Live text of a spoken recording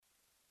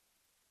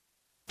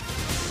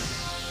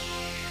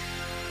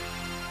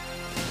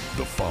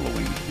The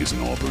following is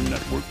an Auburn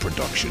Network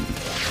production.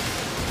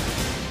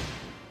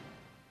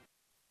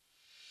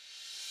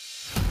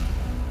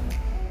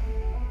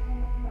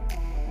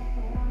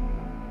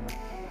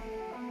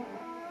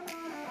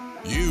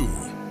 You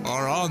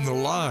are on the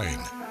line.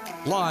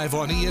 Live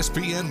on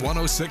ESPN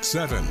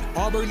 1067,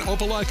 Auburn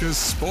Opelika's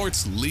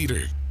sports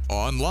leader.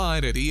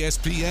 Online at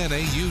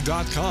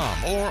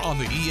espnau.com or on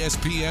the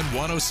ESPN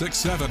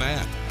 1067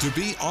 app. To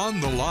be on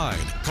the line,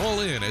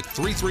 call in at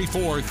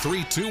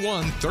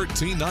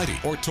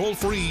 334-321-1390 or toll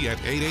free at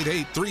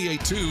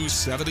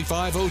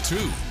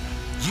 888-382-7502.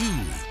 You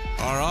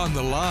are on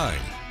the line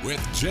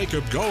with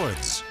Jacob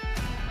Goins.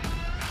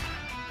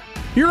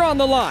 You're on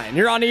the line.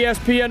 You're on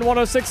ESPN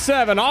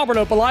 1067, Auburn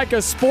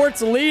Opelika's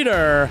sports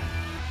leader.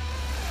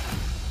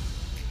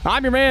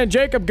 I'm your man,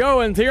 Jacob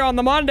Goins, here on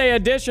the Monday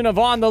edition of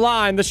On the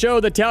Line, the show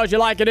that tells you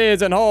like it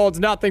is and holds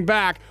nothing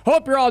back.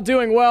 Hope you're all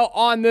doing well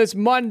on this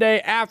Monday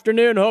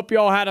afternoon. Hope you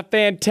all had a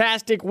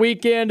fantastic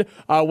weekend,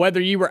 whether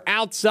you were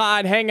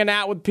outside hanging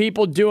out with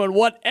people, doing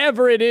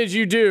whatever it is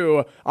you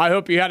do. I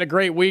hope you had a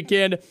great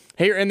weekend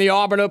here in the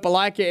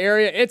Auburn-Opelika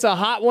area. It's a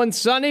hot one,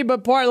 sunny,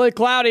 but partly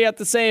cloudy at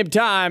the same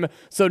time,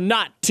 so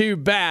not too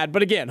bad.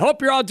 But again,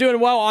 hope you're all doing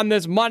well on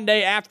this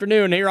Monday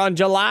afternoon here on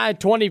July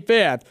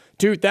 25th.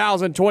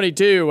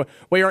 2022.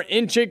 We are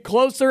inching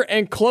closer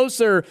and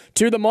closer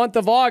to the month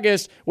of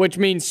August, which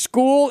means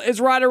school is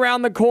right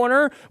around the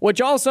corner,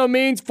 which also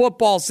means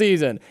football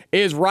season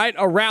is right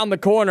around the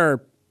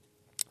corner.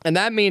 And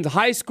that means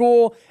high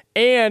school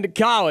and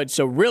college.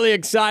 So really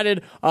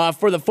excited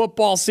for the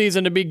football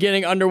season to be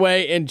getting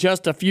underway in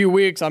just a few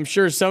weeks. I'm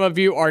sure some of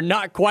you are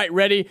not quite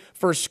ready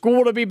for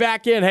school to be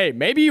back in. Hey,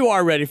 maybe you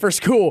are ready for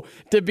school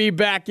to be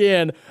back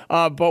in,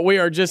 but we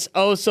are just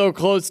so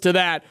close to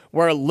that.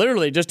 We're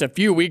literally just a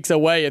few weeks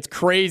away. It's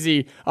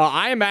crazy.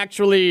 I am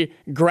actually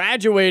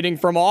graduating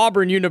from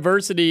Auburn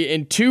University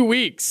in 2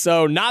 weeks.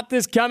 So not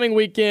this coming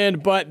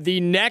weekend, but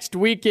the next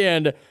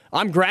weekend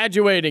I'm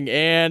graduating,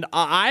 and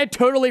I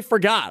totally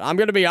forgot. I'm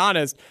going to be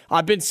honest.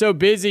 I've been so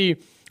busy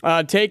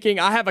I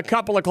have a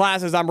couple of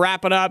classes I'm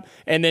wrapping up,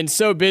 and then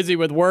so busy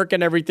with work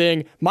and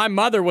everything. My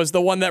mother was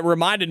the one that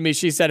reminded me.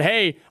 She said,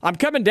 hey, I'm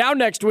coming down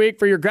next week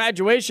for your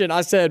graduation.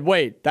 I said,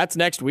 wait, that's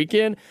next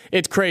weekend?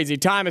 It's crazy.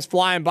 Time is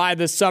flying by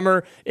this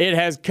summer. It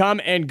has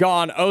come and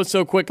gone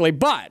so quickly,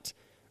 but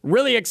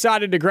really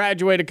excited to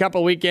graduate a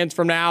couple weekends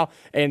from now,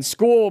 and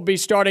school will be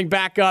starting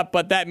back up,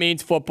 but that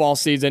means football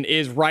season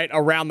is right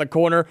around the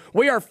corner.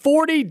 We are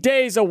 40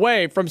 days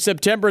away from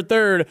September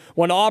 3rd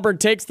when Auburn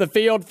takes the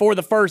field for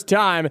the first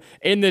time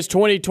in this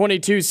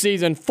 2022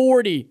 season.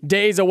 40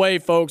 days away,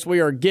 folks.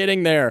 We are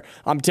getting there.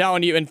 I'm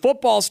telling you, and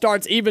football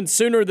starts even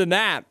sooner than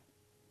that.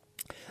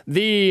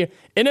 The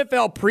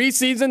NFL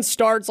preseason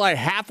starts like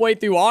halfway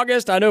through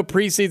August. I know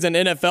preseason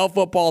NFL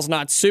football is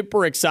not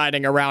super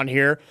exciting around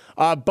here,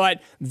 but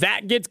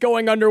that gets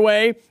going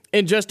underway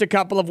in just a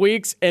couple of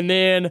weeks. And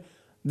then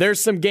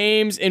there's some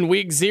games in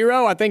week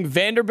 0. I think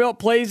Vanderbilt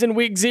plays in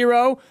week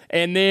 0.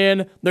 And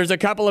then there's a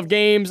couple of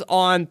games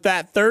on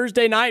that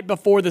Thursday night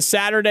before the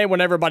Saturday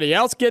when everybody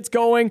else gets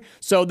going.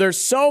 So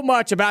there's so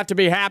much about to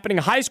be happening.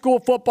 High school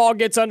football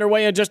gets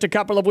underway in just a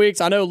couple of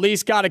weeks. I know Lee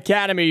Scott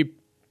Academy,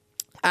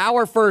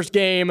 our first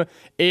game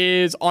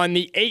is on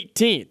the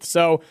 18th.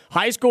 So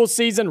high school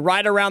season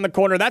right around the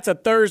corner. That's a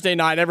Thursday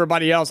night.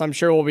 Everybody else, I'm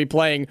sure, will be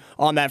playing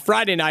on that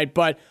Friday night.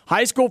 But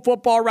high school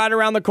football right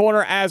around the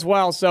corner as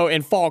well. So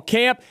in fall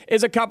camp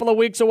is a couple of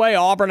weeks away.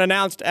 Auburn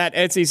announced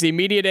at SEC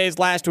Media Days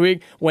last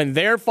week when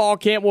their fall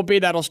camp will be.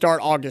 That'll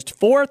start August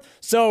 4th.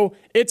 So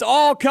it's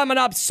all coming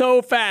up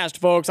so fast,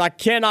 folks. I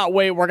cannot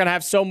wait. We're going to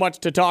have so much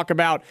to talk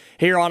about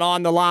here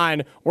on the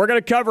Line. We're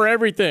going to cover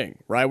everything,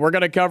 right? We're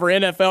going to cover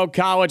NFL,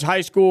 college,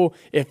 high school.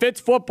 If it's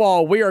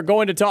football, we are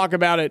going to talk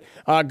about it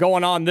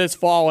going on this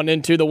fall and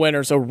into the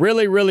winter. So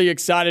really, really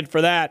excited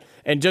for that.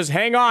 And just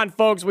hang on,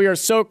 folks. We are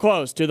so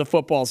close to the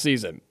football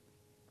season.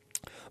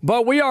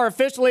 But we are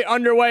officially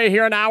underway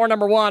here in hour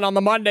number 1 on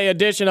the Monday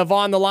edition of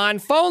On the Line.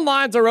 Phone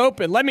lines are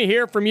open. Let me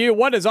hear from you.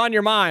 What is on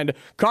your mind?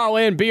 Call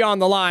in, be on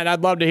the line.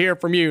 I'd love to hear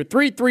from you.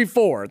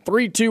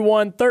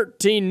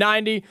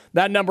 334-321-1390.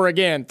 That number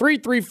again,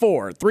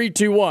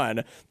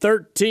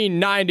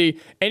 334-321-1390.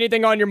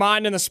 Anything on your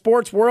mind in the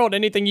sports world,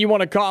 anything you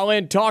want to call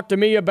in, talk to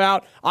me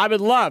about, I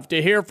would love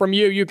to hear from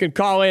you. You can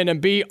call in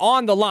and be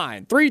on the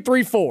line.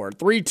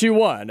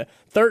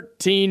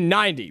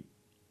 334-321-1390.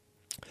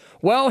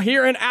 Well,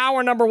 here in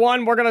hour number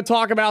 1, we're going to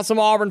talk about some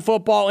Auburn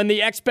football and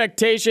the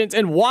expectations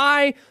and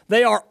why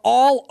they are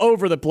all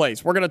over the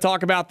place. We're going to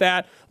talk about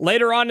that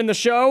later on in the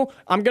show.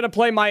 I'm going to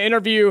play my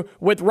interview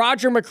with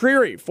Roger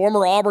McCreary,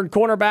 former Auburn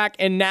cornerback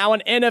and now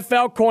an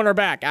NFL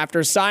cornerback.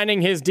 After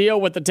signing his deal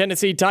with the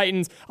Tennessee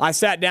Titans, I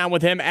sat down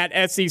with him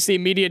at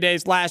SEC Media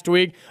Days last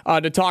week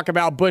to talk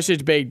about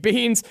Bush's baked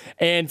beans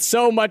and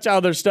so much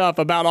other stuff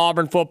about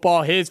Auburn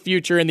football, his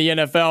future in the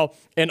NFL,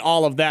 and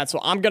all of that. So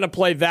I'm going to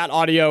play that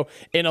audio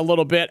in a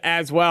little bit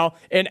as well.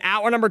 In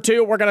hour number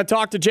 2, we're going to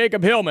talk to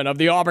Jacob Hillman of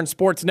the Auburn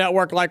Sports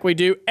Network like we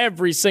do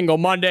every single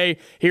Monday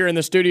here in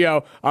the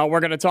studio. We're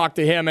going to talk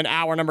to him in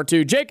hour number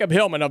 2. Jacob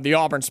Hillman of the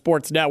Auburn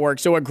Sports Network.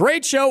 So a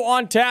great show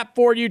on tap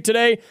for you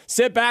today.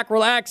 Sit back,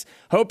 relax.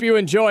 Hope you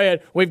enjoy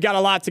it. We've got a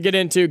lot to get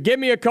into. Give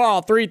me a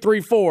call,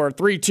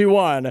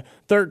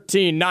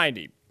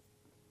 334-321-1390.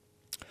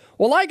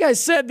 Well, like I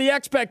said, the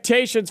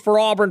expectations for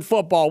Auburn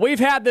football. We've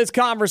had this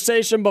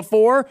conversation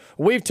before.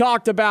 We've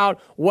talked about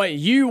what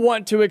you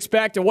want to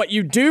expect and what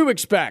you do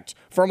expect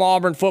from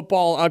Auburn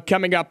football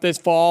coming up this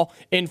fall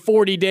in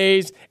 40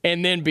 days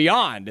and then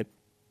beyond.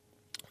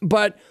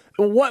 But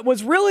what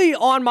was really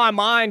on my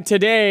mind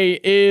today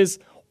is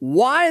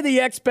why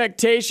the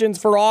expectations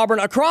for Auburn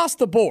across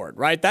the board,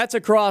 right? That's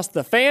across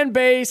the fan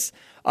base,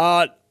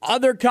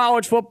 other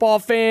college football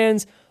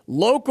fans,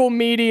 local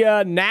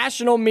media,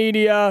 national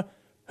media,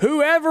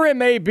 whoever it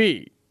may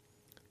be.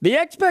 The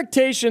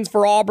expectations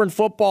for Auburn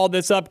football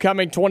this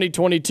upcoming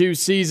 2022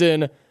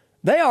 season,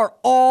 they are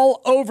all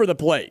over the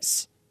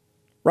place,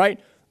 right?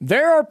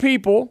 There are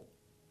people,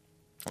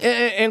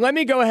 and let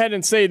me go ahead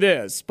and say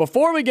this.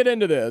 Before we get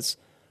into this,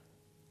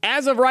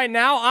 as of right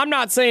now, I'm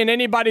not saying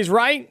anybody's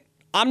right.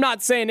 I'm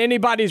not saying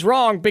anybody's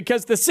wrong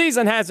because the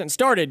season hasn't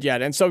started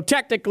yet, and so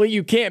technically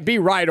you can't be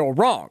right or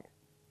wrong.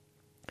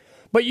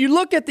 But you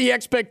look at the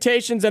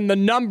expectations and the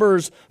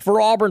numbers for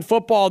Auburn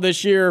football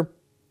this year,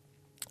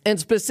 and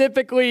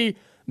specifically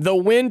the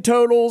win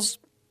totals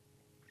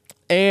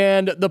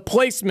and the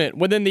placement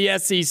within the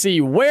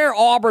SEC, where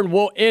Auburn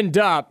will end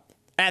up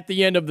at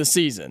the end of the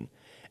season.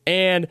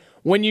 And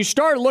when you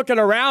start looking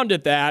around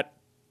at that,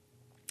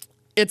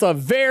 it's a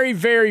very,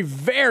 very,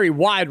 very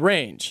wide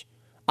range.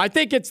 I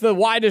think it's the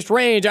widest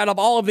range out of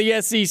all of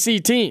the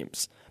SEC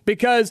teams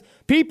because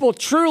people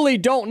truly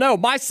don't know,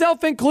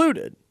 myself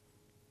included.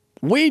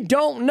 We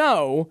don't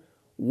know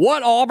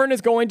what Auburn is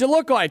going to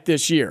look like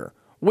this year.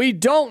 We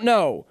don't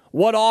know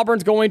what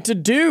Auburn's going to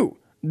do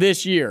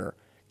this year.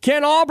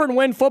 Can Auburn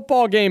win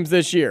football games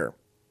this year?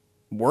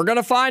 We're going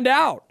to find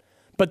out.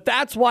 But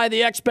that's why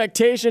the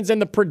expectations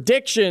and the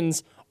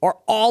predictions are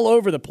all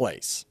over the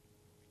place.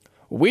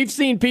 We've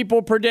seen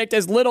people predict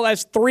as little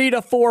as 3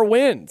 to 4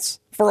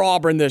 wins for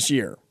Auburn this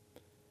year.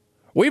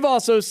 We've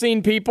also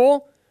seen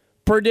people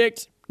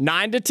predict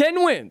 9 to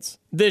 10 wins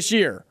this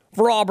year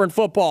for Auburn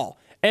football.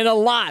 And a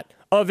lot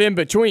of in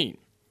between.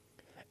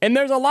 And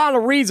there's a lot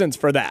of reasons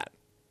for that.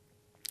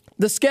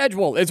 The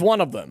schedule is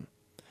one of them.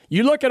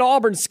 You look at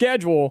Auburn's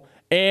schedule,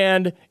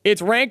 and it's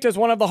ranked as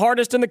one of the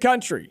hardest in the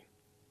country.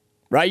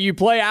 Right? You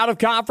play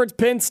out-of-conference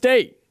Penn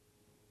State.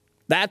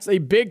 That's a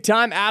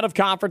big-time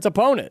out-of-conference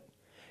opponent.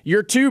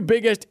 Your 2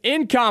 biggest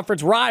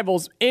in-conference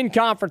rivals,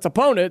 in-conference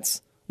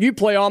opponents, you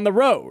play on the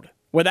road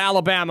with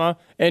Alabama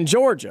and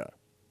Georgia.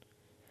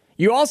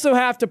 You also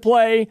have to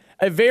play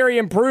a very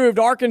improved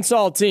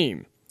Arkansas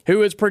team,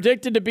 who is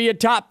predicted to be a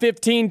top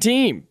 15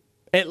 team,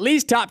 at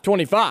least top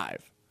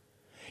 25.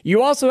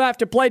 You also have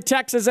to play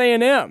Texas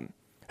A&M,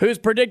 who's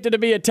predicted to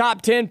be a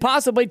top 10,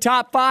 possibly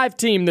top 5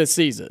 team this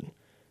season.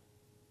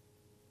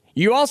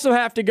 You also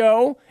have to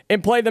go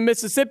and play the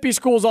Mississippi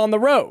schools on the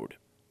road.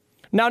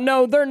 Now,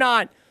 no, they're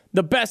not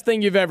the best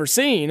thing you've ever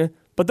seen,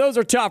 but those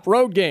are tough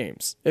road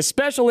games,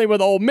 especially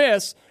with Ole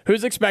Miss,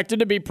 who's expected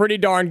to be pretty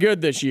darn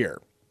good this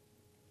year.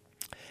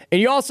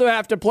 And you also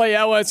have to play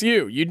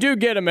LSU. You do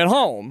get them at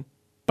home,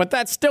 but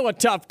that's still a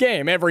tough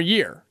game every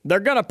year. They're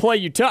going to play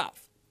you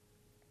tough.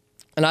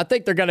 And I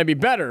think they're going to be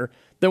better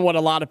than what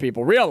a lot of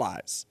people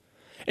realize.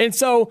 And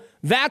so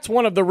that's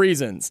one of the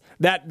reasons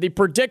that the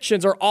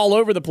predictions are all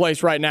over the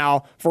place right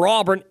now for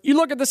Auburn. You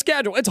look at the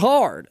schedule. It's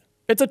hard.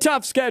 It's a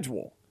tough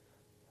schedule.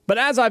 But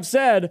as I've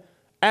said,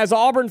 as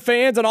Auburn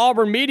fans and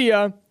Auburn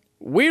media,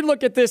 we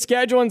look at this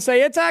schedule and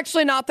say it's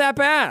actually not that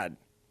bad.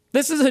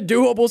 This is a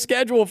doable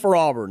schedule for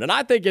Auburn, and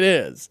I think it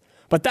is.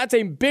 But that's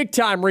a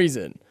big-time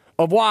reason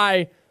of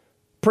why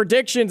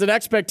predictions and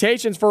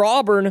expectations for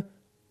Auburn,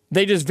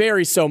 they just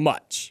vary so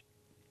much.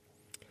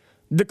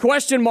 The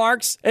question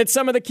marks at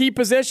some of the key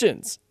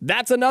positions,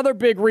 that's another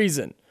big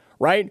reason,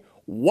 right?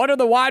 What are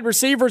the wide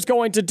receivers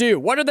going to do?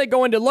 What are they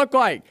going to look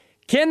like?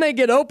 Can they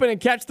get open and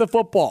catch the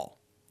football?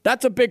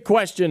 That's a big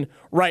question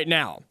right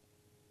now.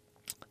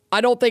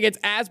 I don't think it's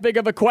as big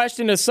of a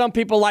question as some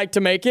people like to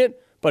make it,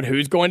 but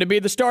who's going to be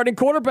the starting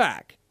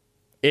quarterback?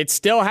 It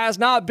still has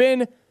not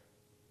been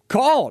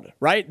called,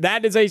 right?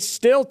 That is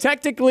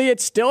technically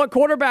it's still a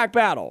quarterback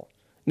battle.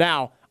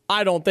 Now,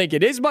 I don't think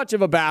it is much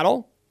of a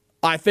battle.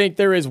 I think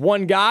there is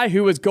one guy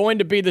who is going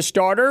to be the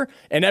starter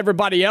and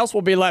everybody else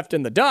will be left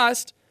in the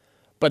dust,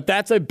 but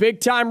that's a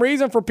big-time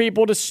reason for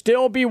people to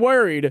still be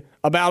worried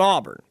about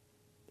Auburn.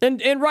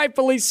 And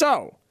rightfully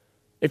so.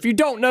 If you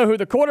don't know who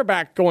the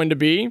quarterback's going to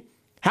be,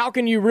 how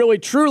can you really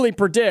truly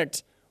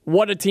predict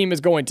what a team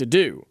is going to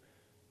do?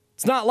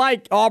 It's not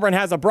like Auburn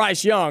has a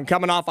Bryce Young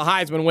coming off a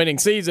Heisman winning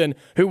season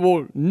who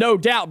will no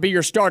doubt be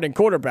your starting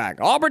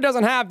quarterback. Auburn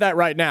doesn't have that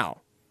right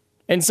now.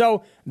 And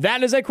so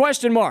that is a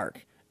question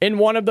mark in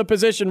one of the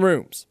position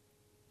rooms.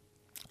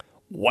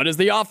 What is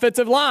the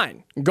offensive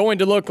line going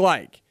to look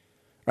like?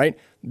 Right?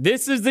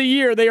 This is the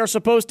year they are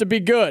supposed to be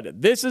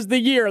good. This is the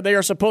year they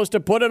are supposed to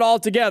put it all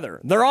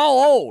together. They're all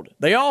old.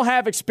 They all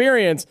have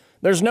experience.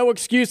 There's no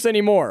excuse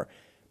anymore.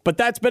 But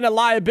that's been a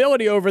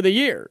liability over the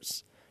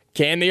years.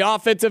 Can the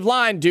offensive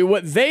line do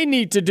what they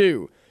need to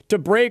do to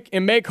break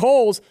and make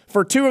holes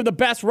for two of the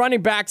best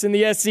running backs in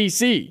the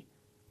SEC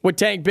with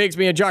Tank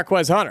Bigsby and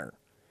Jarquez Hunter?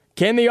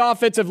 Can the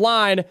offensive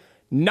line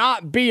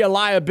not be a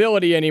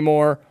liability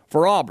anymore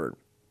for Auburn?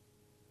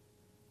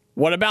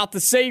 What about the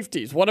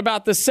safeties? What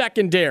about the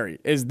secondary?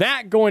 Is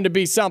that going to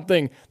be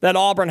something that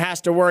Auburn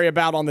has to worry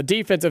about on the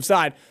defensive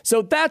side?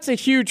 So that's a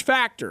huge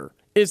factor,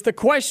 is the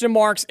question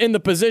marks in the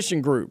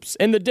position groups,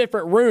 in the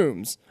different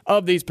rooms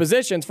of these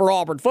positions for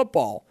Auburn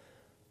football.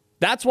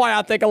 That's why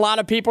I think a lot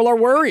of people are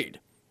worried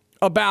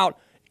about,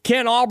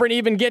 can Auburn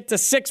even get to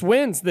 6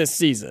 wins this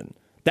season?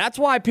 That's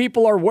why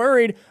people are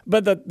worried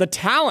about the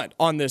talent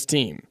on this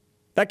team.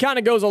 That kind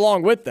of goes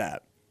along with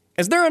that.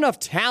 Is there enough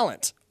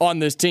talent on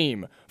this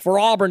team for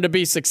Auburn to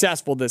be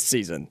successful this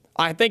season?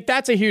 I think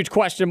that's a huge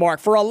question mark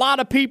for a lot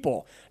of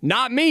people.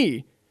 Not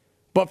me,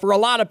 but for a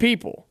lot of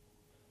people.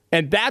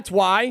 And that's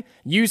why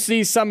you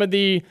see some of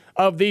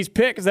these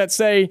picks that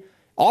say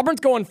Auburn's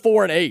going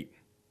 4-8.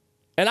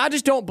 And I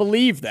just don't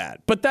believe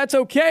that. But that's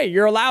okay.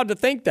 You're allowed to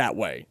think that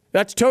way.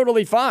 That's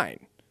totally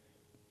fine.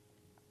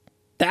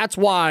 That's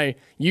why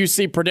you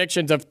see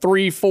predictions of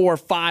 3, 4,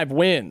 5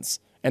 wins.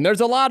 And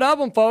there's a lot of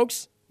them,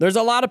 folks. There's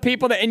a lot of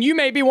people that, and you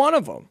may be one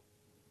of them.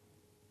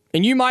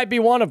 And you might be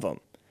one of them.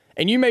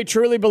 And you may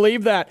truly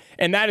believe that,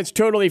 and that is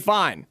totally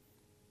fine.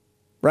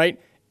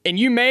 Right? And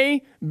you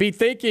may be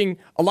thinking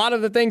a lot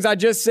of the things I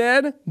just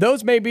said,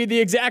 those may be the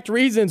exact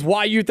reasons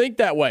why you think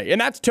that way.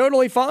 And that's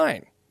totally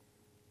fine.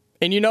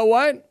 And you know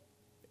what?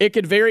 It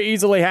could very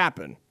easily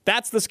happen.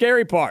 That's the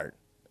scary part.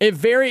 It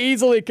very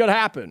easily could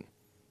happen.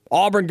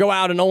 Auburn go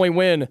out and only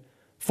win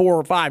 4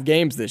 or 5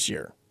 games this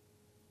year.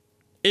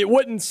 It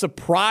wouldn't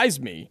surprise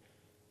me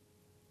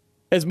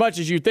as much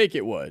as you think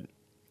it would.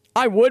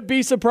 I would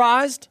be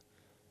surprised,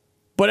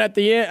 but at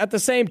the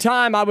same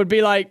time, I would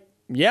be like,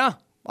 yeah,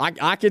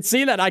 I could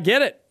see that. I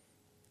get it.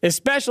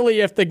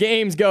 Especially if the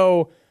games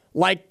go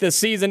like the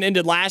season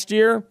ended last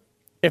year.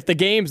 If the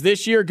games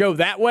this year go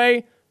that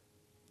way,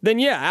 then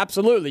yeah,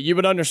 absolutely, you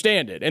would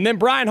understand it. And then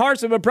Bryan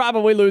Harsin would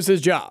probably lose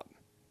his job.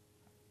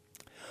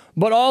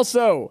 But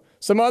also,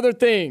 some other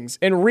things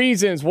and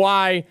reasons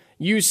why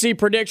you see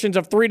predictions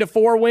of 3 to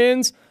 4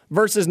 wins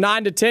versus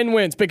 9 to 10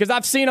 wins, because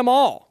I've seen them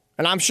all,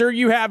 and I'm sure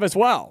you have as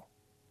well.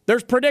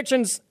 There's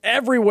predictions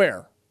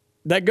everywhere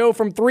that go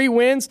from 3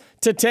 wins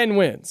to 10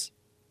 wins.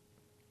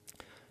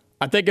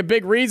 I think a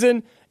big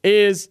reason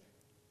is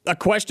a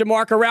question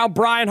mark around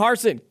Bryan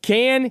Harsin.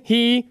 Can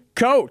he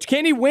coach?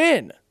 Can he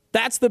win?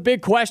 That's the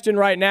big question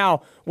right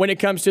now when it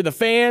comes to the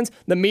fans,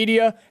 the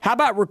media. How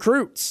about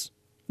recruits?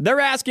 They're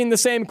asking the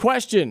same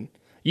question.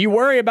 You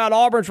worry about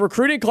Auburn's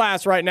recruiting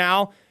class right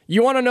now.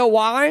 You want to know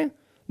why?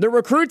 The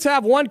recruits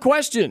have one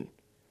question.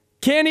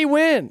 Can he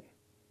win?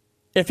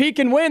 If he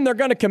can win, they're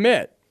going to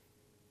commit.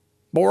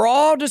 But we're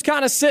all just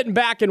kind of sitting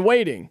back and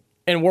waiting,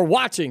 and we're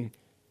watching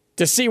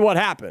to see what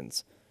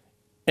happens.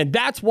 And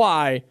that's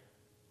why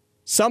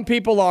some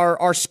people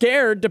are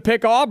scared to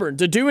pick Auburn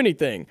to do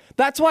anything.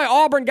 That's why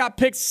Auburn got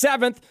picked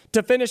 7th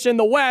to finish in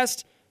the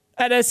West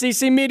at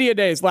SEC Media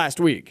Days last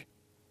week.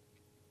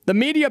 The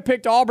media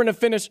picked Auburn to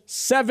finish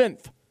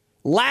 7th,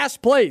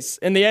 last place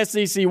in the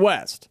SEC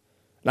West.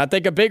 And I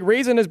think a big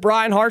reason is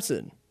Bryan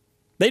Harsin.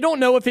 They don't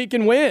know if he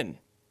can win.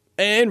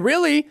 And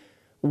really,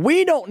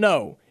 we don't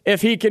know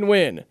if he can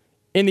win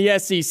in the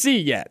SEC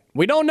yet.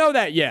 We don't know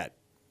that yet.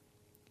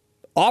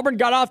 Auburn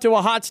got off to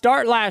a hot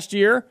start last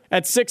year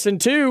at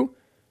 6-2,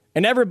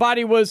 and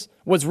everybody was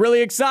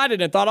really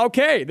excited and thought,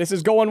 okay, this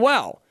is going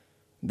well.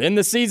 Then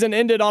the season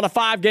ended on a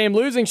 5-game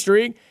losing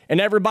streak, and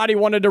everybody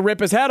wanted to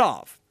rip his head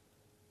off.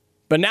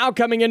 But now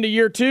coming into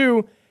year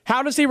 2,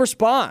 how does he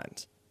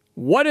respond?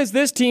 What is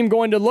this team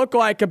going to look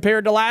like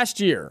compared to last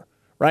year,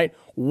 right?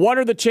 What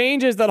are the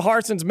changes that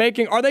Harsin's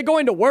making? Are they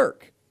going to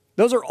work?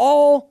 Those are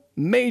all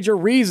major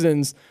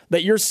reasons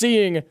that you're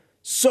seeing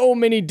so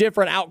many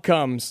different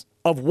outcomes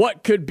of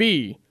what could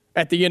be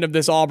at the end of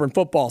this Auburn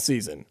football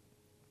season.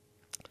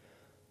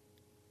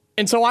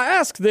 And so I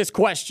ask this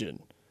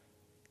question.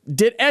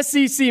 Did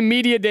SEC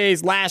Media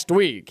Days last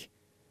week,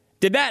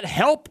 did that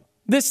help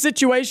this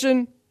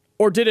situation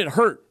or did it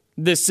hurt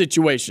this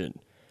situation?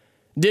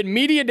 Did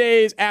Media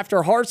Days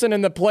after Harsin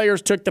and the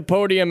players took the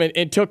podium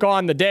and took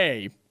on the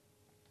day,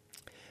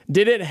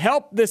 did it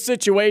help this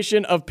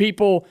situation of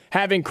people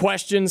having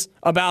questions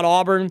about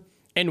Auburn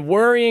and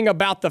worrying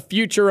about the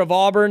future of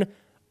Auburn?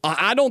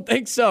 I don't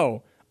think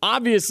so.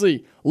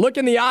 Obviously, look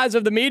in the eyes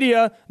of the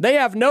media. They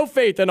have no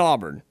faith in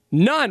Auburn.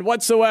 None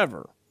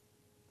whatsoever.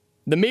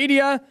 The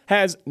media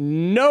has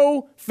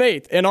no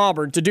faith in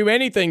Auburn to do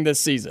anything this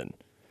season.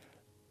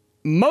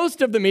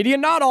 Most of the media,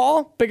 not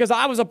all, because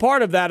I was a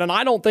part of that, and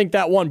I don't think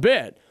that one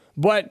bit,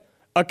 but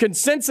a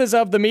consensus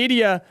of the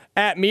media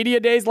at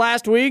Media Days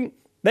last week,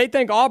 they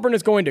think Auburn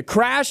is going to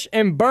crash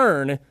and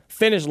burn,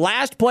 finish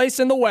last place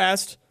in the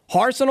West,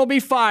 Harsin will be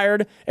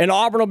fired, and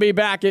Auburn will be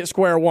back at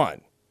square one.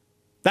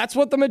 That's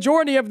what the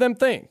majority of them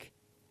think.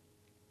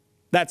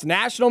 That's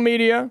national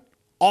media,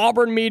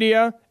 Auburn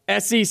media,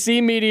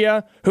 SEC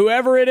media,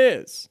 whoever it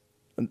is.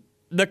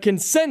 The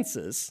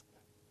consensus,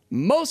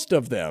 most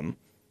of them,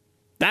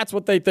 that's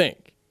what they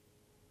think.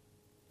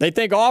 They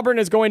think Auburn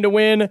is going to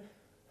win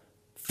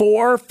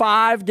 4 or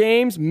 5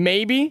 games,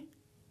 maybe,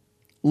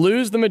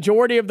 lose the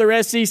majority of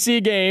their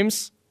SEC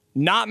games,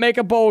 not make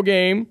a bowl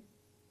game,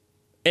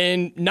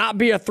 and not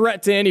be a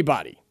threat to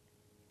anybody.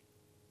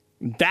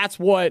 That's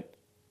what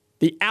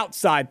the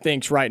outside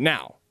thinks right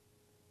now.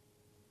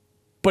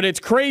 But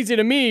it's crazy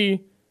to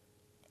me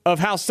of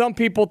how some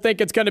people think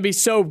it's going to be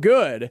so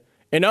good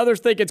and others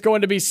think it's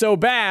going to be so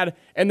bad,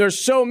 and there's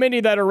so many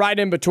that are right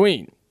in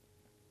between.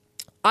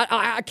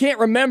 I can't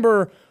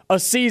remember a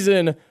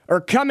season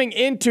or coming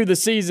into the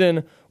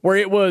season where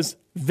it was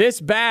this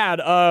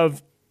bad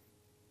of,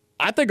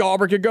 I think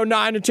Auburn could go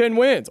 9 to 10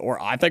 wins, or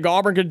I think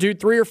Auburn could do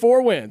 3 or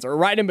 4 wins, or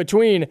right in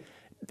between.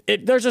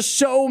 There's just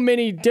so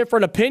many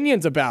different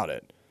opinions about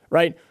it,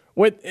 right?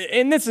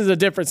 And this is a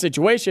different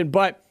situation,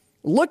 but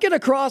look at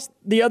across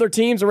the other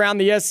teams around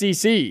the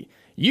SEC.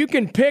 You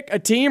can pick a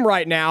team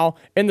right now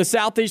in the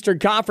Southeastern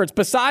Conference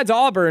besides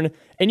Auburn,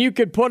 and you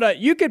could put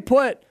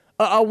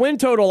a win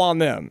total on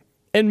them,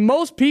 and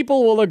most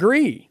people will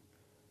agree.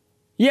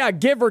 Yeah,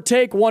 give or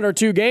take 1 or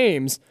 2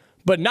 games,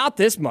 but not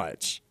this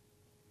much.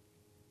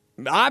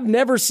 I've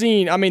never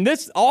seen,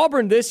 this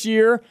Auburn this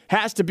year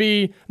has to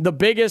be the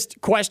biggest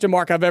question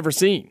mark I've ever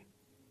seen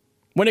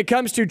when it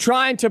comes to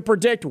trying to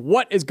predict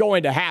what is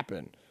going to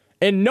happen.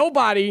 And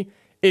nobody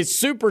is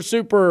super,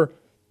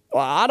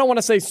 I don't want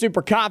to say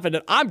super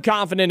confident. I'm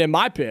confident in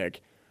my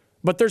pick,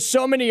 but there's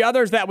so many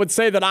others that would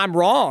say that I'm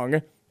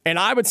wrong, and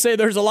I would say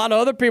there's a lot of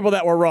other people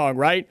that were wrong,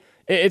 right?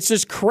 It's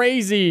just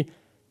crazy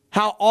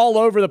how all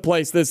over the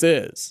place this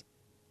is.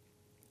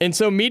 And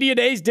so media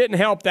days didn't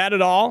help that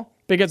at all,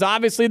 because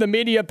obviously the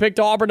media picked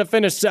Auburn to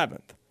finish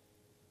 7th.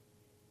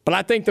 But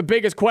I think the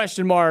biggest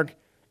question mark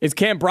is,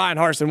 can Bryan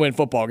Harsin win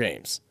football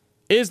games?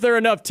 Is there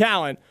enough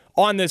talent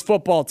on this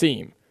football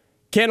team?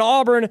 Can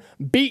Auburn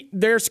beat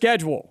their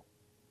schedule?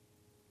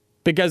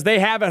 Because they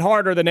have it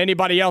harder than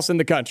anybody else in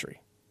the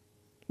country.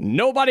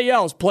 Nobody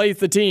else plays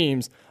the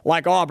teams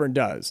like Auburn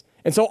does.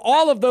 And so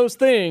all of those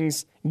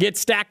things get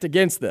stacked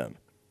against them.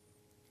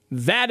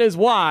 That is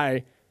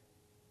why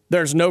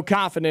there's no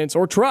confidence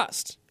or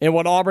trust in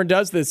what Auburn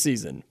does this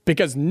season,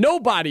 because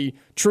nobody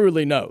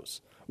truly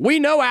knows. We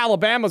know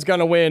Alabama's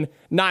going to win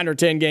 9 or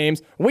 10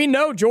 games. We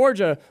know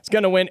Georgia is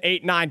going to win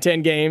 8, 9,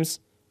 10 games.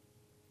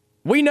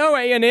 We know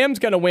A&M's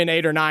going to win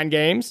 8 or 9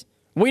 games.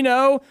 We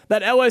know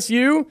that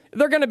LSU,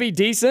 they're going to be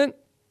decent.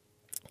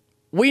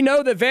 We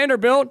know that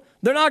Vanderbilt,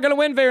 they're not going to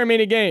win very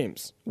many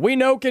games. We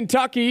know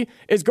Kentucky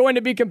is going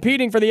to be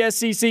competing for the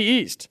SEC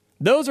East.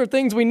 Those are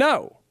things we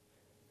know.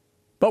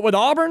 But with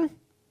Auburn,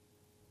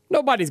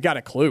 nobody's got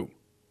a clue.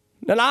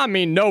 And I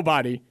mean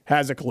nobody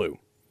has a clue.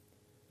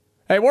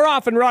 Hey, we're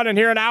off and running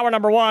here in hour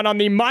number 1 on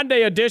the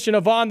Monday edition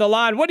of On the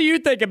Line. What do you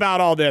think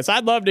about all this?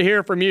 I'd love to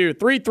hear from you.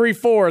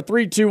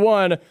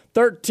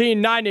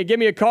 334-321-1390. Give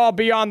me a call.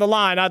 Be on the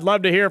line. I'd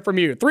love to hear from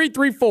you.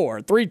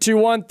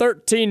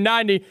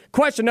 334-321-1390.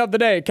 Question of the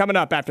day coming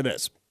up after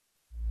this.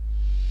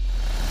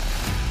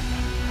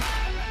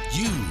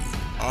 You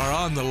are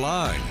on the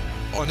line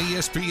on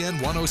ESPN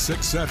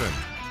 106.7.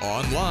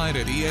 Online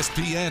at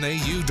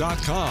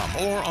ESPNAU.com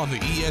or on the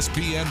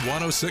ESPN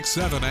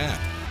 106.7 app.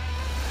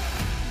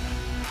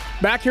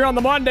 Back here on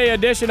the Monday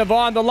edition of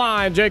On the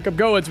Line, Jacob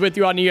Goins with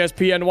you on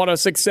ESPN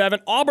 106.7,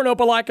 Auburn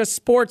Opelika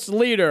sports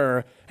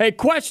leader. Hey,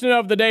 question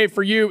of the day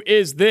for you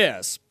is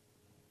this.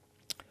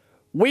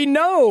 We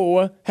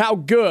know how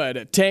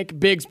good Tank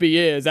Bigsby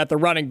is at the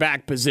running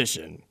back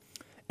position.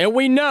 And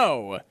we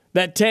know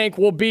that Tank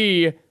will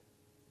be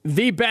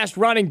the best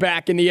running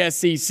back in the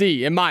SEC,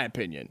 in my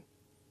opinion.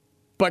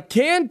 But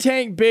can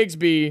Tank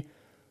Bigsby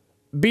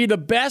be the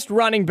best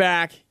running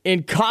back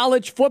in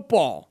college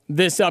football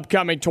this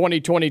upcoming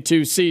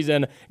 2022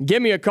 season?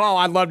 Give me a call.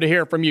 I'd love to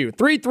hear from you.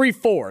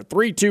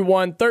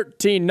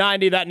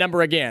 334-321-1390. That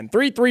number again,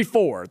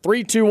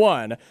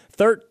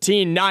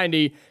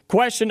 334-321-1390.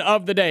 Question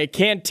of the day.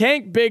 Can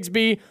Tank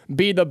Bigsby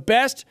be the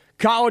best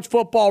college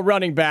football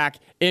running back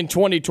in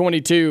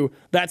 2022?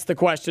 That's the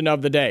question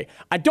of the day.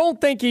 I don't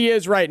think he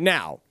is right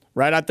now,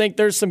 right? I think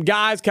there's some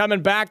guys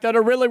coming back that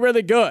are really,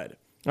 really good.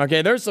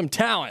 Okay, there's some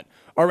talent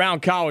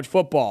around college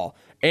football.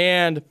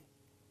 And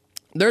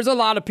there's a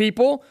lot of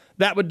people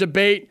that would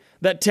debate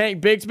that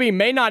Tank Bigsby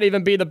may not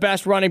even be the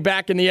best running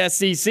back in the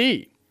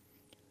SEC.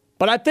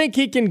 But I think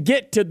he can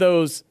get to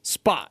those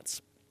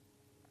spots.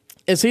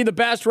 Is he the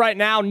best right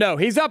now? No,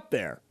 he's up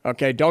there.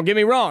 Okay, don't get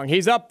me wrong,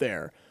 he's up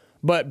there.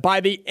 But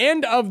by the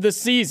end of the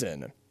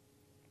season,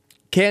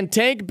 can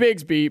Tank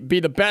Bigsby be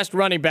the best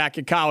running back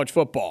in college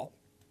football?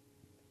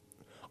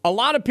 A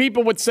lot of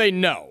people would say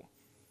no,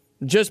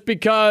 just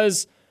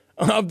because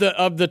of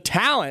the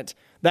talent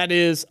that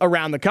is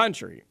around the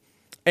country.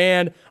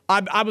 And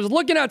I was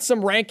looking at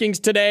some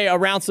rankings today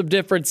around some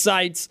different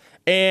sites,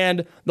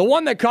 and the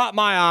one that caught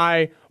my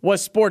eye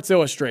was Sports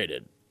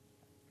Illustrated.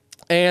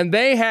 And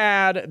they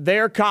had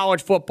their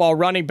college football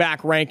running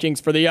back rankings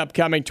for the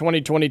upcoming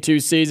 2022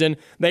 season.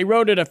 They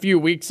wrote it a few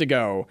weeks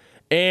ago.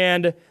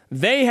 And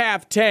they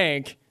have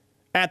Tank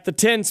at the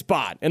 10th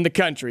spot in the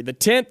country, the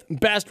 10th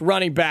best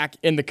running back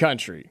in the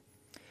country.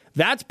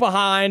 That's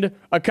behind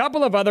a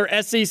couple of other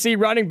SEC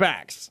running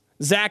backs.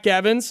 Zach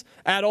Evans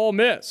at Ole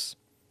Miss.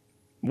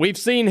 We've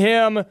seen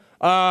him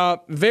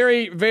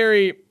very,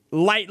 very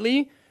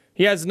lightly.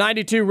 He has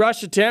 92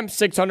 rush attempts,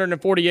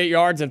 648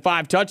 yards, and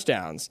 5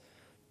 touchdowns.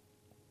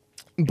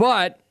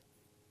 But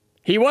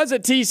he was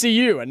at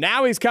TCU, and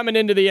now he's coming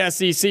into the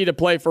SEC to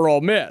play for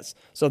Ole Miss.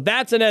 So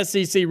that's an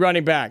SEC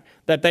running back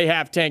that they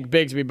have Tank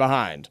Bigsby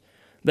behind.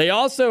 They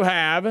also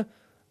have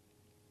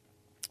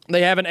an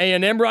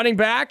A&M running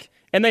back,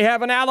 and they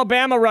have an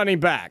Alabama running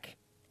back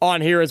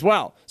on here as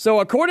well. So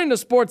according to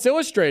Sports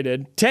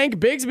Illustrated, Tank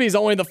Bigsby is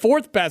only the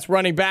 4th best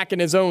running back in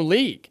his own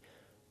league.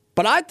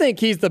 But I think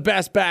he's the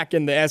best back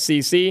in the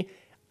SEC.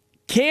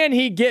 Can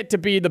he get to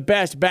be the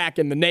best back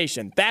in the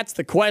nation? That's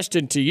the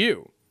question to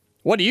you.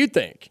 What do you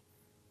think?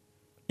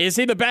 Is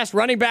he the best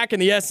running back in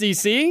the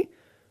SEC?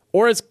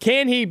 Or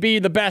can he be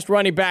the best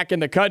running back in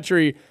the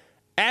country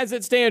as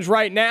it stands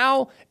right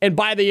now and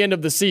by the end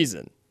of the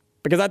season?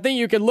 Because I think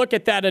you can look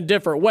at that in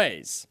different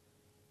ways.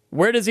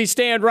 Where does he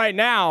stand right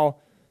now?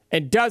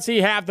 And does he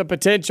have the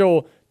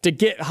potential to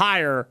get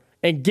higher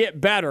and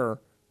get better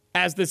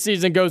as the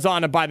season goes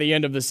on and by the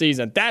end of the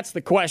season? That's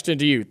the question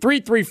to you.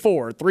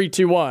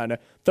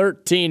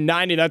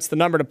 334-321-1390. That's the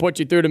number to put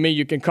you through to me.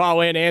 You can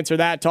call in, answer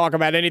that, talk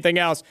about anything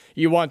else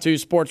you want to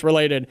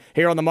sports-related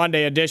here on the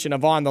Monday edition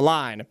of On the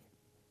Line.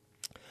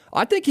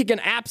 I think he can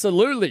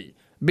absolutely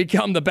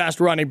become the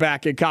best running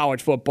back in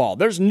college football.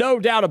 There's no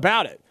doubt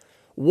about it.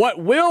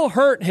 What will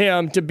hurt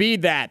him to be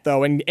that,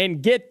 though,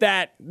 and get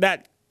that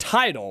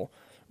title,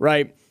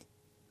 right?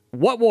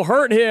 What will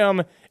hurt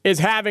him is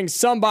having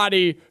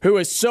somebody who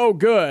is so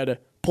good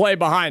play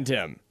behind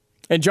him,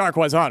 and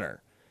Jarquez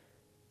Hunter.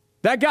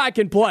 That guy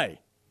can play,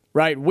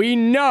 right? We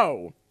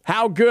know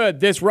how good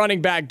this running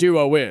back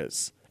duo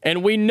is,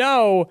 and we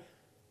know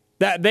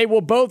that they will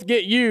both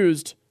get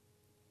used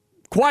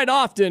quite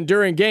often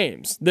during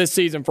games this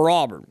season for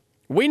Auburn.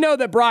 We know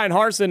that Bryan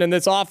Harsin and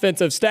this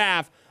offensive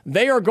staff,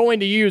 they are going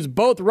to use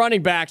both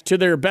running backs to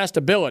their best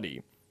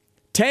ability.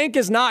 Tank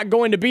is not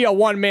going to be a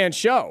one-man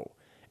show.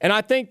 And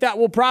I think that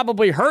will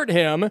probably hurt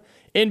him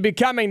in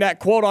becoming that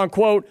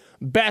quote-unquote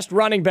best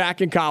running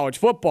back in college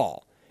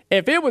football.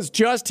 If it was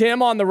just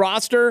him on the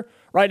roster,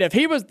 right, if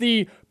he was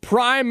the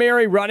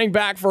primary running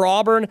back for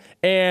Auburn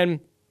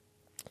and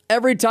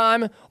every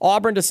time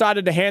Auburn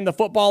decided to hand the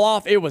football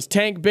off, it was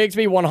Tank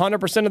Bigsby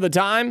 100% of the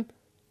time,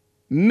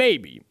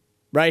 maybe.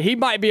 Right, he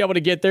might be able to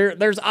get there.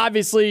 There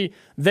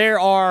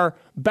are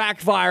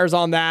backfires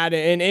on that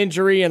and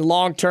injury and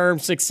long-term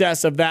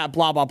success of that,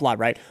 blah, blah, blah,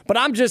 right? But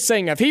I'm just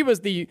saying if he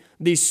was the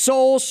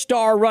sole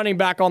star running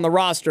back on the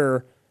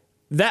roster,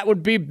 that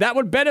would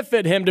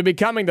benefit him to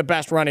becoming the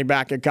best running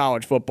back in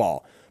college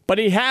football. But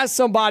he has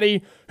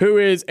somebody who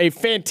is a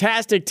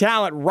fantastic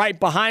talent right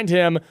behind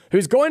him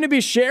who's going to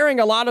be sharing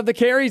a lot of the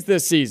carries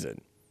this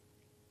season.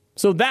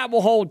 So that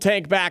will hold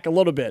Tank back a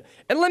little bit.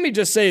 And let me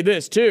just say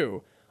this,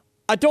 too.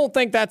 I don't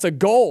think that's a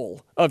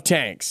goal of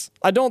Tank's.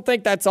 I don't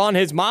think that's on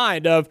his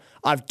mind of,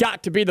 I've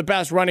got to be the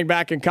best running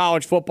back in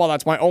college football.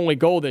 That's my only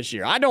goal this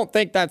year. I don't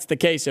think that's the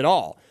case at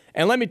all.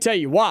 And let me tell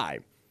you why.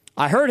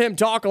 I heard him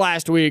talk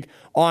last week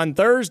on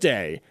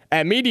Thursday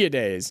at Media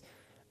Days,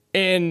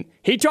 and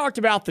he talked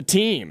about the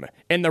team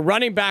and the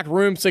running back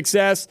room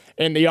success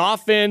and the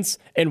offense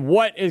and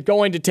what is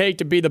going to take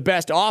to be the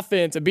best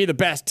offense and be the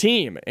best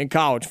team in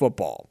college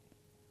football.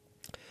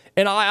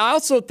 And I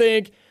also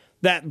think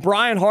that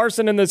Bryan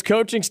Harsin and this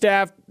coaching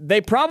staff, they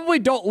probably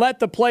don't let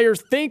the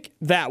players think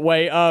that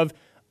way of,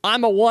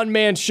 I'm a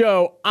one-man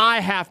show,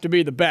 I have to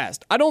be the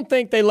best. I don't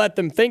think they let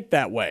them think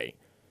that way.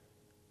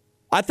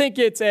 I think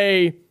it's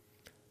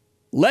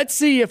let's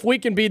see if we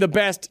can be the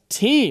best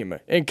team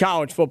in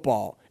college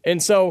football.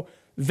 And so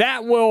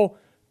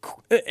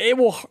it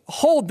will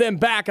hold them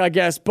back, I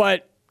guess,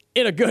 but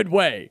in a good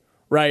way,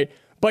 right?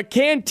 But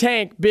can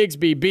Tank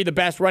Bigsby be the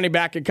best running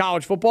back in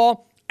college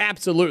football?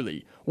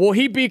 Absolutely. Will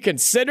he be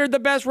considered the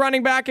best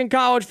running back in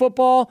college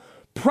football?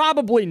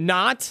 Probably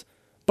not,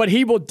 but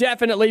he will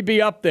definitely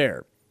be up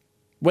there.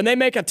 When they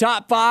make a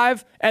top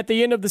 5 at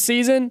the end of the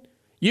season,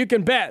 you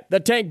can bet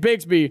that Tank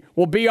Bigsby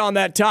will be on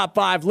that top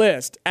 5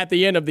 list at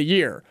the end of the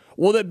year.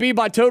 Will it be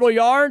by total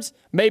yards?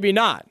 Maybe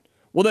not.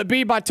 Will it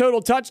be by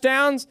total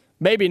touchdowns?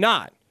 Maybe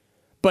not.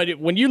 But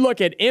when you look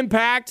at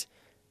impact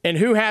and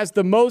who has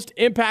the most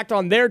impact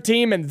on their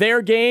team and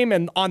their game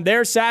and on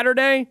their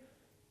Saturday,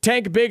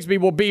 Tank Bigsby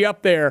will be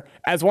up there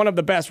as one of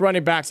the best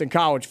running backs in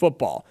college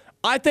football.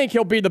 I think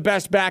he'll be the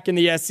best back in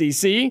the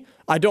SEC.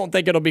 I don't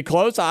think it'll be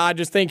close. I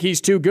just think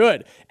he's too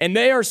good. And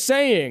they are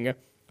saying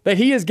that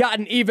he has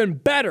gotten even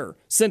better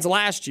since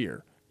last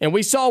year. And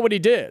we saw what he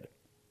did.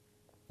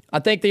 I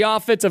think the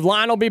offensive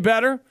line will be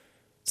better.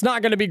 It's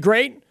not going to be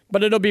great,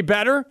 but it'll be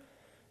better.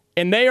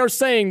 And they are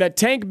saying that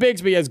Tank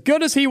Bigsby, as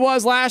good as he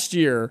was last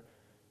year,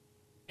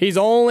 he's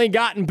only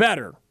gotten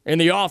better in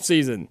the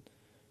offseason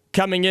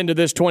coming into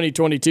this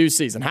 2022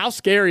 season. How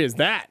scary is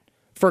that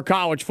for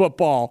college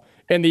football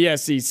in the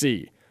SEC?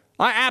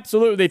 I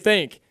absolutely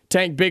think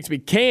Tank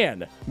Bigsby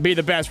can be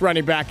the best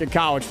running back in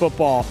college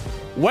football.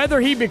 Whether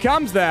he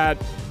becomes that,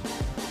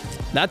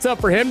 that's up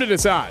for him to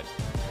decide.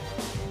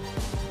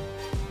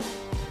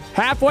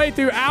 Halfway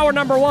through hour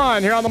number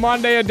 1 here on the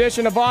Monday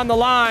edition of On the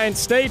Line.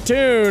 Stay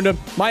tuned.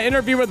 My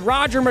interview with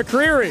Roger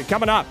McCreary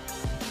coming up.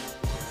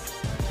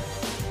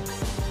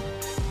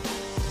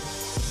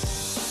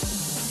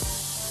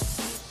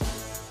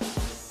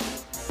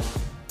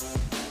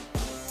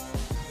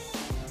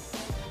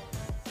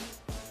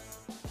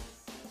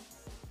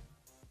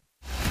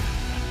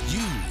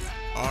 You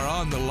are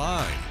On the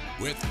Line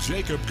with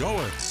Jacob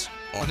Goins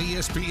on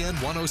ESPN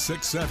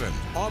 106.7,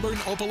 Auburn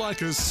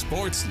Opelika's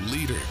sports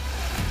leader.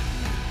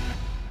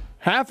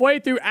 Halfway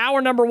through hour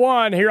number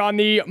 1 here on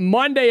the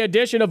Monday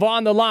edition of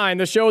On the Line,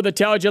 the show that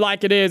tells you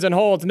like it is and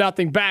holds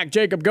nothing back.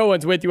 Jacob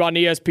Goins with you on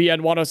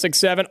ESPN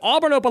 106.7,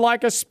 Auburn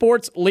Opelika's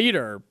sports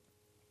leader.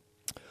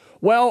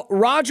 Well,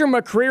 Roger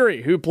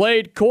McCreary, who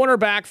played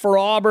cornerback for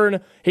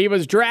Auburn, he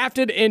was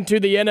drafted into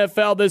the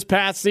NFL this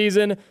past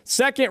season.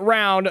 Second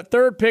round,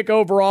 third pick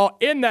overall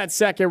in that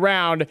second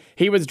round.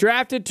 He was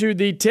drafted to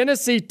the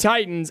Tennessee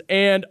Titans,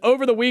 and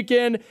over the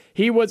weekend,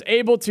 he was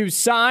able to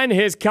sign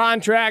his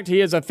contract. He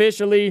is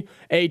officially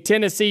a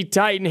Tennessee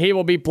Titan. He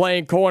will be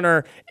playing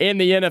corner in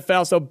the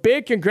NFL. So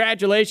big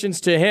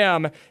congratulations to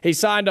him. He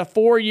signed a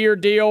 4-year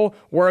deal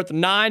worth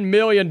 $9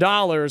 million.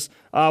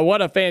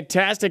 What a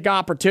fantastic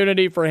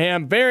opportunity for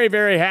him. Very,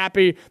 very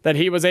happy that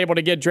he was able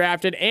to get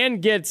drafted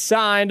and get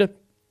signed,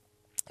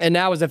 and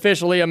now is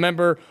officially a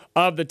member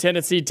of the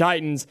Tennessee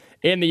Titans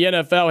in the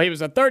NFL. He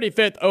was a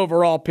 35th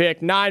overall pick,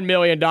 $9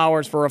 million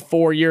for a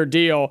 4-year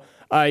deal.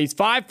 He's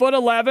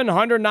 5'11",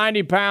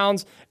 190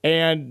 pounds,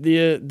 and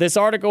this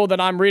article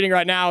that I'm reading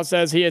right now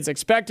says he is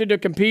expected to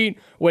compete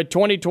with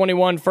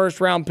 2021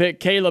 first-round pick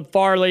Caleb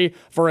Farley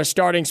for a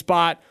starting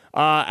spot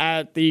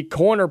at the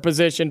corner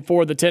position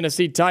for the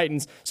Tennessee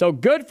Titans. So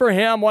good for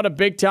him. What a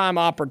big-time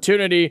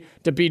opportunity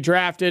to be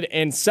drafted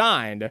and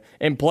signed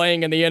and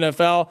playing in the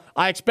NFL.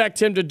 I expect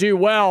him to do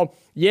well.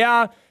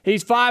 Yeah,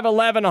 he's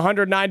 5'11",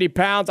 190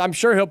 pounds. I'm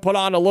sure he'll put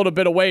on a little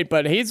bit of weight,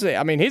 but he's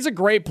a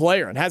great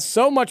player and has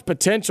so much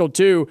potential,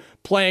 too,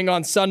 playing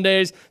on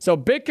Sundays. So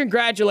big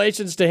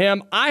congratulations to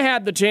him. I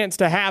had the chance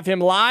to have him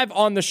live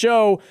on the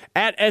show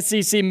at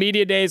SEC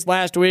Media Days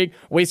last week.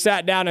 We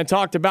sat down and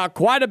talked about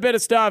quite a bit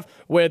of stuff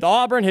with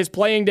Auburn, his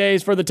playing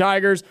days for the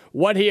Tigers,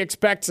 what he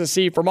expects to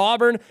see from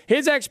Auburn,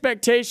 his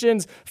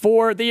expectations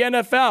for the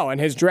NFL and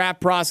his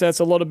draft process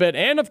a little bit.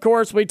 And, of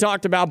course, we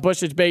talked about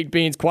Bush's Baked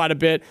Beans quite a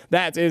bit.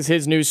 That is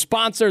his new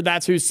sponsor.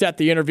 That's who set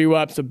the interview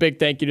up, so big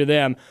thank you to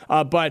them.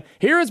 But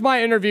here is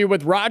my interview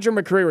with Roger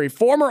McCreary,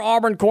 former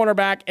Auburn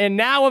cornerback and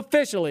now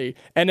officially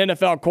an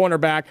NFL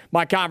cornerback,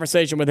 my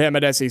conversation with him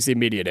at SEC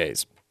Media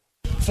Days.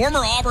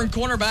 Former Auburn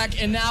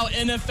cornerback and now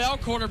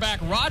NFL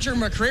quarterback Roger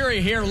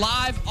McCreary here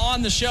live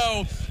on the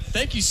show.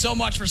 Thank you so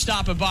much for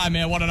stopping by,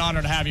 man. What an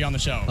honor to have you on the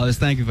show. Oh,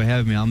 thank you for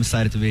having me. I'm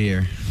excited to be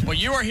here. Well,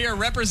 you are here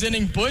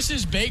representing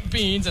Bush's Baked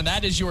Beans, and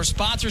that is your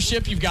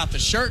sponsorship. You've got the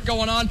shirt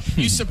going on.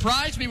 You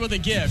surprised me with a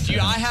gift.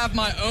 I have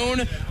my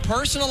own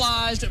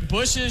personalized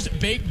Bush's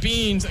Baked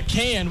Beans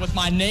can with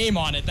my name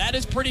on it. That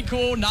is pretty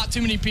cool. Not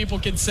too many people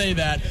can say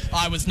that.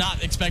 I was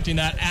not expecting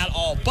that at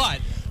all.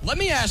 But let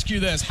me ask you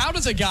this. How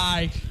does a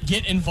guy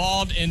get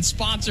involved and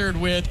sponsored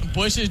with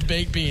Bush's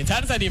Baked Beans?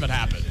 How does that even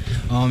happen?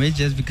 It's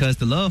just because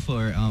the love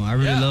for it. I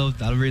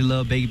really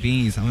love baked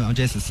beans. I'm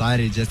just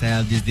excited just to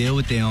have this deal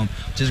with them.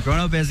 Just growing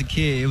up as a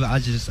kid, I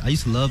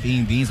used to love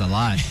eating beans a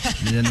lot.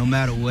 No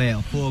matter what,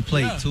 a full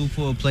plate, 2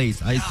 full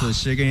plates. I used to put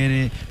sugar in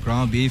it,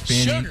 ground beef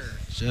in it.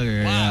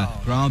 Sugar, wow.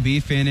 Yeah. Ground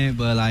beef in it,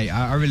 but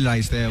I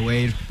really stay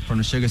away from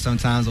the sugar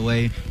sometimes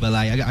but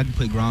I can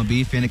put ground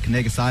beef in it,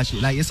 connected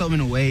sausage. It's so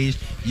many ways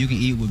you can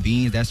eat with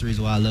beans. That's the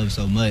reason why I love it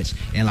so much.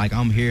 And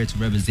I'm here to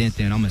represent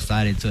them. I'm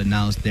excited to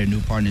announce their new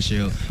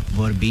partnership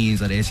for the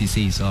beans of the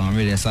SEC. So I'm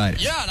really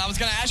excited. Yeah, and I was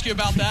going to ask you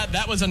about that.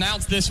 That was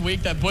announced this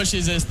week that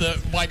Bush's is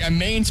a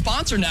main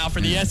sponsor now for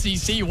the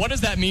SEC. What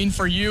does that mean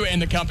for you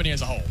and the company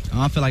as a whole?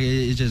 I feel like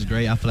it's just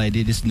great. I feel like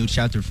this new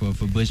chapter for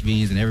Bush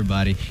Beans and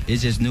everybody.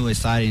 It's just new,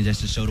 exciting, just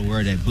to show the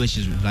world that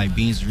Bush's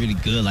beans is really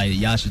good.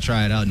 Y'all should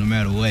try it out no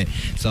matter what.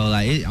 So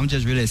I'm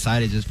just really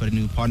excited just for the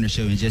new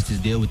partnership and just this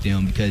deal with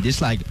them, because it's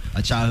like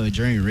a childhood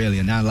dream, really.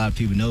 And not a lot of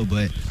people know,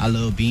 but I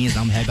love beans.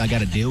 I'm happy I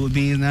got to deal with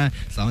beans now,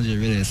 so I'm just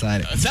really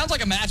excited. It sounds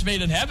like a match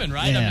made in heaven,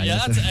 right?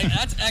 Yeah,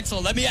 that's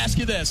excellent. Let me ask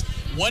you this.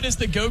 What is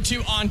the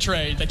go-to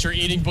entree that you're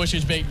eating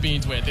Bush's Baked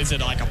Beans with? Is it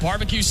like a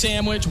barbecue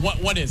sandwich?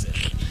 What is it?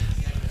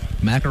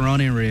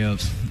 Macaroni and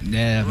ribs.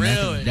 Yeah,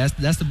 really.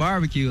 That's the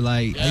barbecue.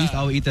 Like I used to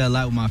always eat that a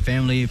lot with my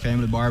family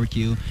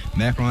barbecue,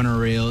 macaroni and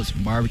ribs,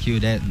 barbecue.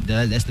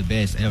 That's the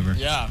best ever.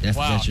 Yeah, that's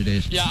the best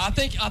tradition. Yeah, I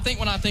think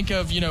when I think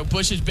of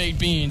Bush's baked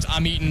beans,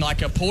 I'm eating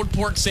like a pulled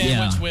pork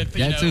sandwich with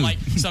like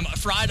some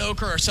fried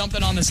okra or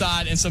something on the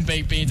side and some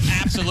baked beans.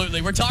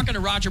 Absolutely. We're talking to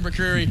Roger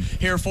McCreary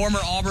here, former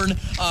Auburn,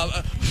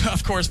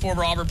 of course,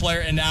 former Auburn player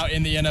and now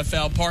in the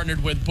NFL,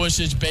 partnered with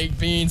Bush's Baked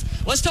Beans.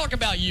 Let's talk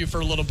about you for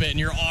a little bit in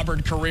your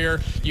Auburn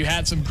career. You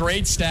had some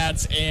great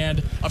stats,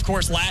 and of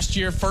course, last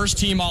year,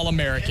 first-team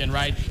All-American,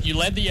 right? You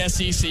led the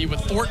SEC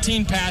with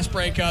 14 pass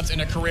breakups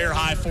and a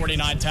career-high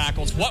 49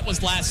 tackles. What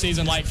was last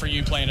season like for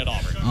you playing at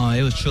Auburn?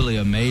 It was truly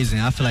amazing.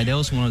 I feel like that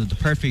was one of the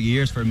perfect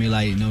years for me.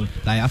 I feel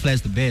like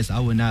that's the best. I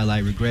would not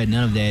regret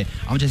none of that.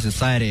 I'm just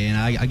excited, and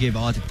I give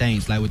all the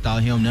thanks.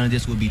 Without him, none of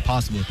this would be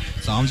possible.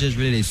 So I'm just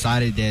really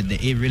excited that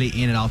it really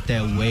ended off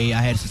that way.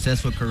 I had a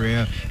successful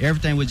career.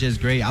 Everything was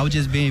just great. I was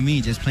just being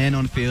me, just playing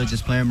on the field,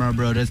 just playing with my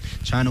brothers,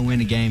 trying to win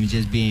the game, and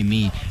just being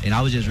me. And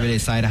I was just really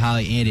excited how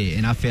it ended.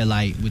 And I feel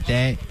like with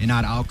that and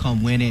how the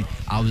outcome winning,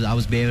 I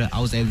was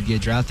able to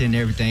get drafted and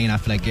everything. And I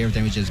feel like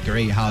everything was just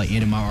great how it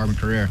ended my Auburn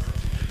career.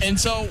 And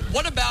so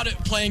what about it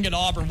playing at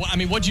Auburn? I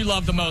mean, what'd you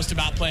love the most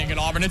about playing at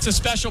Auburn? It's a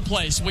special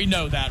place. We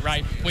know that,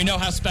 right? We know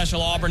how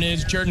special Auburn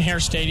is, Jordan-Hare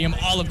Stadium,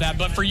 all of that.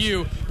 But for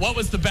you, what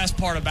was the best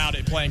part about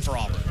it playing for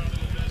Auburn?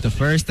 The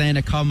first thing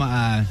that caught my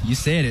eye, you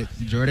said it,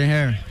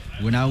 Jordan-Hare.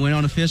 When I went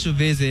on official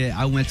visit,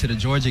 I went to the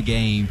Georgia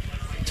game,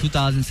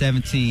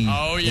 2017.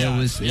 Oh, yeah.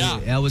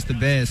 That was the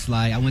best.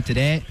 I went to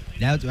that.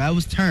 That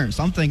was turned.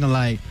 So I'm thinking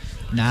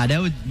nah,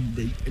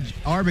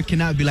 Auburn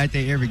cannot be like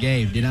that every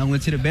game. Then I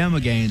went to the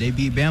Bama game. They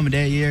beat Bama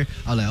that year.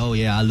 I was like, oh,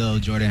 yeah, I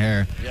love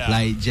Jordan-Hare.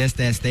 Yeah. Just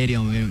that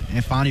stadium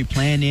and finally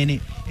playing in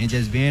it and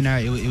just being there,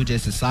 it was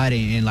just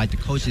exciting. And, the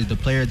coaches, the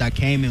players that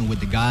came in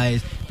with the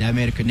guys that I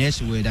made a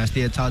connection with, I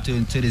still talk to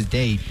them to this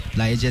day.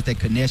 It's just that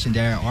connection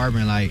there at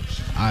Auburn.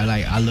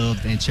 I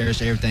love and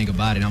cherish everything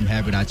about it. I'm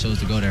happy that I chose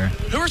to go there.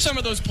 Who are some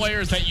of those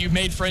players that you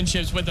made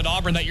friendships with at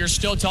Auburn that you're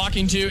still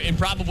talking to and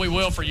probably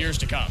will for years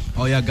to come?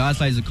 Oh, yeah,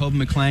 guys like Jacob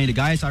McClain. The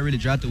guys I really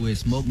drafted with,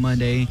 Smoke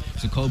Monday,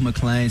 Jacob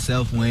McClain,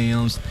 Seth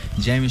Williams,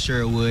 Jamie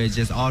Sherwood,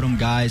 just all them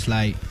guys,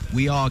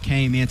 we all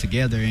came in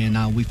together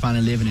and we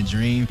finally living a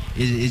dream.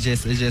 It's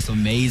just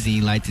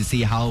amazing, to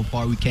see how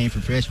far we came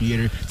from freshman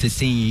year to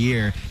senior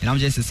year. And I'm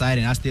just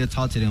excited. I still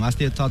talk to them. I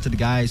still talk to the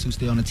guys who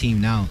still on the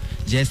team now.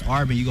 Just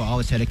Auburn, you gonna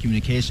always have that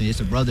communication. It's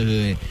a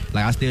brotherhood.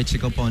 I still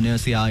check up on them,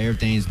 see how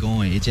everything's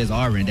going. It's just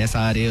Auburn. That's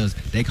how it is.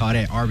 They call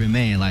that Auburn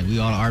man. We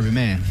all Auburn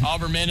man.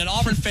 Auburn man and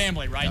Auburn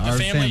family, right?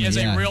 The family is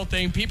a real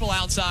thing. People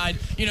outside,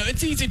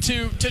 it's easy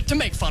to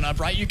make fun of,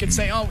 right? You can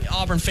say, oh,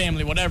 Auburn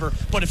family, whatever.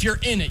 But if you're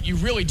in it, you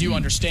really do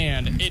understand.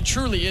 It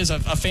truly is a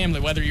family,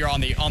 whether you're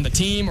on the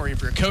team or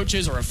if you're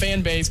coaches or a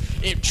fan base.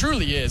 It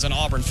truly is an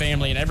Auburn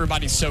family, and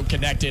everybody's so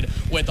connected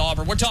with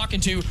Auburn. We're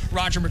talking to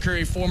Roger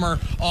McCreary, former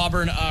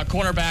Auburn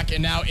cornerback,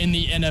 and now in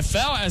the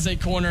NFL as a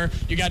corner.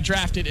 You got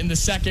drafted in the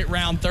second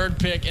round, third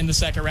pick in the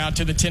second round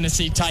to the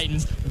Tennessee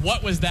Titans.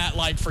 What was that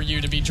like for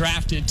you to be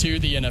drafted to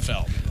the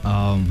NFL?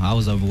 I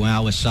was overwhelmed. I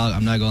was shocked.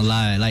 I'm not gonna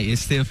lie. It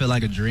still felt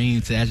like a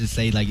dream to actually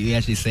say, you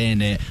actually saying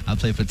that I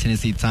played for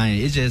Tennessee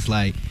Titans. It's just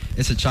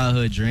it's a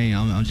childhood dream.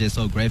 I'm just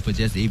so grateful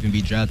just to even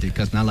be drafted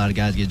because not a lot of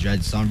guys get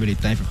drafted, so I'm really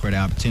thankful for the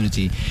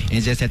opportunity.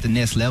 And just at the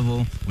next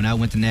level, when I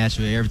went to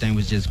Nashville, everything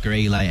was just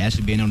great.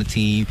 Actually being on the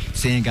team,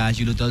 seeing guys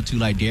you looked up to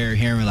like Derrick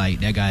Henry,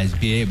 that guy's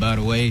big, by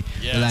the way.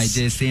 Yes.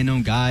 But just seeing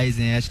them guys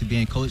and actually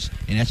being coached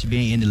and actually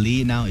being in the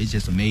league now, it's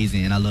just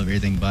amazing, and I love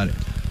everything about it.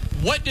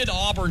 What did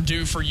Auburn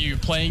do for you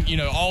playing,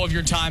 all of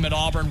your time at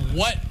Auburn?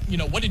 What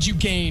did you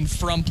gain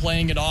from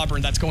playing at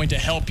Auburn that's going to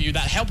help you,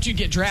 that helped you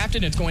get drafted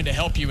and it's going to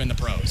help you in the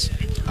pros?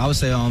 I would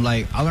say,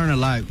 I learned a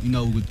lot,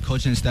 with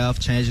coaching staff,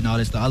 changing all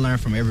this stuff. I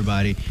learned from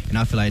everybody, and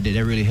I feel like that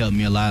really helped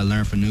me a lot. I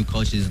learned from new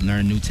coaches,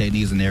 learn new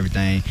techniques and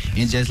everything.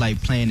 And just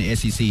playing the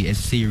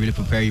SEC really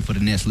prepare you for the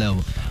next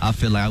level. I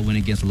feel like I went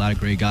against a lot of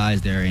great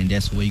guys there, and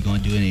that's what you're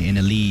going to do in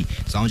the league.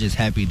 So I'm just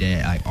happy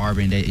that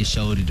Auburn, that it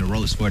showed the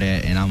ropes for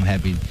that, and I'm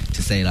happy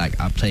to say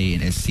I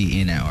played in SEC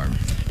in that Auburn.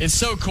 It's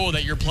so cool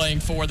that you're playing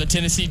for the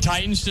Tennessee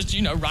Titans, just,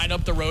 right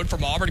up the road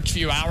from Auburn, a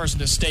few hours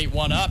to state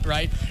one up,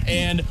 right?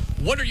 And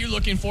what are you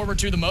looking forward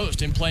to the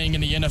most in playing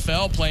in the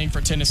NFL, playing for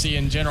Tennessee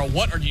in general?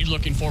 What are you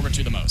looking forward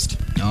to the most?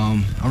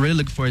 I'm really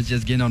looking forward to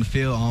just getting on the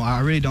field.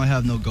 I really don't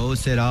have no goals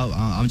set out.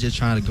 I'm just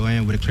trying to go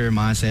in with a clear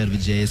mindset of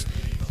just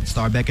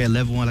start back at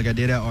level one like I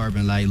did at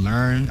Auburn.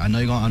 Learn. I know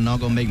I'm not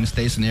gonna make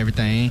mistakes and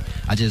everything.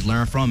 I just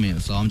learn from it.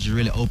 So I'm just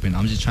really open.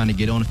 I'm just trying to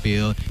get on the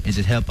field and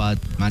just help out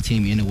my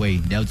team in a way.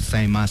 That was the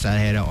same mindset I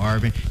had at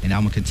Auburn, and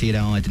I'm gonna continue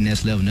that on at the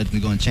next level.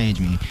 Nothing's gonna change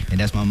me, and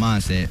that's my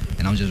mindset.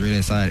 And I'm just really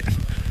excited.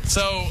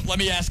 So let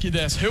me ask you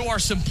this: who are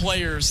some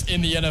players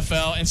in the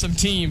NFL and some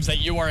teams that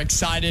you are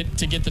excited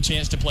to get the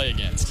chance to play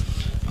against?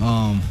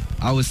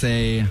 I would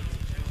say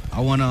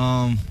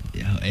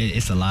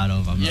it's a lot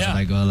of them. I'm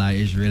not gonna lie.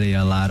 It's really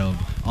a lot of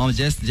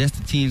just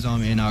the teams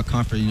in our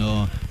conference.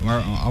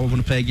 I want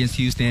to play against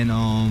Houston.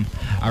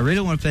 I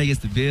really want to play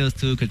against the Bills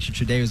too, because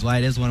Tre'Davious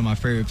White is one of my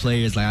favorite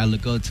players. Like I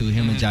look up to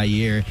him and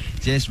Jair.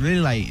 Just really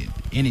like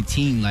any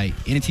team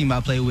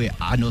I play with,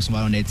 I know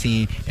somebody on that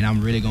team, and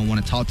I'm really gonna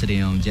want to talk to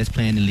them. Just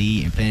playing the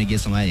league and playing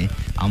against somebody,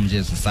 I'm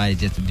just excited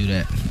just to do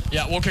that.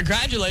 Yeah, well,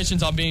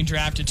 congratulations on being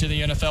drafted to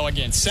the NFL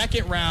again.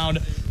 Second round,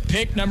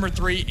 pick number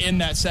 3 in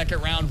that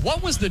second round.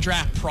 What was the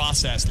draft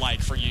process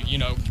like for you?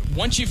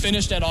 Once you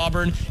finished at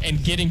Auburn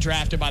and getting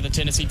drafted by the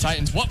Tennessee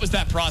Titans, what was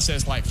that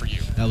process like for you?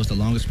 That was the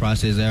longest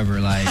process ever.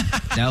 Like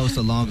that was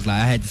the longest.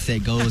 Like I had to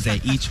set goals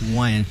at each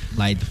one.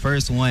 Like the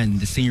first one,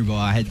 the Senior Bowl,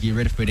 I had to get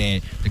ready for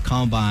that. The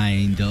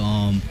combine,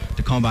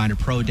 the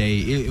pro day.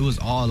 It was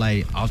all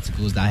like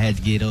obstacles that I had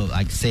to get up,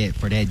 like set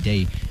for that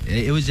day.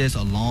 It was just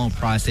a long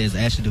process,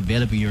 actually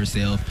developing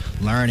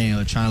yourself, learning,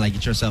 or trying to like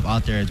get yourself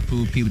out there to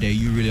prove people that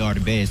you really are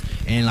the best.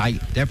 And like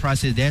that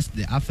process,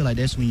 I feel like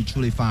that's when you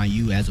truly find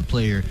you as a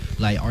player.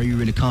 Like, are you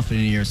really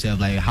confident in yourself?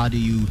 Like, how do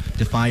you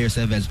define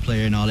yourself as a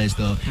player and all that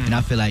stuff? And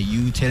I feel like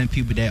you telling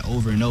people that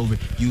over and over,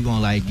 you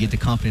gonna like get the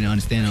confidence and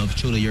understanding of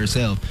truly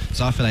yourself.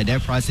 So I feel like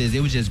that process,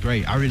 it was just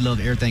great. I really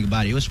loved everything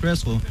about it. It was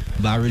stressful,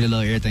 but I really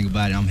loved everything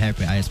about it. I'm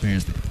happy I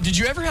experienced it. Did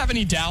you ever have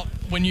any doubt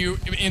when you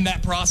in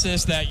that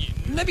process that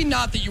maybe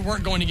not that you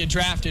weren't going to get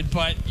drafted,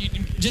 but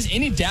just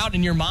any doubt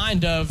in your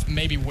mind of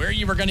maybe where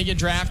you were going to get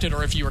drafted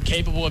or if you were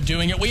capable of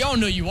doing it? We all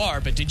know you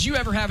are, but did you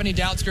ever have any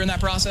doubts during that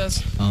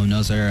process?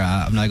 No, sir.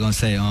 I'm not going to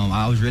say.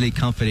 I was really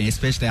confident,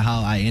 especially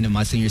how I ended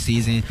my senior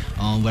season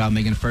without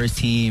making the first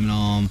team.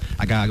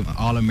 I got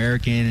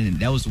All-American, and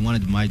that was one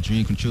of my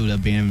dreams come true,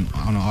 of being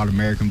on an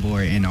All-American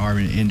board in the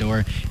Auburn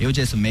Indoor. It was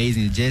just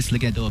amazing. Just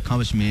looking at the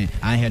accomplishment,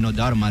 I had no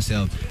doubt in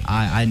myself.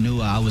 I knew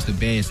I was the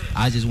best.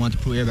 I just wanted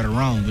to prove everybody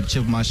wrong with a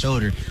chip on my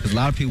shoulder. Because a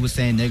lot of people were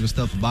saying negative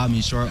stuff about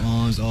me, short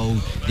arms,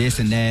 this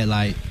and that,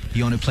 like,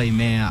 he only play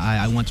man.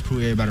 I want to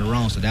prove everybody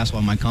wrong, so that's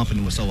why my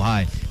confidence was so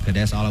high, because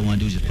that's all I want to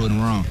do is just prove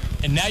them wrong.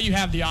 And now you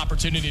have the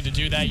opportunity to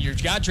do that. You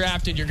got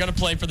drafted. You're going to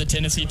play for the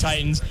Tennessee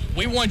Titans.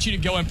 We want you to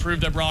go and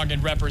prove them wrong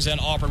and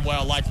represent Auburn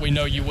well, like we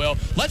know you will.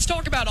 Let's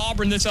talk about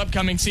Auburn this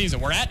upcoming season.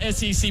 We're at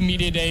SEC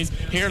Media Days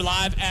here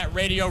live at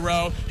Radio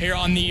Row here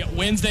on the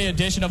Wednesday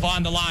edition of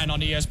On the Line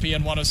on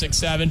ESPN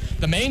 106.7.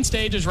 The main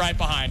stage is right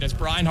behind us.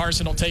 Bryan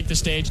Harsin will take the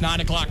stage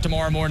 9 o'clock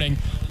tomorrow morning.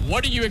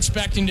 What are you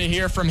expecting to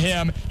hear from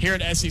him here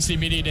at SEC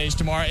Media Days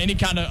tomorrow? Any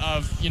kind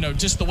of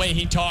just the way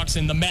he talks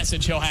and the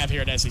message he'll have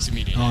here at SEC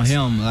Media Days? On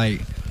him,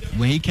 like,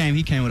 when he came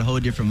with a whole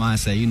different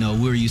mindset.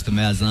 We were used to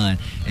Malzahn,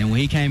 and when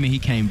he came in, he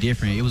came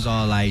different. It was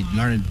all like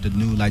learning the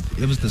new, like,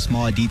 it was the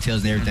small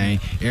details and everything.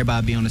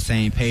 Everybody be on the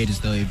same page and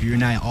stuff. If you're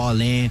not all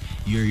in,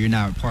 you're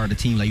not part of the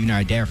team. Like, you're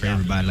not there for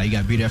everybody. Like, you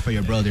got to be there for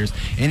your brothers.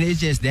 And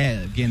it's just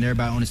that, getting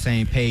everybody on the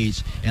same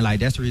page. And, like,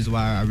 that's the reason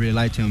why I really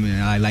liked him.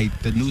 And I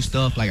like the new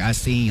stuff, like, I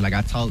seen, like,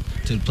 I talked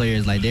to the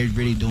players, like, they're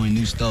really doing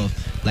new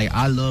stuff. Like,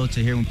 I love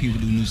to hear when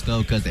people do new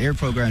stuff, because every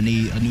program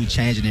needs a new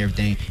change and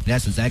everything. And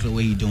that's exactly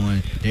what he's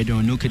doing. They're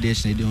doing new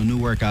conditioning, they're doing new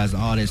workouts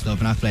and all that stuff.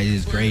 And I feel like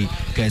it's great,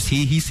 because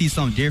he sees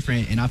something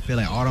different, and I feel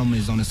like all of them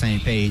is on the same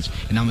page.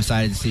 And I'm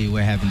excited to see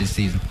what happened this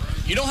season.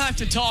 You don't have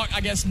to talk, I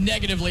guess,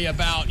 negatively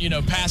about,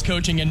 past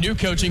coaching and new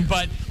coaching,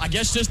 but I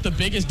guess just the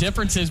biggest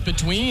differences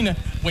between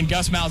when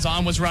Gus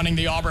Malzahn was running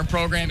the Auburn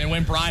program and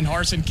when Bryan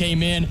Harsin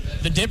came in,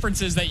 the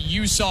differences that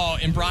you saw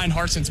in Bryan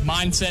Harsin's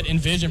mindset and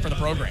vision for the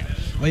program.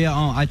 Well, yeah,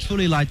 I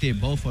truly liked it,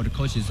 both of the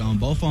coaches.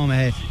 Both of them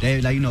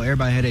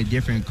everybody had a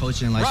different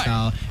coaching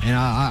lifestyle, right. And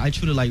I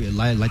truly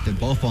liked the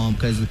both of them,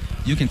 because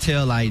you can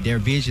tell, like, their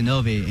vision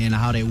of it and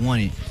how they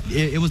want it.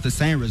 It was the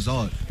same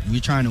result. We're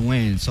trying to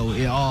win, so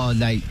it all,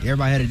 like,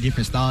 everybody had a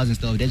different styles and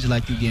stuff. They just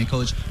like you getting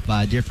coached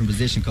by a different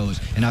position coach,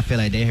 and I feel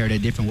like they heard a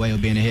different way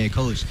of being a head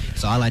coach.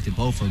 So I liked it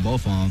both of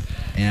them,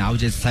 and I was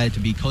just excited to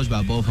be coached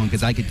by both of them,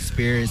 because I get the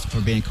spirits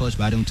for being coached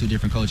by them two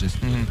different coaches.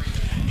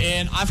 Mm-hmm.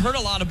 And I've heard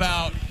a lot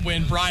about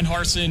when Bryan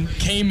Harsin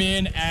came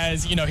in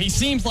as, he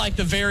seems like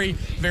the very,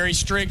 very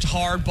strict,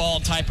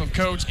 hardball type of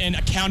coach, and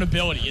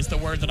accountability is the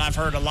word that I've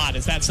heard a lot.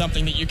 Is that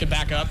something that you can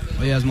back up?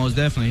 Well, yes, most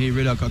definitely. He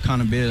really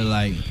accountability.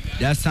 Like,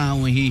 that's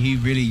time when he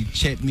really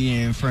checked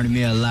me in front of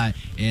me a lot,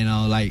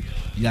 and like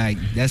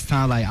that's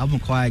time, like, I'm a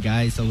quiet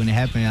guy, so when it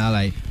happened, I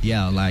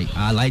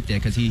like that,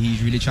 because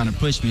he's really trying to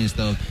push me and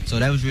stuff. So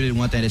that was really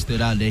one thing that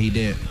stood out that he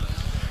did.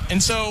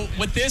 And so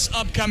with this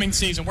upcoming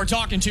season, we're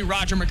talking to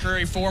Roger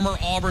McCreary, former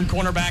Auburn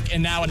cornerback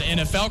and now an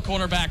NFL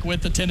cornerback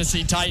with the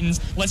Tennessee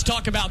Titans. Let's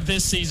talk about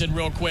this season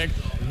real quick.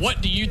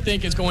 What do you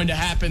think is going to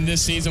happen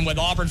this season with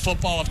Auburn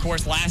football? Of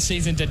course, last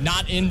season did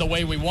not end the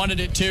way we wanted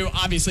it to,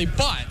 obviously,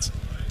 but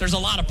there's a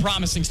lot of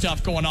promising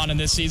stuff going on in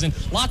this season.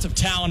 Lots of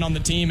talent on the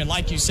team, and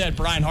like you said,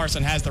 Bryan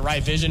Harsin has the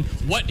right vision.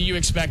 What do you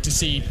expect to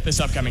see this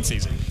upcoming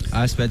season?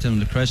 I expect them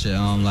to crush it.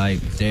 Like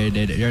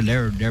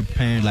they're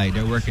playing, like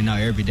they're working out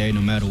every day,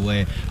 no matter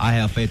what. I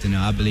have faith in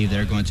them. I believe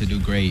they're going to do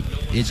great.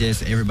 It's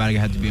just everybody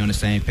have to be on the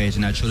same page,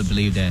 and I truly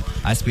believe that.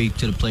 I speak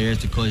to the players,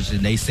 the coaches,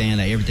 and they saying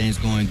that everything's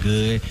going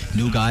good.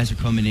 New guys are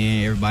coming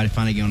in. Everybody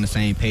finally get on the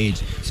same page.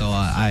 So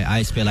I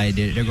expect like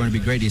they're going to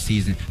be great this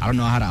season. I don't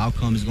know how the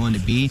outcome is going to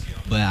be,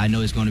 but I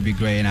know it's going to be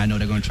great, and I know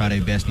they're going to try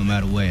their best no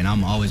matter what, and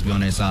I'm always be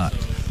on their side.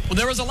 Well,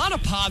 there was a lot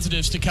of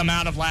positives to come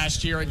out of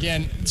last year.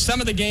 Again,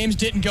 some of the games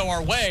didn't go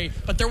our way,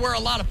 but there were a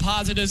lot of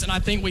positives, and I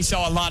think we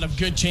saw a lot of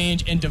good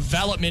change and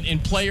development in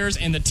players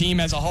and the team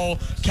as a whole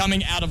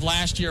coming out of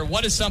last year.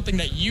 What is something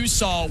that you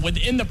saw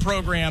within the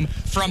program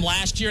from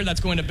last year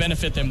that's going to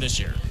benefit them this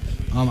year?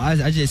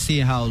 I just see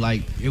how,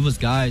 like, it was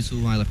guys who,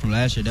 like, from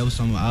last year,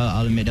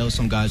 I'll admit, there was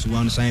some guys who were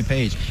on the same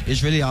page.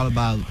 It's really all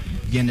about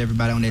getting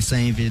everybody on that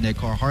same vision that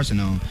Bryan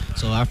Harsin on.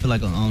 So I feel like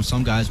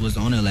some guys was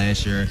on it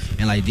last year,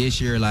 and like this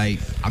year, like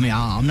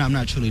I'm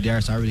not truly there,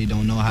 so I really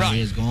don't know how it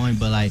is going.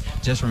 But like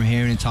just from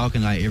hearing and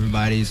talking, like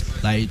everybody's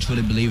like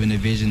truly believing the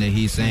vision that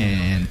he's saying,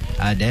 and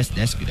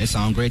that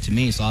sounds great to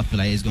me. So I feel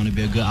like it's going to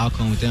be a good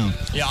outcome with them.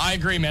 Yeah, I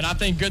agree, man. I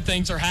think good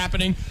things are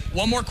happening.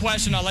 One more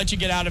question, I'll let you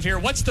get out of here.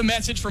 What's the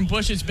message from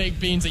Bush's Baked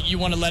Beans that you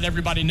want to let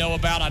everybody know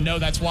about? I know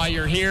that's why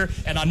you're here,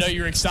 and I know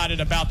you're excited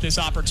about this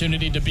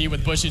opportunity to be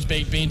with Bush's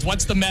Baked Beans.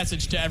 What's the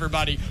message to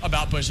everybody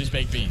about Bush's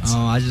Baked Beans?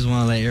 I just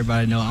want to let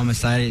everybody know I'm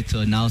excited to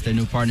announce their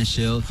new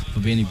partnership for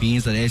being the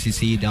Beans of the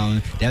SEC.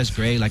 That's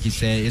great. Like you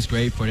said, it's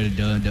great for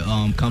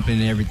the company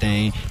and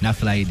everything. And I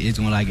feel like it's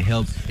going to like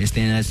help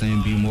extend us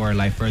and be more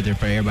like further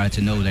for everybody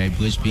to know that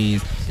Bush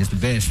Beans is the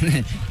best.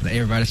 Like,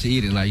 everybody should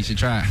eat it. Like, you should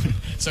try.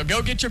 So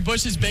go get your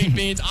Bush's Baked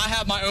Beans. I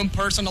have my own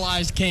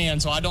personalized can,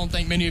 so I don't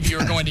think many of you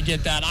are going to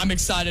get that. I'm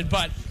excited.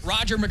 But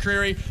Roger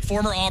McCreary,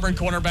 former Auburn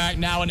quarterback,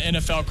 now an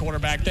NFL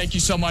quarterback, thank you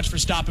so much for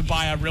stopping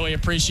by. I really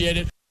appreciate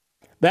it.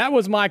 That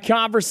was my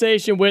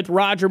conversation with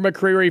Roger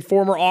McCreary,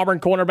 former Auburn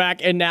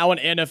cornerback and now an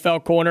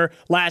NFL corner,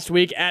 last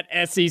week at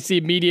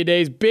SEC Media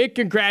Days. Big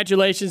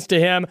congratulations to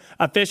him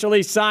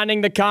officially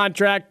signing the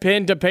contract,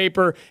 pen to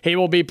paper. He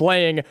will be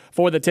playing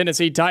for the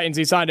Tennessee Titans.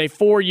 He signed a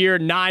 4-year,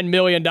 $9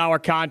 million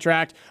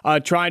contract,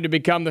 trying to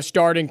become the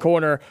starting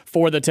corner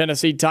for the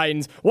Tennessee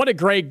Titans. What a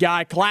great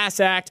guy. Class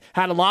act.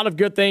 Had a lot of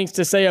good things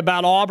to say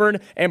about Auburn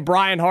and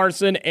Bryan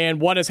Harsin and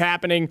what is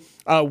happening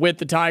with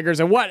the Tigers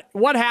and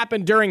what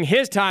happened during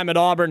his time at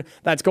Auburn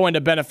that's going to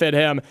benefit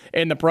him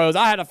in the pros.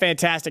 I had a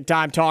fantastic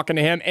time talking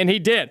to him, and he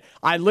did.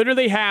 I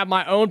literally have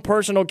my own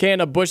personal can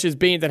of Bush's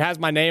Beans that has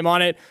my name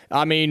on it.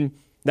 I mean,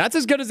 that's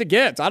as good as it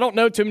gets. I don't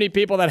know too many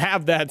people that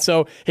have that,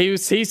 so he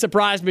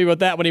surprised me with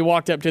that when he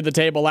walked up to the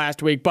table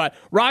last week. But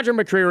Roger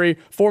McCreary,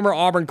 former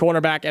Auburn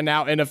cornerback and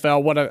now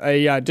NFL, what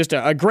just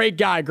a great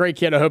guy, great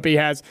kid. I hope he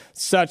has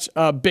such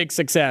a big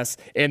success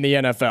in the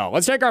NFL.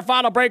 Let's take our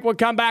final break. We'll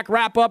come back,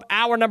 wrap up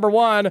hour number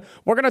 1.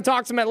 We're going to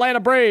talk some Atlanta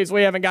Braves.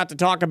 We haven't got to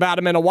talk about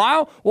them in a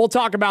while. We'll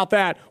talk about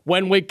that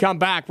when we come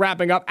back,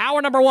 wrapping up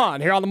hour number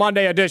 1 here on the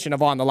Monday edition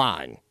of On the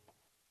Line.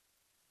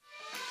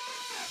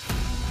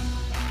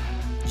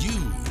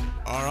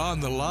 Are on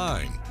the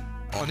line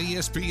on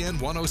ESPN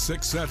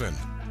 106.7.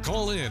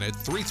 Call in at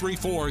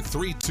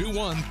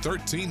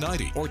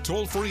 334-321-1390 or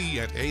toll free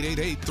at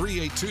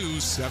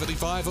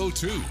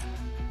 888-382-7502.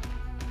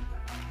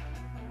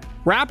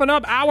 Wrapping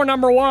up hour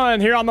number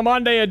 1 here on the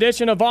Monday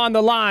edition of On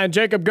the Line.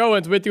 Jacob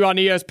Goins with you on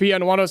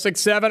ESPN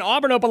 106.7,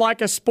 Auburn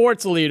Opelika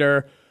sports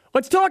leader.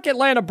 Let's talk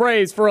Atlanta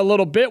Braves for a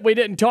little bit. We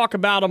didn't talk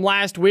about them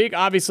last week,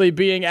 obviously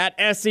being at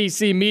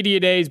SEC Media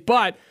Days,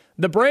 but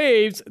the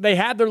Braves, they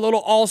had their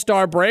little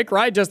all-star break,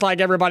 right? Just like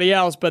everybody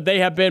else, but they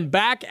have been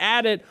back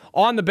at it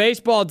on the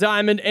baseball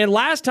diamond. And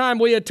last time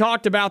we had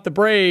talked about the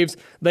Braves,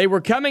 they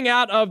were coming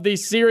out of the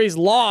series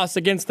loss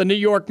against the New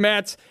York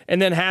Mets and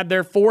then had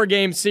their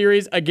 4-game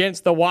series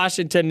against the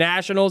Washington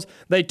Nationals.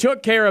 They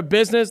took care of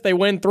business. They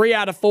win 3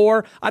 out of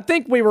 4. I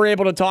think we were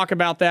able to talk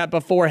about that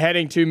before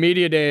heading to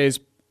Media Days.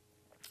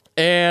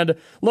 And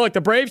look,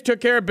 the Braves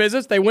took care of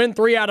business. They win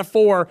 3 out of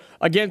 4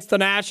 against the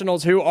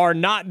Nationals, who are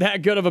not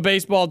that good of a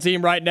baseball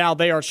team right now.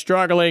 They are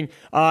struggling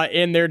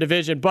in their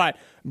division. But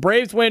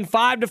Braves win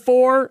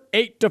 5-4,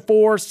 8-4,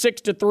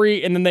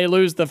 6-3, and then they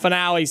lose the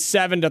finale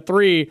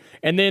 7-3.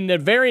 And then the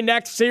very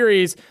next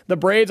series, the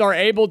Braves are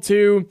able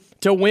to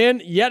win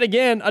yet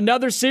again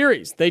another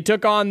series. They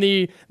took on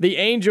the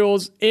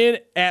Angels in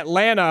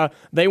Atlanta.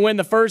 They win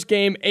the first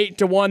game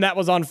 8-1. That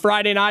was on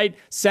Friday night.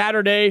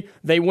 Saturday,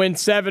 they win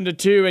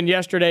 7-2, and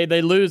yesterday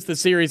they lose the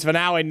series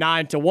finale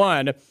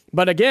 9-1.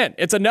 But again,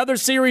 it's another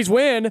series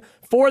win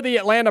for the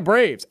Atlanta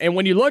Braves. And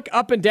when you look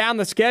up and down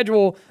the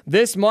schedule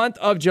this month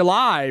of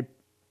July,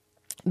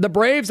 the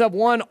Braves have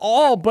won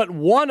all but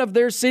one of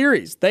their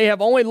series. They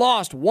have only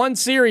lost one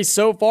series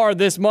so far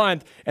this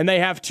month, and they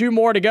have 2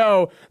 more to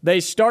go. They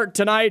start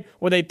tonight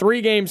with a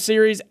 3-game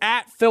series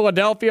at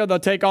Philadelphia. They'll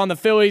take on the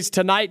Phillies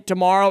tonight,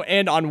 tomorrow,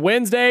 and on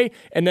Wednesday,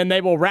 and then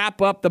they will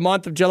wrap up the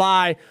month of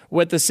July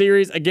with the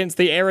series against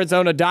the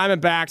Arizona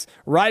Diamondbacks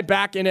right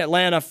back in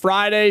Atlanta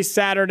Friday,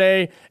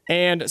 Saturday,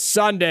 and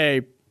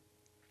Sunday.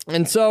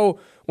 And so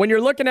when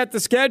you're looking at the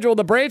schedule,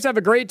 the Braves have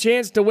a great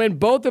chance to win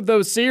both of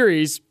those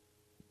series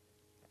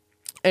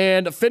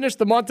and finish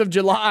the month of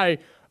July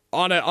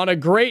on a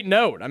great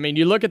note. I mean,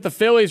 you look at the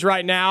Phillies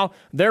right now,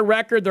 their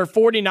record, they're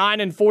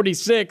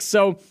 49-46,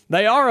 so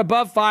they are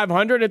above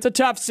 500. It's a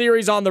tough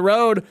series on the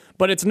road,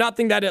 but it's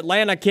nothing that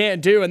Atlanta can't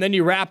do. And then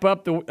you wrap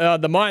up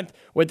the month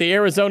with the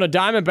Arizona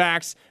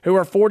Diamondbacks, who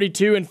are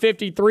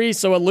 42-53,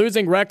 so a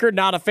losing record,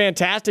 not a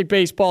fantastic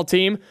baseball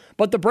team.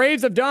 But the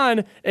Braves have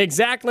done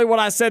exactly what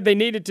I said they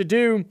needed to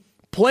do.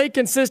 Play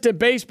consistent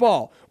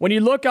baseball. When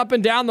you look up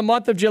and down the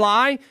month of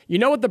July, you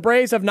know what the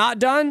Braves have not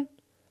done?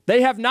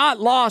 They have not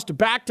lost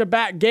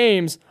back-to-back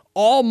games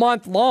all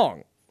month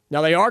long.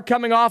 Now, they are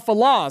coming off a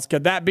loss.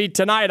 Could that be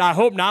tonight? I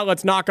hope not.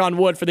 Let's knock on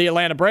wood for the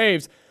Atlanta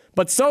Braves.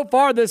 But so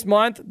far this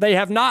month, they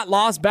have not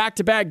lost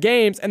back-to-back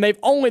games, and they've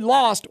only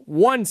lost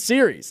one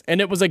series.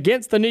 And it was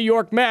against the New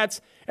York Mets,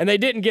 and they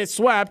didn't get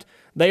swept.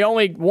 They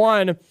only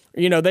won,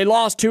 they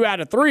lost 2 out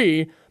of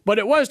 3. But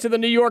it was to the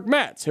New York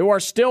Mets, who are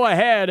still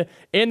ahead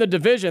in the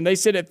division. They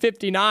sit at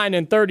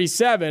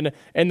 59-37,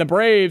 and the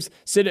Braves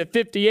sit at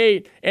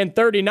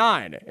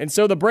 58-39. And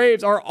so the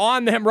Braves are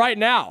on them right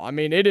now. I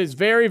mean, it is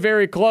very,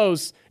 very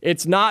close.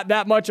 It's not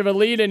that much of a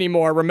lead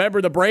anymore.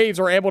 Remember, the Braves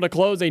were able to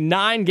close a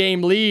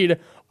 9-game lead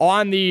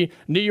on the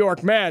New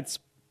York Mets,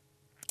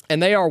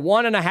 and they are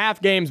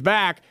 1.5 games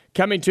back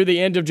coming to the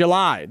end of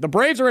July. The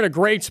Braves are in a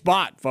great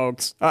spot,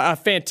 folks, a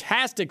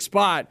fantastic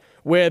spot,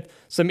 with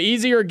some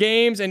easier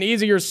games and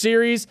easier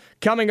series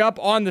coming up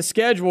on the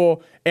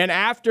schedule. And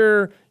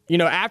after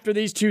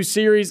these 2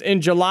 series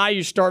in July,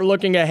 you start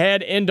looking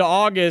ahead into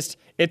August.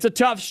 It's a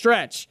tough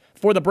stretch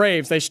for the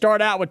Braves. They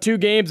start out with 2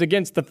 games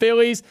against the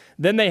Phillies.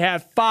 Then they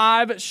have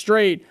 5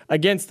 straight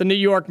against the New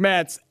York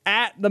Mets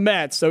at the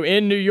Mets. So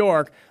in New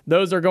York,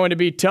 those are going to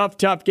be tough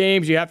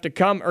games. You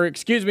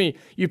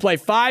play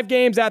 5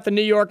 games at the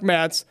New York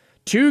Mets,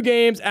 2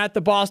 games at the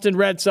Boston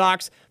Red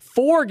Sox,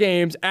 4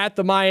 games at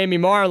the Miami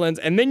Marlins,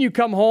 and then you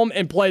come home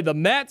and play the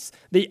Mets,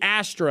 the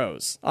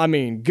Astros. I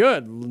mean,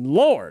 good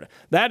Lord.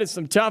 That is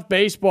some tough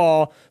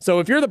baseball.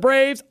 So if you're the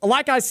Braves,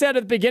 like I said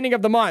at the beginning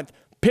of the month,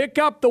 pick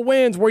up the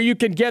wins where you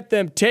can get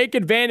them. Take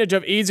advantage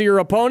of easier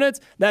opponents.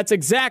 That's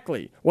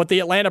exactly what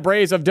the Atlanta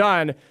Braves have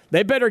done.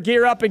 They better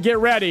gear up and get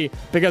ready,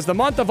 because the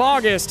month of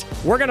August,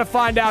 we're going to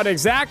find out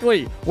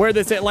exactly where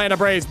this Atlanta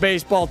Braves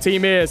baseball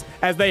team is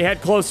as they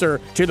head closer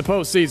to the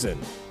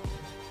postseason.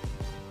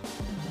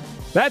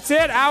 That's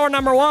it. Hour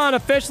number 1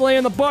 officially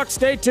in the book.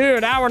 Stay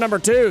tuned. Hour number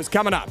 2 is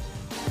coming up.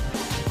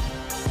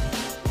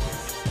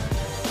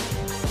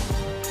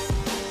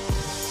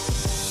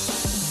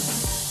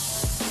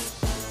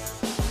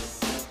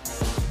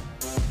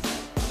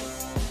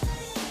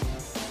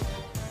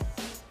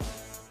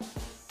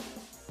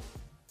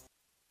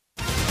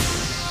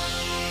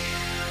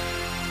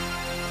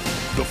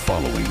 The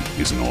following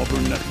is an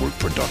Auburn Network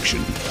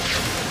production.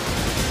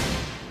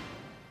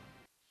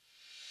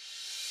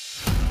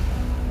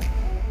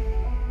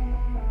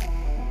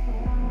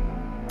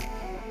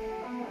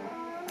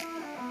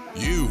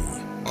 You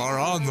are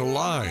on the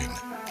line.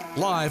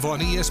 Live on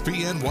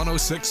ESPN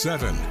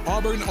 1067,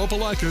 Auburn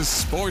Opelika's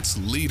sports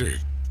leader.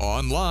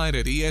 Online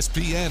at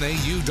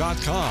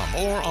ESPNAU.com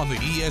or on the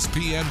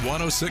ESPN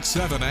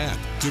 1067 app.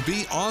 To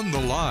be on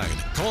the line,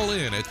 call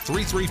in at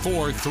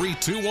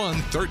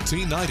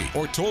 334-321-1390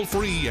 or toll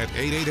free at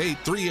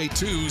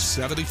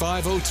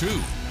 888-382-7502.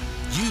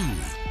 You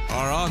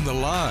are on the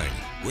line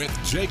with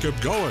Jacob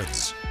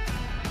Goins.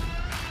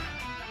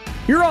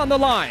 You're on the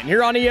line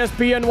here on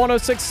ESPN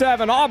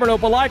 1067, Auburn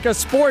Opelika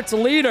sports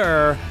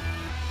leader.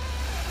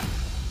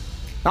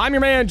 I'm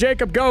your man,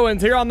 Jacob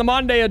Goins, here on the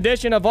Monday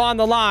edition of On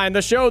the Line,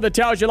 the show that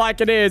tells you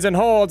like it is and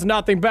holds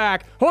nothing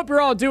back. Hope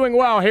you're all doing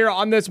well here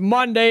on this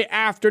Monday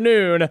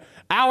afternoon.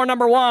 Hour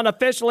number 1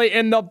 officially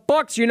in the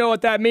books. You know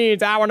what that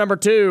means. Hour number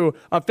 2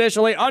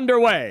 officially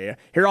underway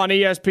here on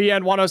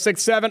ESPN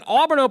 1067,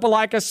 Auburn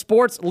Opelika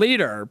sports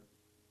leader.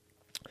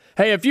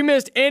 Hey, if you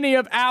missed any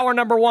of hour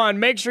number 1,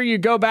 make sure you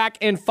go back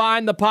and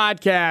find the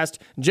podcast.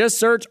 Just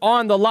search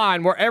On the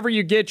Line wherever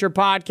you get your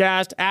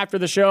podcast. After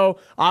the show,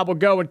 I will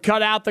go and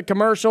cut out the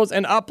commercials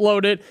and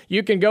upload it.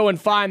 You can go and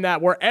find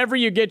that wherever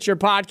you get your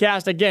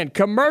podcast. Again,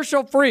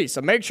 commercial free,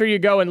 so make sure you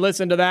go and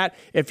listen to that.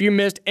 If you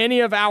missed any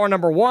of hour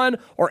number 1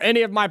 or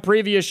any of my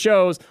previous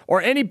shows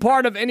or any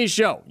part of any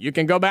show, you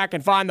can go back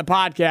and find the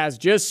podcast.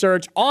 Just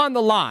search On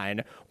the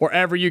Line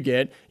wherever you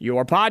get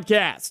your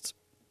podcasts.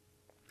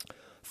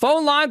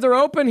 Phone lines are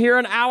open here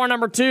in hour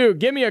number 2.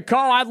 Give me a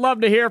call. I'd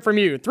love to hear from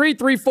you.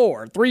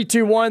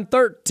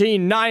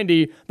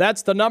 334-321-1390.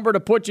 That's the number to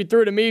put you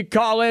through to me.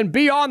 Call in.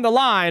 Be on the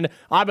line.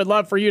 I would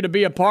love for you to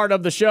be a part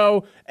of the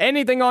show.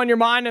 Anything on your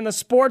mind in the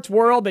sports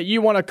world that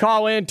you want to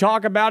call in,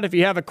 talk about. If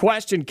you have a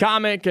question,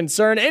 comment,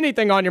 concern,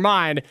 anything on your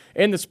mind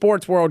in the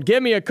sports world,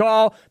 give me a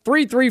call.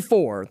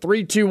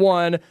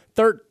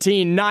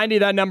 334-321-1390.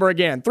 That number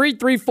again,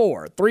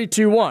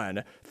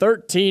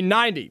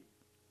 334-321-1390.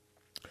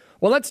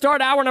 Well, let's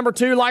start hour number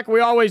 2 like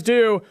we always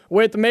do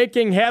with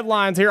making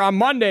headlines here on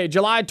Monday,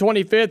 July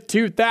 25th,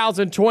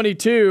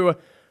 2022.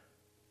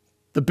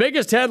 The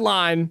biggest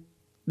headline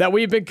that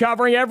we've been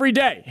covering every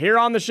day here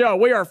on the show.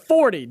 We are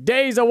 40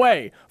 days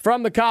away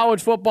from the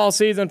college football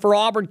season for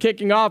Auburn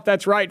kicking off.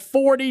 That's right,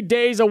 40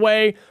 days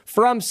away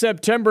from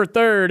September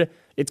 3rd.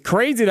 It's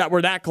crazy that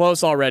we're that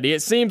close already.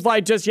 It seems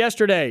like just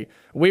yesterday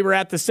we were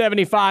at the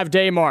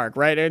 75-day mark,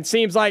 right? And it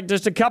seems like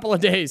just a couple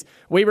of days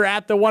we were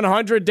at the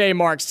 100-day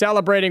mark,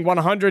 celebrating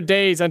 100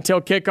 days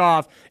until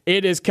kickoff.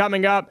 It is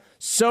coming up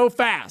so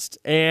fast,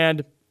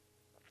 and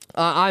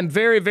I'm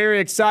very,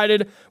 very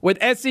excited.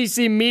 With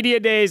SEC Media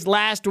Days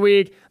last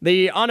week,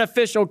 the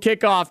unofficial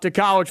kickoff to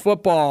college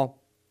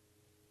football,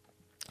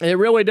 it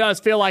really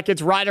does feel like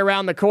it's right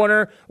around the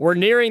corner. We're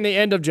nearing the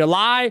end of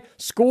July.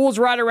 School's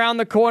right around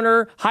the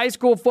corner. High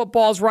school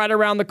football's right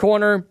around the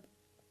corner.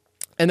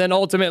 And then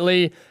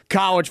ultimately,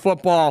 college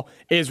football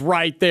is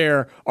right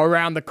there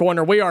around the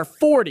corner. We are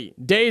 40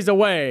 days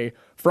away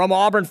from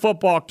Auburn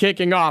football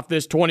kicking off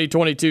this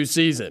 2022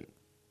 season.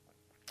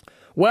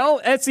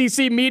 Well,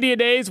 SEC Media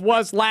Days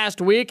was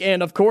last week,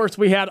 and of course,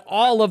 we had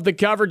all of the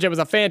coverage. It was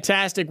a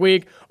fantastic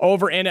week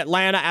over in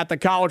Atlanta at the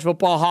College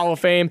Football Hall of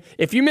Fame.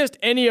 If you missed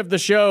any of the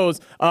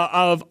shows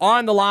of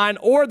On the Line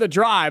or The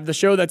Drive, the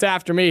show that's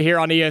after me here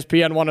on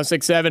ESPN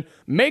 106.7,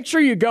 make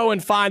sure you go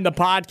and find the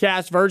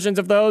podcast versions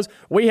of those.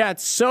 We had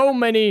so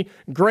many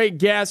great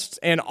guests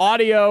and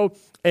audio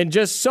and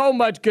just so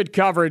much good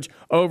coverage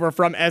over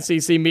from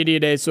SEC Media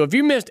Days. So if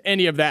you missed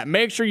any of that,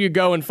 make sure you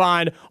go and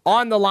find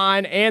On the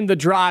Line and The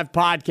Drive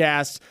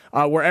podcasts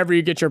wherever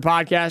you get your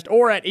podcast,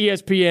 or at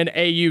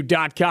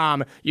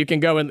ESPNAU.com. You can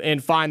go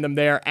and find them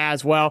there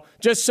as well.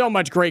 Just so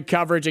much great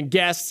coverage and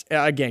guests,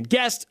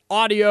 guest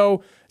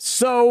audio,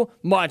 so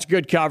much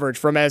good coverage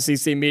from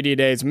SEC Media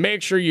Days.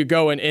 Make sure you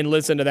go and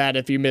listen to that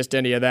if you missed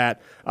any of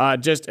that.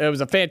 It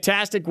was a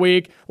fantastic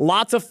week.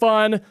 Lots of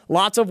fun,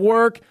 lots of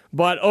work,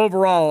 but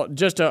overall,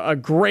 just a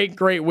great,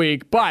 great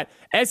week. But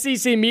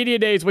SEC Media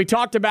Days, we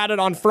talked about it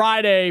on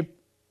Friday,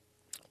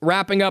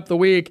 wrapping up the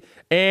week,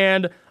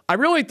 and I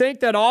really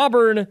think that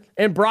Auburn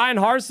and Bryan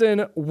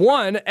Harsin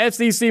won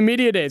SEC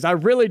Media Days. I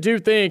really do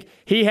think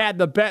he had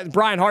the best,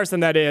 Bryan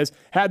Harsin that is,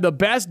 had the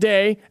best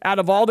day out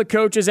of all the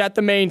coaches at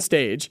the main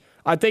stage.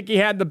 I think he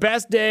had the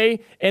best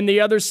day in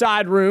the other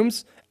side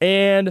rooms,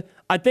 and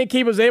I think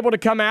he was able to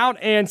come out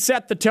and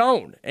set the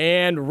tone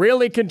and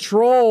really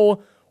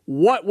control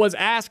what was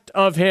asked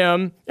of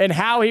him and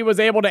how he was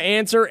able to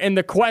answer and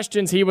the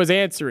questions he was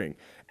answering.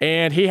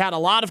 And he had a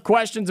lot of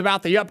questions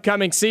about the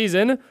upcoming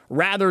season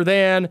rather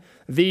than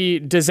the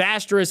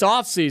disastrous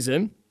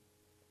offseason.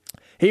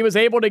 He was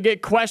able to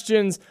get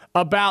questions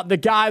about the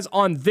guys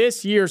on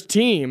this year's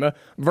team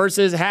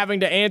versus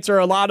having to answer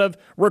a lot of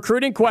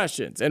recruiting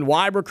questions and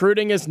why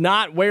recruiting is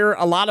not where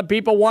a lot of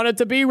people want it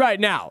to be right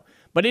now.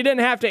 But he didn't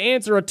have to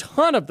answer a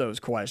ton of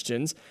those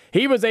questions.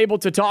 He was able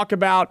to talk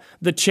about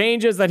the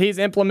changes that he's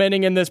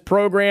implementing in this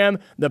program,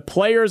 the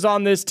players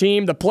on this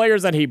team, the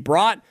players that he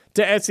brought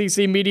to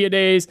SEC Media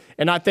Days,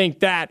 and I think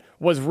that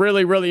was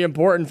really, really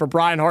important for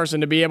Bryan Harsin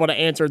to be able to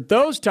answer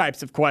those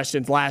types of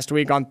questions last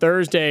week on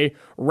Thursday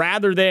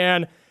rather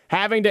than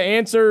having to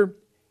answer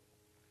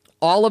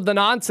all of the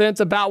nonsense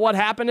about what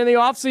happened in the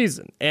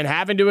offseason and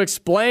having to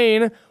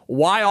explain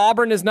why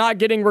Auburn is not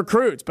getting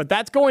recruits. But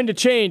that's going to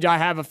change, I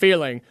have a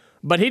feeling.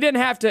 But he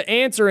didn't have to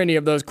answer any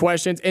of those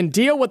questions and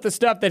deal with the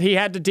stuff that he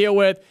had to deal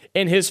with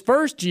in his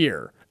first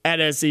year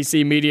at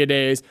SEC Media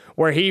Days,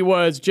 where he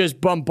was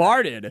just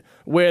bombarded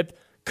with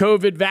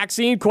COVID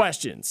vaccine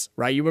questions,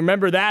 right? You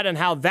remember that and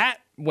how that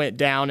went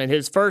down in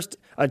his first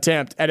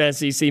attempt at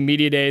SEC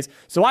Media Days.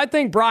 So I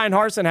think Bryan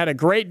Harsin had a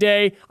great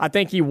day. I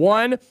think he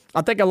won.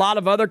 I think a lot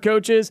of other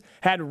coaches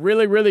had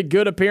really, really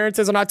good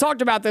appearances. And I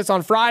talked about this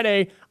on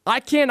Friday. I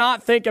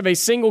cannot think of a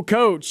single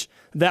coach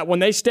that when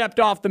they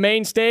stepped off the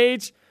main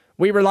stage,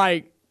 we were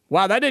like,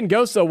 wow, that didn't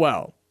go so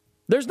well.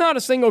 There's not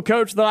a single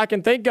coach that I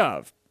can think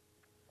of.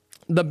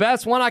 The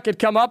best one I could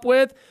come up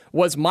with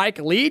was Mike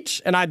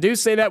Leach, and I do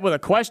say that with a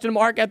question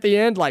mark at the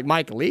end, like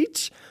Mike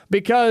Leach,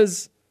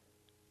 because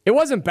it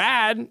wasn't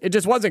bad. It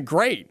just wasn't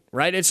great,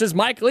 right? It's just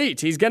Mike Leach.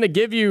 He's going to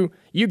give you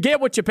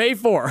get what you pay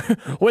for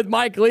with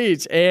Mike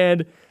Leach.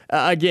 And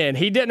again,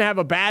 he didn't have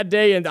a bad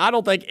day, and I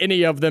don't think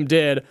any of them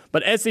did.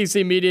 But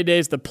SEC Media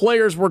Days, the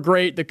players were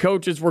great. The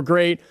coaches were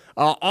great.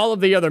 All of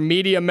the other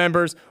media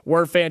members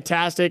were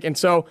fantastic. And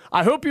so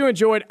I hope you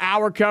enjoyed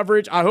our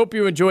coverage. I hope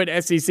you enjoyed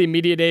SEC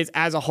Media Days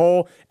as a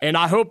whole. And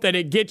I hope that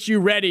it gets you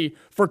ready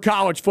for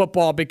college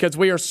football because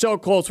we are so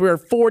close. We are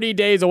 40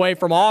 days away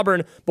from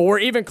Auburn, but we're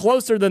even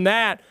closer than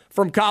that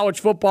from college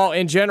football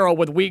in general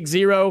with week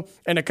 0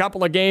 and a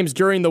couple of games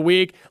during the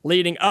week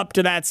leading up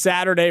to that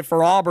Saturday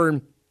for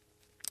Auburn.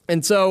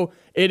 And so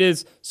it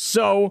is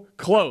so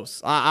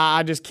close.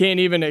 I just can't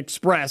even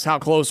express how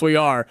close we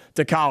are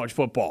to college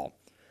football.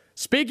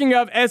 Speaking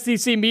of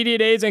SEC Media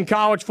Days and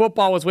college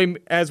football,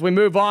 as we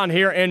move on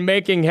here and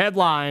making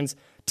headlines,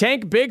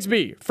 Tank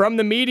Bigsby from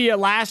the media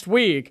last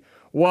week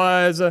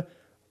was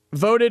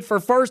voted for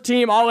first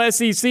team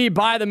All-SEC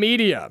by the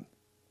media.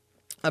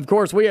 Of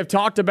course, we have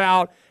talked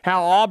about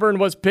how Auburn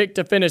was picked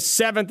to finish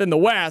 7th in the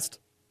West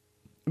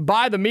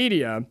by the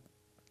media.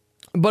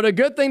 But a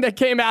good thing that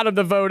came out of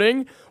the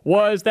voting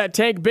was that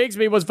Tank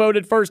Bigsby was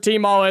voted first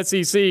team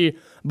All-SEC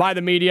by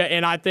the media,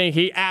 and I think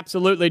he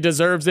absolutely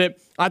deserves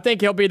it. I think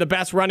he'll be the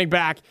best running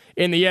back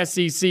in the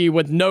SEC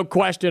with no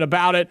question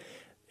about it.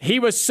 He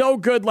was so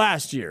good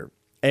last year,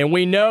 and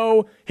we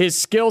know his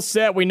skill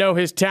set, we know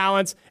his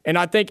talents, and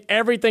I think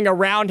everything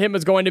around him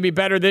is going to be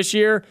better this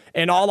year,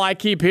 and all I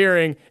keep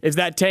hearing is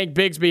that Tank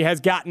Bigsby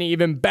has gotten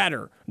even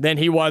better than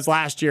he was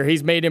last year.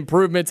 He's made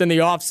improvements in the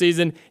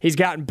offseason. He's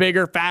gotten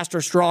bigger, faster,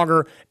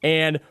 stronger,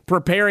 and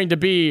preparing to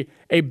be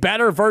a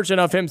better version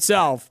of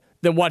himself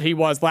than what he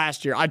was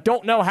last year. I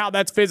don't know how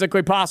that's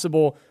physically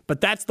possible, but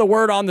that's the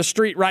word on the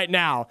street right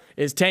now,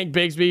 is Tank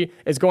Bigsby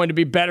is going to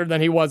be better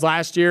than he was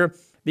last year.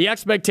 The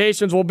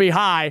expectations will be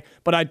high,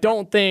 but I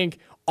don't think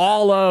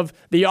all of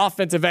the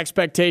offensive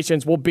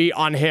expectations will be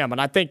on him,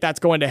 and I think that's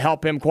going to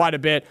help him quite a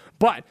bit.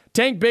 But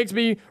Tank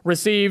Bigsby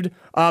received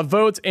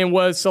votes and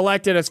was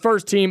selected as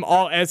first team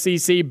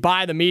All-SEC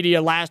by the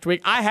media last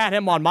week. I had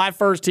him on my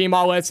first team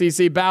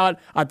All-SEC ballot.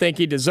 I think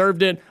he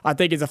deserved it. I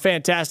think he's a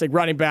fantastic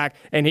running back,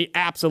 and he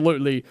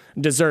absolutely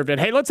deserved it.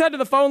 Hey, let's head to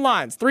the phone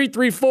lines.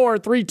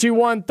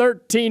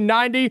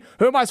 334-321-1390.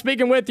 Who am I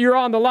speaking with? You're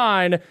on the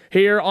line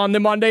here on the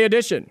Monday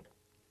edition.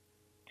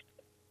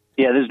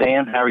 Yeah, this is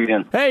Dan. How are you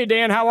doing? Hey,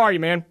 Dan. How are you,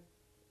 man?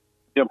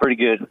 Doing pretty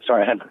good.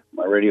 Sorry, I had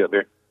my radio up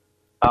here.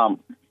 I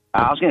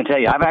was going to tell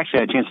you, I've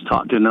actually had a chance to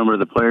talk to a number of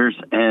the players,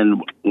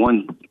 and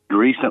one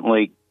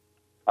recently,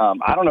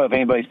 I don't know if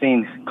anybody's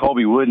seen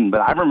Colby Wooden,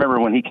 but I remember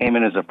when he came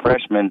in as a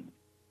freshman,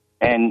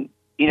 and,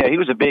 he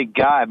was a big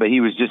guy, but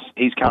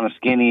he's kind of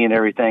skinny and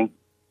everything.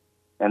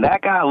 And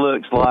that guy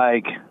looks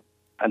like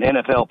an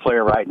NFL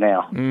player right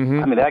now.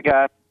 Mm-hmm. I mean, that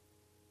guy...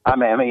 I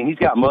mean, he's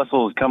got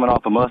muscles coming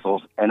off of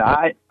muscles, and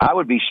I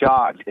would be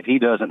shocked if he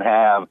doesn't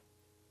have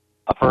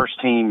a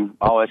first-team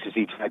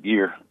All-SEC type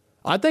year.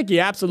 I think he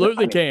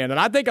absolutely can, and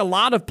I think a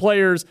lot of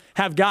players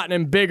have gotten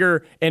him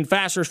bigger and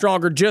faster,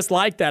 stronger just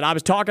like that. I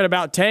was talking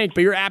about Tank,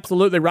 but you're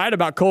absolutely right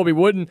about Colby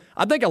Wooden.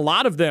 I think a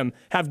lot of them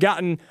have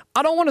gotten,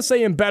 I don't want to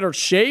say in better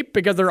shape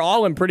because they're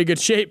all in pretty good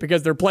shape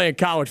because they're playing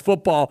college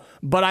football,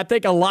 but I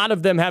think a lot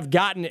of them have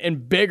gotten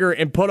in bigger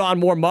and put on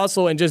more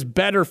muscle and just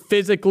better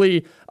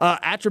physically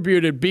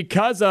attributed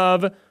because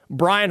of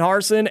Bryan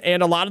Harsin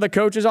and a lot of the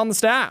coaches on the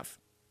staff.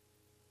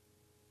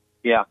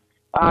 Yeah.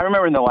 I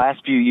remember in the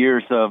last few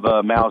years of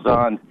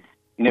Malzahn,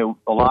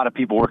 a lot of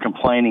people were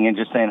complaining and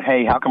just saying,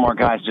 hey, how come our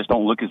guys just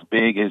don't look as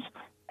big as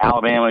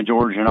Alabama,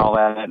 Georgia, and all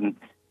that? And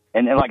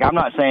like, I'm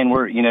not saying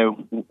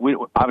we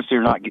obviously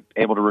are not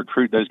able to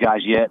recruit those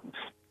guys yet,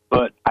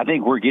 but I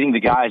think we're getting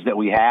the guys that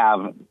we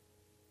have,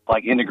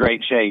 like, into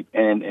great shape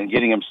and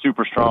getting them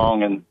super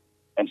strong and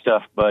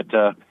stuff. But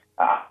I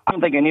don't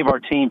think any of our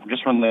team,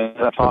 just from the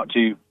I've talked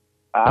to,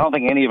 I don't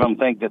think any of them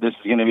think that this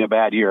is going to be a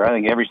bad year. I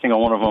think every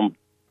single one of them,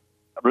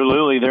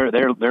 really, they're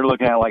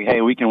looking at it like,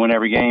 hey, we can win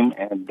every game,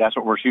 and that's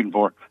what we're shooting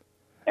for.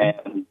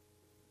 And,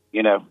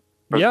 for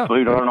the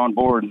who aren't on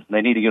board,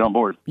 they need to get on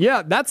board.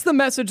 Yeah, that's the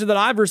message that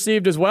I've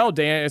received as well,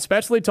 Dan,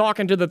 especially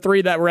talking to the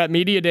three that were at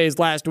Media Days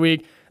last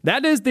week.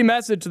 That is the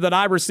message that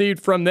I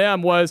received from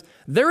them was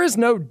there is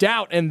no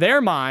doubt in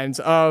their minds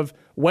of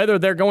whether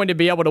they're going to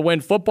be able to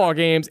win football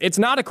games. It's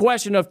not a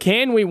question of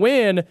can we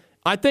win.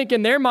 I think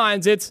in their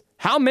minds it's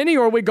how many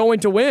are we going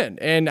to win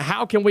and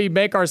how can we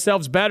make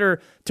ourselves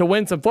better to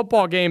win some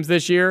football games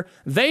this year.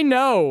 They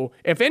know,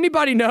 if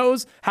anybody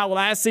knows how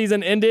last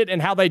season ended and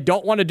how they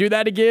don't want to do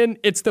that again,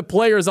 it's the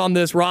players on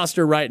this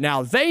roster right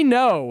now. They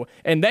know,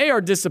 and they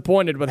are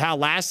disappointed with how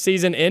last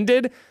season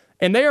ended,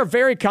 and they are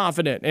very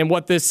confident in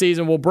what this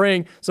season will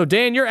bring. So,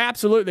 Dan, you're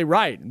absolutely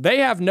right. They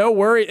have no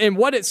worry. And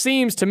what it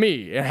seems to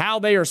me and how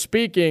they are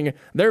speaking,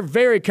 they're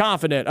very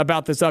confident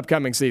about this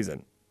upcoming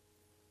season.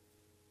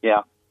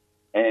 Yeah.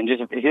 And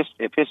just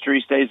if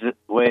history stays the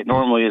way it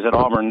normally is at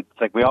Auburn, it's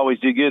like we always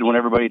do good when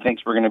everybody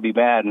thinks we're going to be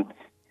bad, and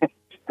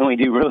we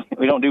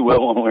don't do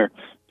well when we're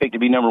picked to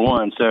be number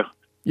one. So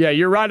yeah,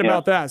 you're right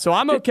about that. So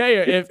I'm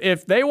okay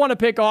if they want to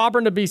pick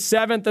Auburn to be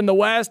 7th in the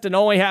West and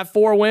only have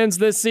 4 wins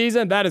this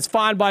season. That is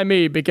fine by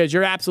me because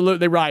you're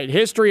absolutely right.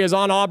 History is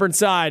on Auburn's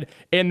side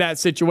in that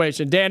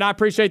situation. Dan, I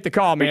appreciate the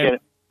call, man. Appreciate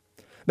it.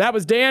 That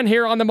was Dan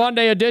here on the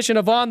Monday edition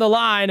of On the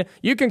Line.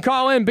 You can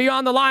call in, be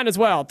on the line as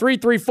well.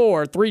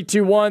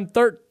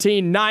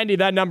 334-321-1390.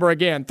 That number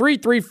again,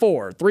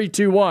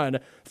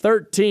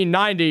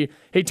 334-321-1390.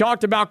 He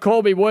talked about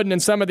Colby Wooden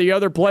and some of the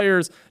other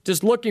players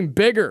just looking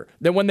bigger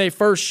than when they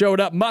first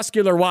showed up,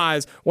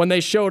 muscular-wise, when they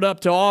showed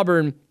up to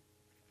Auburn.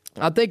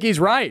 I think he's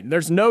right.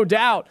 There's no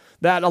doubt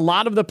that a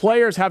lot of the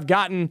players have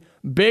gotten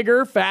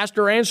bigger,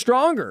 faster, and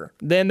stronger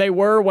than they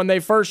were when they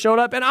first showed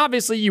up. And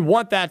obviously you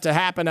want that to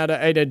happen at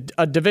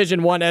a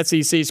Division I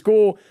SEC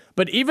school.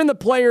 But even the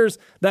players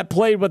that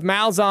played with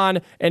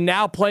Malzahn and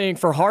now playing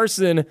for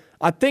Harsin,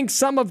 I think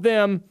some of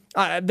them,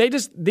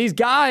 these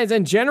guys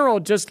in general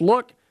just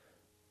look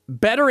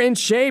better in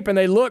shape and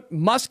they look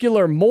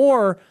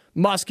more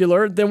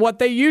muscular than what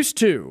they used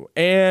to.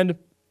 And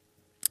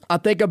I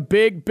think a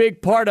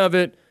big part of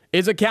it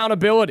is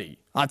accountability.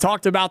 I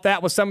talked about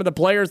that with some of the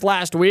players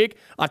last week.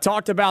 I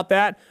talked about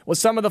that with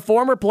some of the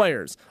former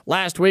players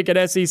last week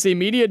at SEC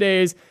Media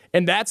Days,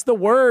 and that's the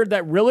word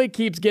that really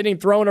keeps getting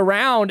thrown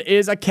around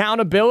is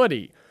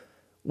accountability.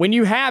 When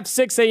you have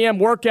 6 a.m.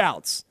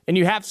 workouts and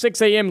you have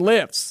 6 a.m.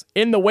 lifts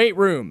in the weight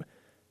room,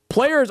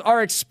 players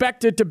are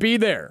expected to be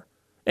there.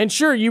 And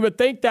sure, you would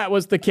think that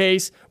was the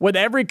case with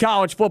every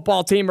college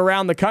football team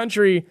around the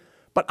country,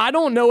 but I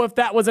don't know if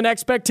that was an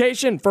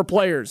expectation for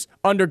players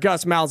under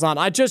Gus Malzahn.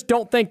 I just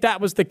don't think that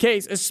was the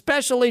case,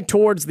 especially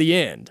towards the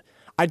end.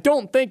 I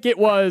don't think it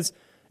was,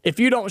 if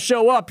you don't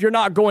show up, you're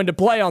not going to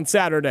play on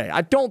Saturday.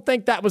 I don't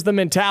think that was the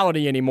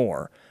mentality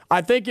anymore.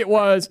 I think it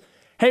was,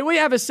 hey, we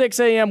have a 6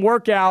 a.m.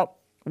 workout.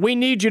 We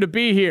need you to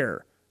be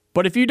here.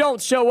 But if you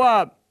don't show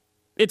up,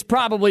 it's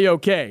probably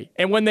okay.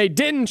 And when they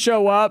didn't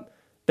show up,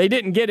 they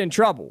didn't get in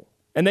trouble.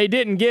 And they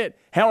didn't get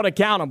held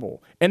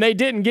accountable. And they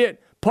didn't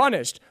get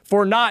punished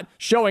for not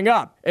showing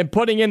up and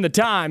putting in the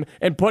time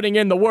and putting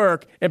in the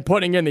work and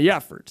putting in the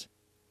effort.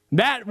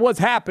 That was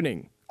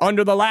happening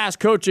under the last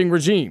coaching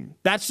regime.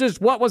 That's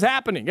just what was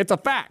happening. It's a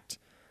fact.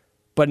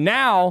 But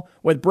now,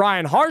 with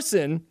Bryan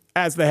Harsin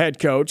as the head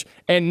coach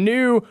and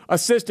new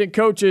assistant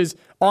coaches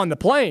on the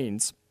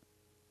Plains,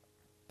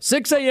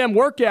 6 a.m.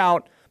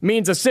 workout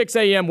means a 6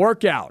 a.m.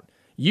 workout.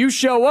 You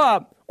show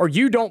up or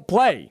you don't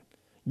play.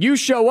 You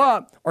show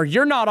up or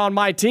you're not on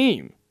my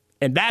team.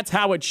 And that's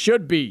how it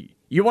should be.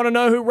 You want to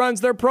know who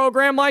runs their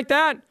program like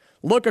that?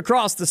 Look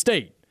across the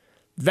state.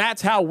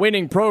 That's how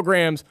winning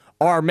programs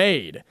are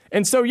made.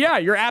 And so, yeah,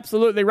 you're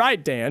absolutely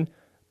right, Dan.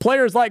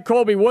 Players like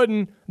Colby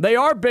Wooden, they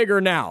are bigger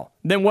now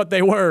than what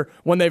they were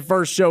when they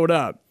first showed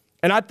up.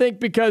 And I think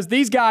because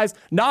these guys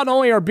not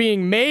only are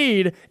being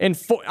made, and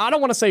I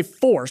don't want to say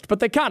forced, but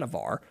they kind of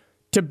are,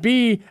 to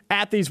be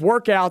at these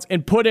workouts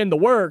and put in the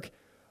work,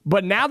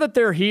 but now that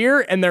they're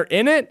here and they're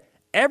in it,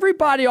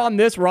 everybody on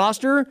this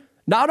roster,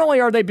 not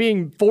only are they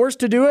being forced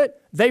to do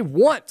it, they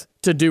want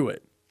to do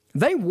it.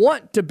 They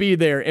want to be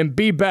there and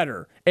be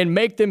better and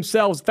make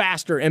themselves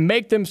faster and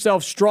make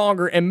themselves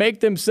stronger and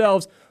make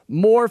themselves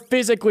more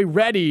physically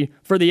ready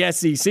for the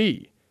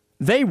SEC.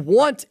 They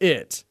want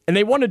it, and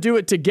they want to do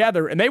it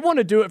together, and they want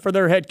to do it for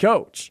their head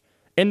coach.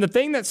 And the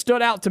thing that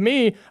stood out to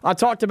me, I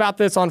talked about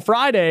this on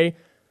Friday,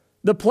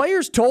 the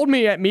players told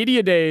me at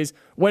media days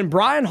when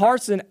Bryan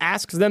Harsin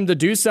asks them to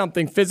do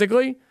something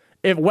physically,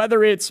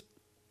 whether it's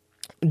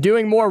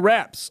doing more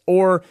reps,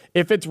 or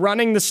if it's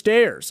running the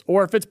stairs,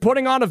 or if it's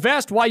putting on a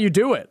vest while you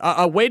do it,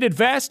 a weighted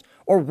vest,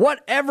 or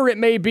whatever it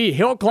may be,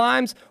 hill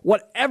climbs,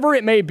 whatever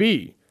it may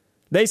be.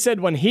 They said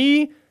when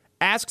he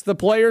asks the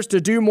players to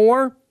do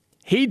more,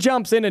 he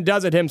jumps in and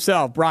does it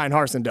himself, Bryan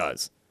Harsin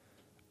does.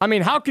 I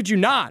mean, how could you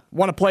not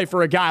want to play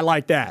for a guy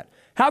like that?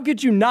 How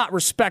could you not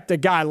respect a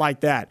guy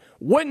like that?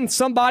 Wouldn't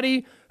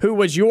somebody who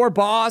was your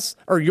boss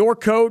or your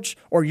coach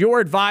or your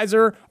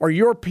advisor or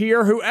your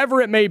peer,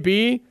 whoever it may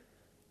be,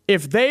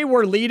 if they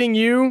were leading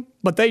you,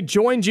 but they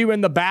joined you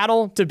in the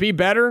battle to be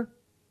better,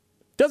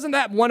 doesn't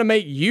that want to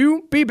make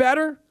you be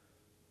better?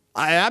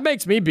 That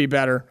makes me be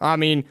better. I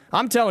mean,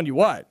 I'm telling you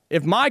what,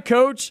 if my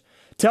coach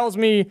tells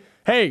me,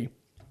 hey,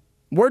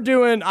 we're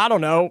doing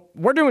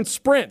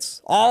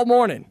sprints all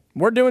morning.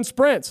 We're doing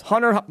sprints,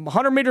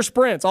 100-meter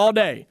sprints all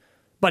day,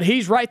 but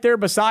he's right there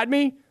beside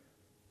me,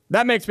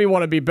 that makes me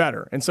want to be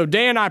better. And so,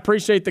 Dan, I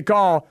appreciate the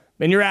call,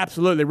 and you're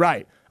absolutely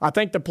right. I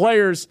think the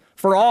players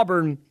for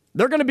Auburn,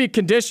 they're going to be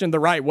conditioned the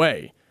right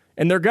way,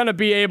 and they're going to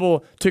be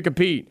able to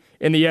compete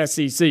in the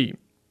SEC.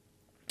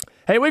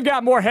 Hey, we've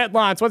got more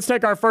headlines. Let's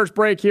take our first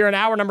break here in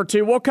hour number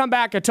 2. We'll come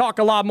back and talk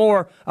a lot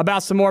more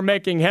about some more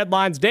making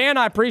headlines. Dan,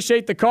 I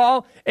appreciate the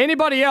call.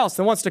 Anybody else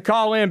that wants to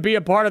call in, be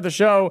a part of the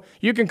show,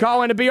 you can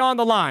call in and be on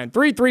the line.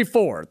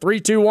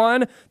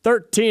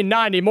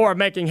 334-321-1390. More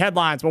making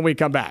headlines when we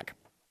come back.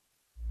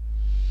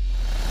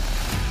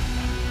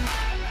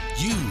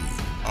 You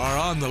are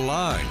on the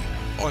line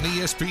on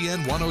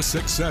ESPN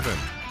 1067,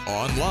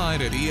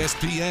 online at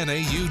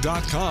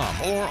espnau.com,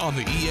 or on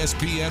the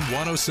ESPN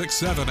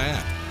 1067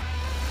 app.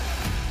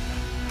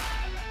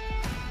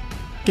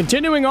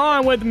 Continuing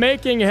on with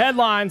making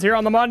headlines here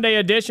on the Monday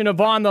edition of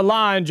On the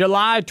Line,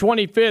 July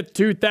 25th,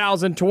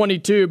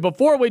 2022.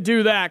 Before we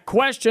do that,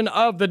 question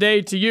of the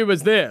day to you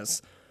is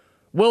this.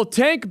 Will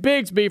Tank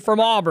Bigsby from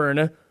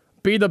Auburn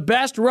be the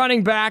best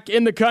running back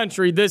in the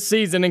country this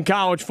season in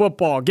college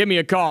football? Give me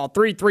a call,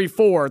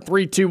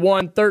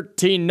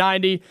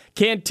 334-321-1390.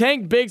 Can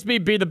Tank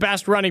Bigsby be the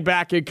best running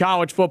back in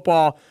college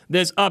football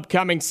this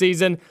upcoming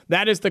season?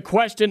 That is the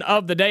question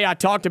of the day. I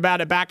talked about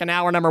it back in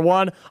hour number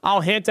 1.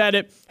 I'll hint at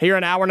it here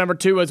in hour number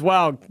 2 as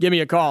well. Give me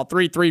a call,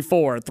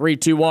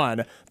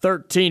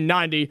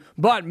 334-321-1390.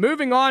 But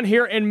moving on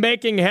here in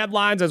making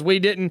headlines, as we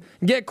didn't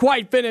get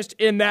quite finished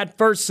in that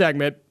first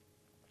segment,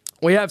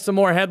 we have some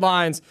more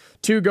headlines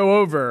to go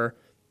over.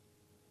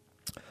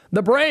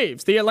 The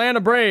Braves, the Atlanta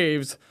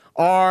Braves,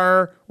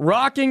 are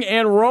rocking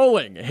and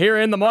rolling here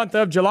in the month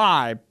of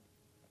July.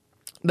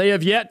 They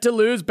have yet to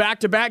lose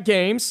back-to-back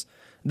games.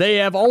 They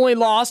have only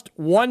lost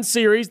one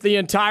series the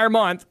entire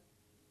month.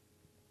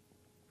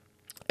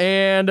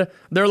 And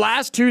their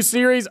last 2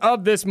 series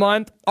of this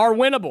month are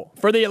winnable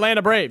for the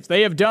Atlanta Braves.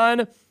 They have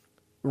done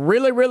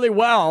really, really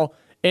well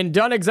and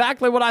done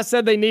exactly what I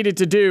said they needed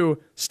to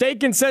do. Stay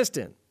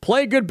consistent,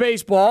 play good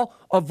baseball,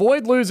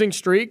 avoid losing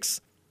streaks,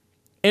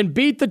 and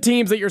beat the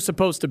teams that you're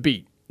supposed to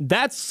beat.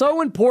 That's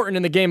so important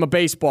in the game of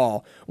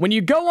baseball. When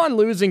you go on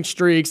losing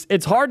streaks,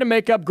 it's hard to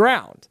make up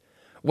ground.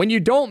 When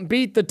you don't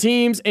beat the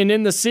teams and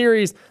in the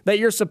series that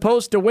you're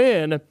supposed to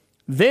win,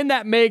 then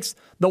that makes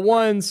the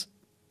ones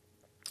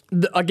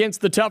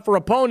against the tougher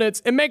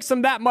opponents, it makes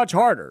them that much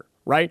harder,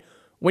 right?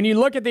 When you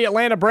look at the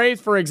Atlanta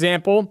Braves, for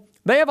example,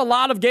 they have a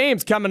lot of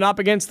games coming up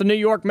against the New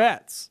York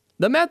Mets.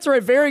 The Mets are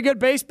a very good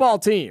baseball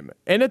team,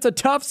 and it's a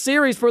tough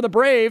series for the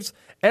Braves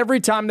every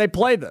time they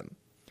play them.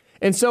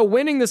 And so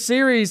winning the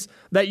series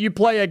that you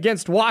play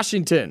against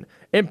Washington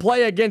and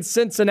play against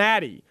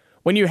Cincinnati,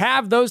 when you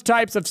have those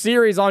types of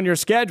series on your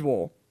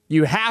schedule,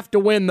 you have to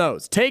win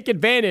those. Take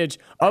advantage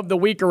of the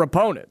weaker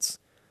opponents.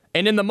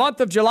 And in the month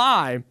of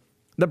July,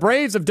 the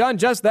Braves have done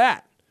just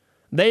that.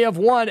 They have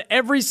won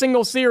every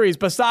single series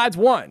besides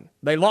one.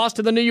 They lost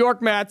to the New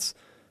York Mets,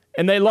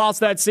 and they lost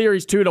that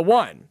series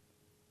 2-1.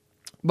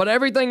 But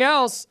everything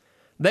else,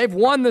 they've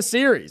won the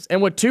series.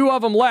 And with 2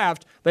 of them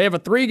left, they have a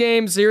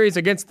 3-game series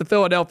against the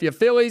Philadelphia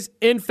Phillies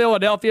in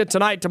Philadelphia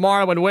tonight,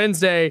 tomorrow, and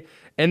Wednesday.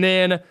 And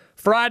then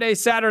Friday,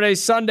 Saturday,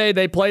 Sunday,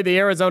 they play the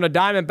Arizona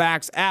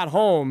Diamondbacks at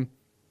home.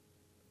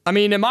 I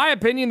mean, in my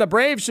opinion, the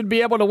Braves should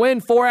be able to win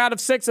 4 out of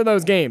 6 of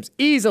those games.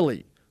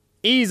 Easily.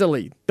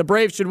 The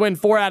Braves should win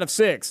 4 out of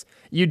 6.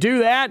 You do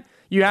that,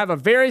 you have a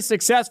very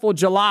successful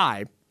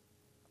July,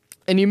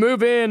 and you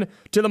move in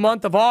to the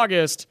month of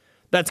August.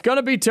 That's going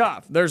to be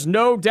tough. There's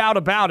no doubt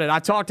about it. I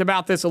talked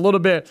about this a little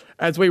bit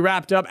as we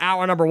wrapped up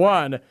hour number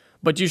 1.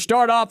 But you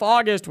start off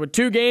August with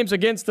 2 games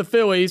against the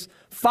Phillies,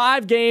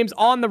 5 games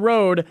on the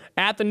road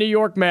at the New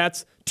York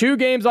Mets, 2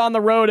 games on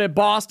the road at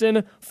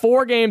Boston,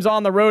 4 games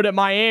on the road at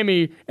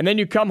Miami, and then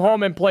you come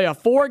home and play a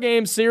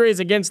 4-game series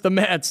against the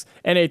Mets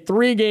and a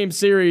 3-game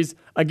series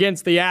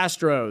against the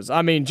Astros.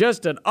 I mean,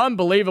 just an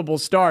unbelievable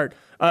start.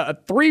 A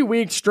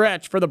 3-week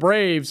stretch for the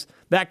Braves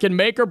that can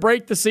make or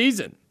break the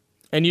season.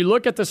 And you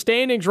look at the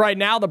standings right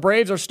now, the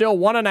Braves are still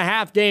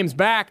 1.5 games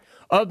back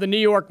of the New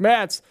York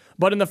Mets,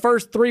 but in the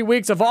first 3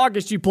 weeks of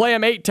August, you play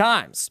them 8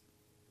 times.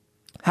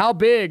 How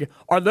big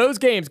are those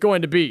games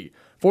going to be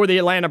for the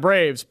Atlanta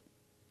Braves?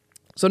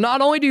 So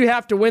not only do you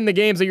have to win the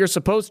games that you're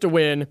supposed to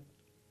win,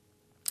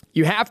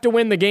 you have to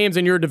win the games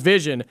in your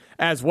division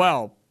as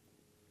well.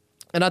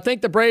 And I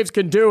think the Braves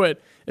can do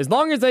it. As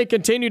long as they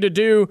continue to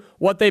do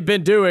what they've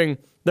been doing,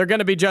 they're going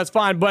to be just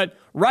fine. But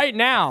right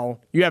now,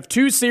 you have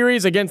 2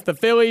 series against the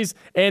Phillies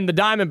and the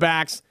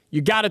Diamondbacks.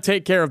 You got to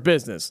take care of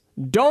business.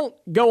 Don't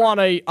go on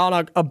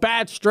a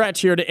bad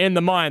stretch here to end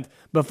the month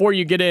before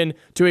you get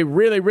into a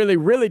really, really,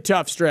 really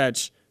tough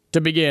stretch to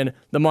begin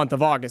the month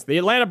of August. The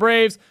Atlanta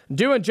Braves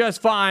doing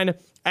just fine.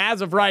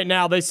 As of right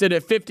now, they sit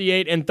at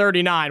 58-39,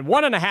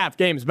 1.5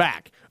 games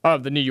back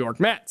of the New York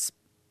Mets.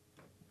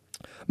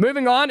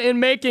 Moving on in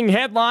making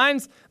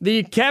headlines,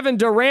 the Kevin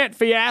Durant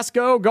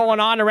fiasco going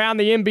on around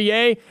the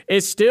NBA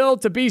is still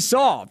to be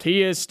solved.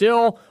 He is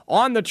still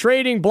on the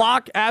trading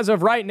block as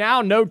of right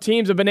now. No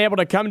teams have been able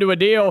to come to a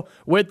deal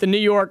with the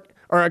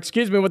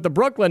with the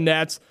Brooklyn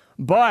Nets,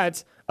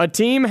 but a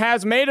team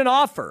has made an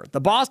offer. The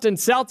Boston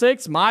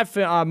Celtics,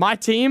 my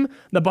team,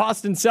 the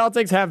Boston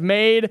Celtics have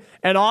made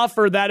an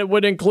offer that it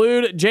would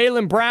include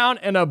Jaylen Brown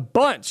and a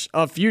bunch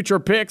of future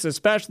picks,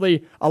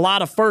 especially a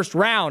lot of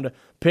first-round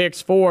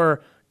picks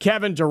for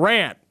Kevin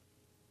Durant.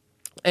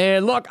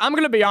 And look, I'm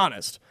going to be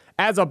honest.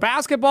 As a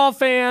basketball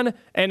fan,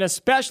 and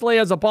especially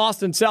as a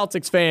Boston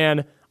Celtics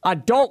fan, I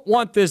don't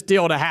want this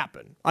deal to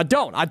happen. I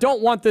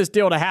don't want this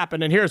deal to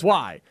happen, and here's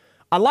why.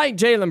 I like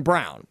Jaylen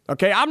Brown,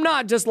 okay? I'm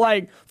not just,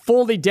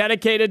 fully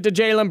dedicated to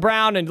Jaylen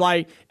Brown and,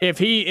 if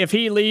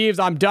he leaves,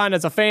 I'm done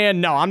as a fan.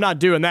 No, I'm not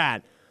doing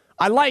that.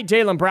 I like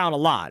Jaylen Brown a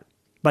lot.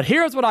 But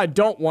here's what I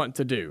don't want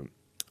to do.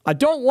 I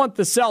don't want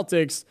the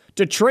Celtics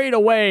to trade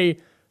away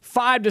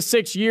 5 to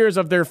 6 years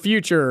of their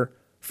future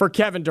for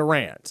Kevin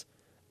Durant.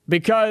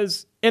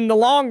 Because in the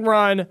long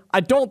run,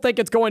 I don't think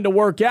it's going to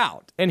work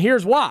out. And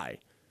here's why.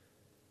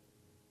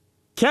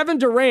 Kevin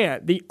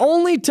Durant, the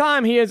only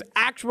time he has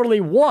actually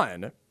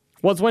won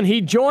was when he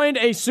joined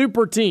a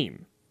super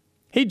team.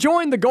 He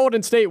joined the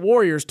Golden State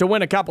Warriors to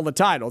win a couple of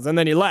titles, and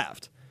then he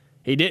left.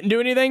 He didn't do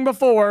anything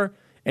before,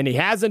 and he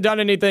hasn't done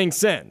anything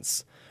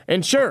since.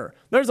 And sure,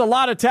 there's a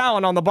lot of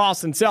talent on the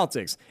Boston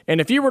Celtics,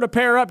 and if you were to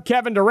pair up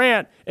Kevin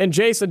Durant and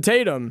Jason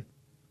Tatum,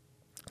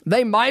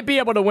 they might be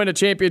able to win a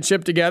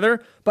championship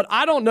together, but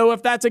I don't know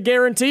if that's a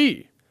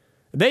guarantee.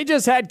 They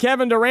just had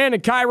Kevin Durant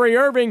and Kyrie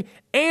Irving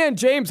and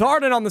James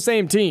Harden on the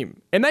same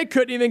team, and they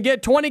couldn't even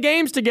get 20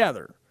 games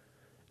together.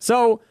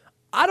 So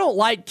I don't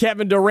like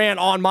Kevin Durant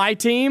on my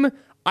team.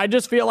 I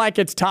just feel like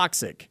it's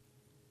toxic.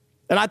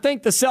 And I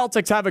think the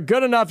Celtics have a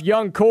good enough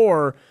young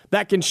core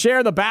that can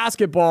share the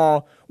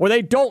basketball where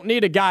they don't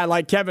need a guy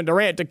like Kevin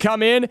Durant to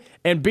come in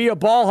and be a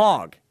ball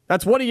hog.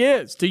 That's what he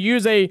is. To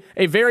use a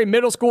very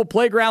middle school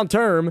playground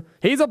term,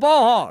 he's a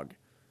ball hog.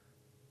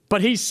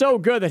 But he's so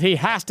good that he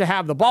has to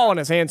have the ball in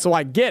his hand, so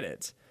I get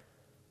it.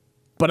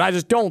 But I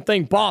just don't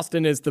think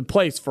Boston is the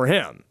place for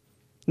him.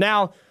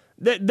 Now,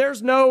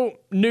 there's no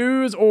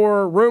news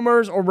or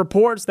rumors or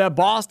reports that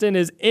Boston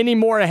is any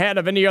more ahead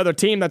of any other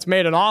team that's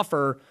made an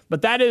offer,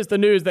 but that is the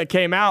news that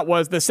came out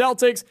was the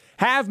Celtics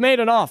have made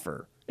an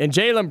offer, and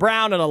Jaylen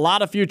Brown and a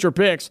lot of future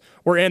picks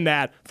were in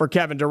that for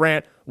Kevin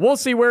Durant. We'll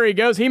see where he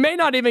goes. He may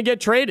not even get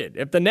traded.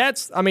 If the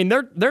Nets, I mean,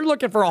 they're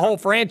looking for a whole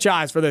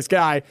franchise for this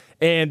guy,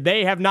 and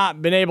they have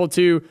not been able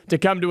to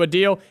come to a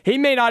deal. He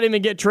may not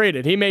even get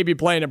traded. He may be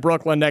playing in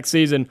Brooklyn next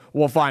season.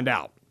 We'll find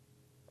out.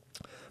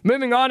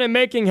 Moving on and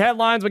making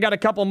headlines, we got a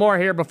couple more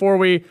here before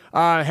we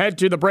head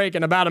to the break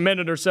in about a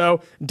minute or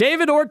so.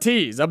 David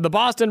Ortiz of the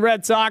Boston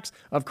Red Sox.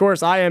 Of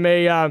course, I'm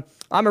a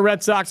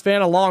Red Sox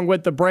fan along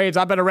with the Braves.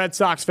 I've been a Red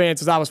Sox fan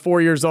since I was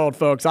 4 years old,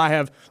 folks. I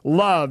have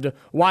loved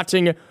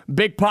watching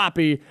Big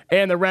Papi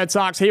and the Red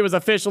Sox. He was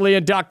officially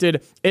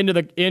inducted into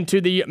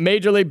the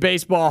Major League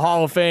Baseball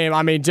Hall of Fame.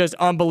 I mean, just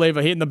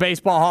unbelievable. He in the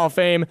Baseball Hall of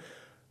Fame.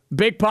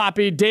 Big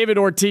David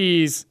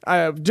Ortiz,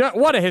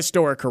 what a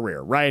historic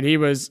career, right? He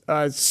was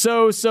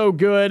so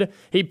good.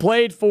 He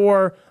played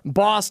for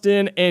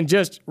Boston and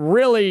just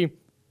really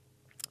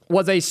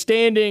was a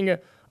standing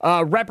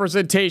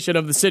representation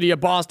of the city of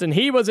Boston.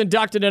 He was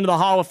inducted into the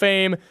Hall of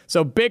Fame,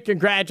 so big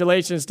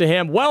congratulations to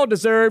him.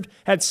 Well-deserved.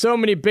 Had so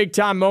many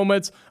big-time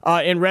moments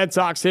in Red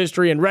Sox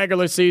history in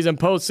regular season,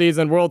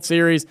 postseason, World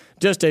Series.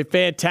 Just a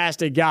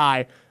fantastic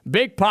guy.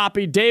 Big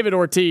Papi, David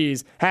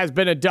Ortiz, has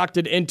been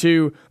inducted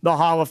into the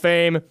Hall of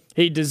Fame.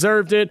 He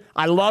deserved it.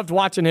 I loved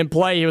watching him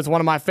play. He was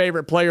one of my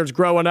favorite players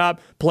growing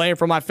up, playing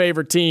for my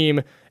favorite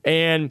team.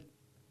 And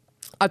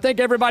I think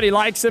everybody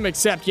likes him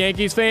except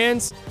Yankees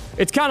fans.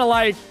 It's kind of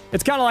like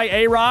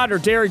A-Rod or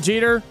Derek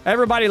Jeter.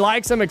 Everybody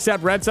likes him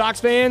except Red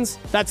Sox fans.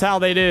 That's how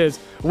it is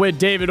with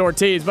David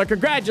Ortiz. But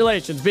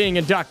congratulations being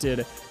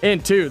inducted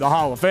into the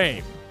Hall of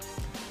Fame.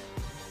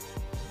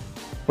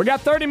 We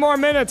got 30 more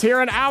minutes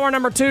here in hour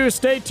number 2.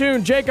 Stay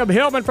tuned. Jacob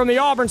Hillman from the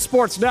Auburn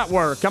Sports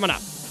Network coming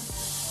up.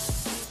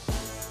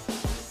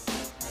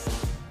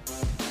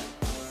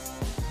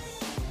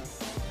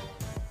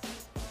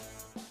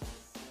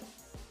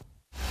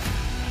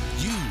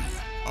 You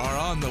are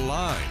on the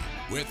line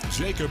with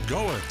Jacob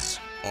Goins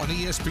on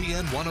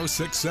ESPN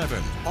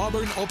 106.7,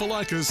 Auburn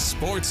Opelika's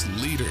sports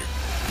leader.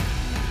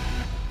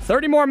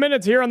 30 more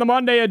minutes here on the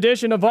Monday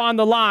edition of On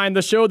the Line,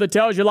 the show that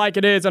tells you like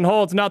it is and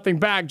holds nothing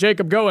back.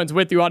 Jacob Goins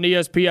with you on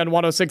ESPN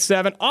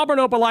 106.7, Auburn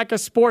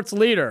Opelika's sports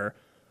leader.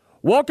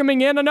 Welcoming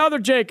in another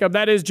Jacob,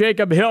 that is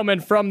Jacob Hillman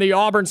from the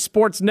Auburn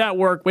Sports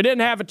Network. We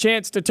didn't have a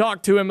chance to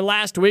talk to him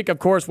last week. Of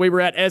course, we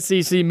were at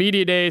SEC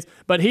Media Days,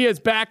 but he is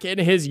back in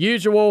his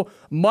usual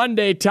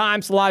Monday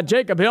time slot.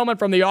 Jacob Hillman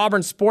from the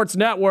Auburn Sports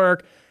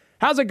Network.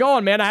 How's it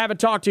going, man? I haven't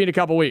talked to you in a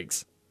couple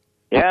weeks.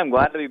 Yeah, I'm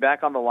glad to be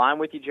back on the line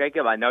with you,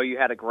 Jacob. I know you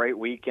had a great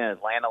week in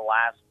Atlanta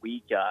last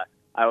week.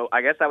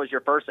 I guess that was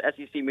your first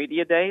SEC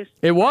Media Days?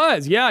 It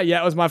was, yeah.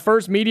 It was my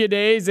first Media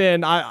Days,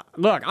 and I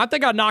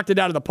think I knocked it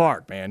out of the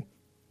park, man.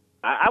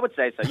 I would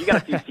say so. You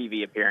got a few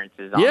TV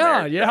appearances on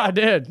there. So Yeah, I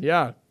did,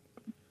 yeah.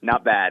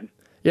 Not bad.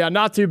 Yeah,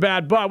 not too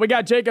bad. But we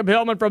got Jacob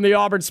Hillman from the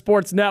Auburn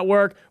Sports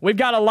Network. We've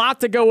got a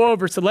lot to go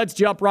over, so let's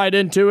jump right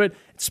into it.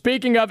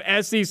 Speaking of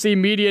SEC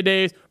Media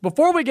Days,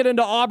 before we get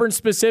into Auburn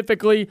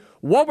specifically,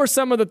 what were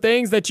some of the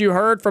things that you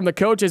heard from the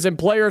coaches and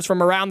players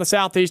from around the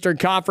Southeastern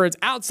Conference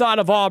outside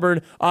of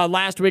Auburn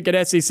last week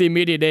at SEC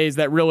Media Days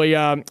that really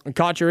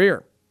caught your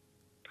ear?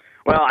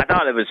 Well, I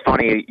thought it was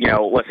funny,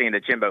 listening to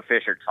Jimbo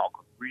Fisher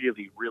talk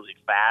really, really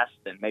fast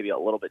and maybe a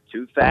little bit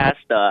too fast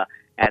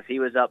as he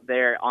was up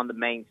there on the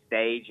main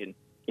stage. And,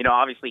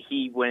 obviously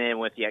he went in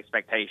with the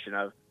expectation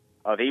of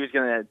he was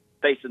going to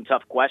face some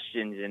tough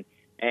questions.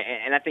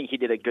 And I think he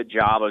did a good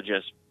job of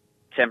just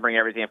tempering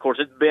everything. Of course,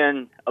 it's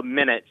been a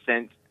minute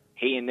since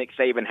he and Nick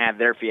Saban had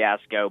their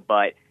fiasco,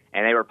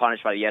 and they were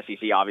punished by the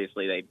SEC.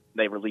 Obviously,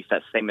 they released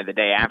that statement the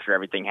day after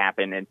everything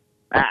happened. And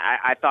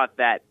I thought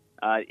that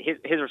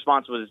his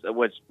response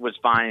was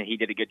fine, and he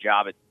did a good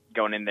job at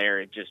going in there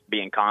and just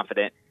being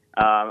confident.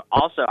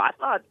 Also, I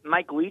thought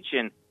Mike Leach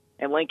and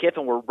Lane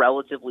Kiffin were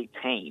relatively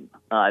tame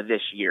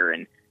this year.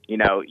 And,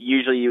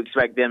 usually you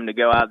expect them to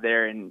go out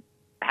there and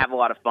have a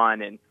lot of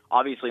fun. And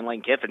obviously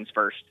Lane Kiffin's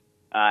first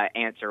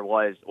answer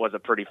was a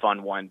pretty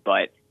fun one.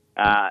 But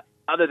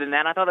other than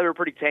that, I thought they were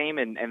pretty tame,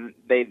 and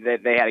they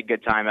had a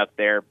good time up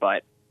there.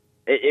 But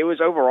it was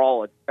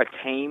overall a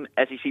tame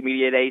SEC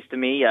Media Days to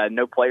me.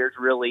 No players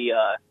really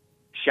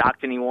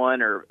shocked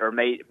anyone or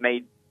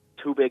made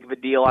too big of a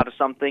deal out of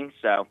something.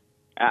 So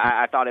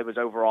I thought it was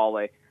overall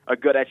a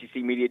good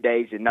SEC Media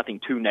Days, and nothing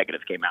too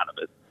negative came out of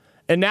it.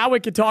 And now we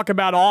can talk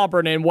about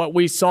Auburn and what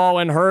we saw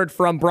and heard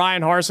from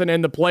Bryan Harsin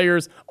and the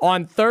players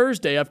on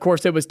Thursday. Of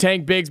course, it was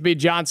Tank Bigsby,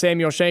 John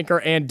Samuel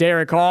Shanker, and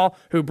Derek Hall,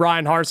 who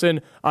Bryan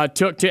Harsin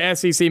took to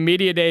SEC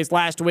Media Days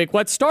last week.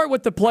 Let's start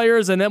with the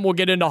players, and then we'll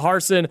get into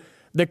Harsin.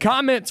 The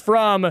comments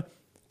from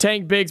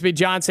Tank Bigsby,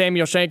 John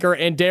Samuel Shanker,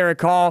 and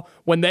Derek Hall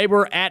when they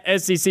were at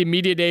SEC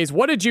Media Days.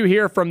 What did you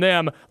hear from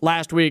them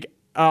last week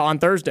on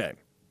Thursday?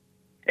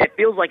 It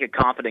feels like a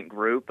confident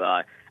group.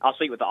 I'll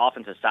speak with the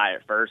offensive side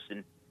at first,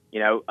 and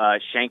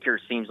Shanker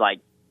seems like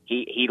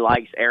he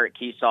likes Eric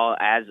Keesaw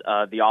as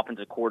the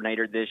offensive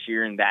coordinator this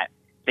year, and that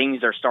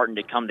things are starting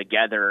to come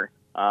together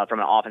from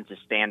an offensive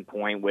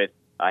standpoint with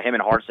him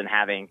and Harsin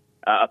having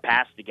a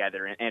pass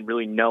together and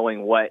really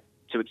knowing what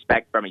to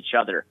expect from each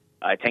other.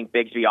 Tank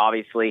Bigsby,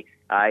 obviously,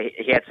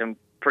 he had some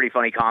pretty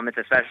funny comments,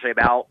 especially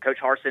about Coach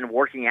Harsin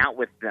working out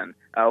with them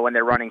when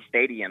they're running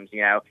stadiums.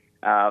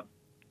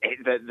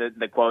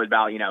 The quote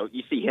about,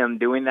 you see him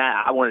doing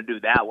that, I want to do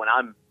that when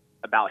I'm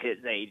about his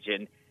age.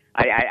 And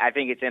I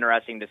think it's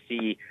interesting to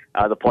see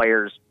the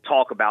players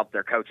talk about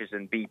their coaches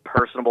and be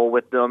personable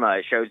with them.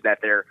 It shows that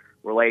they're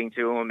relating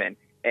to them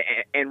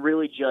and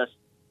really just,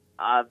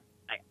 I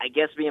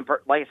guess,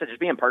 like I said, just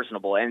being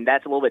personable. And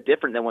that's a little bit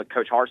different than what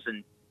Coach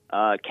Harsin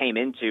came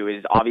into.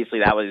 Is obviously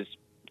that was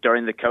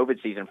during the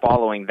COVID season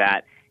following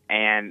that,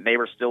 and they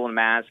were still in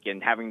mask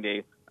and having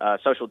to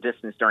social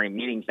distance during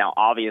meetings. Now,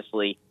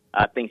 obviously,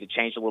 things have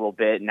changed a little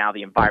bit. Now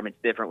the environment's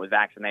different with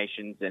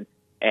vaccinations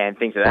and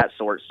things of that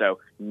sort. So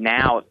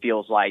now it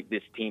feels like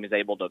this team is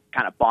able to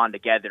kind of bond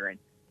together. And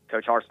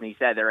Coach Harsin, he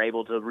said they're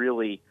able to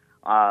really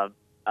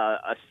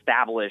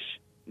establish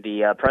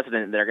the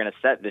precedent they're going to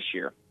set this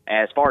year.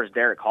 As far as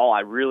Derek Hall,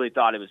 I really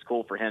thought it was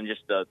cool for him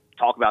just to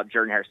talk about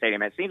Jordan-Hare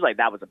Stadium. It seems like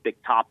that was a big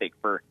topic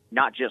for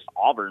not just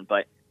Auburn,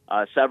 but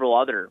several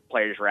other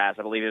players were asked.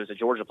 I believe it was a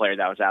Georgia player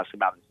that was asked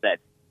about it and said,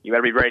 you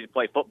better be ready to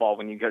play football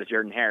when you go to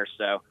Jordan-Hare.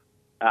 So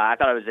I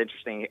thought it was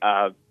interesting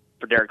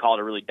for Derek Hall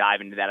to really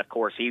dive into that. Of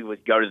course, he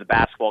would go to the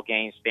basketball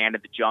games, stand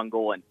at the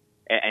jungle,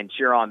 and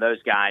cheer on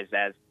those guys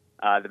as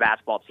the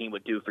basketball team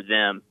would do for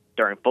them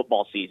during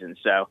football season.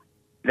 So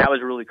that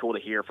was really cool to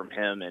hear from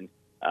him and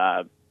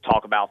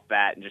talk about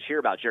that and just hear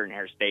about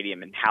Jordan-Hare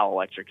Stadium and how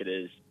electric it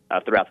is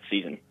throughout the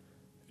season.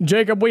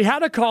 Jacob, we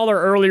had a caller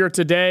earlier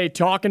today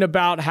talking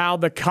about how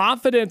the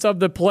confidence of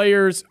the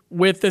players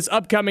with this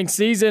upcoming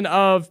season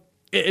of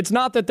it's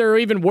not that they're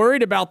even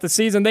worried about the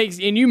season.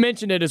 And you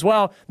mentioned it as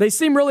well. They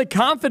seem really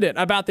confident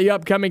about the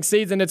upcoming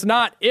season. It's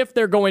not if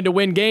they're going to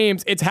win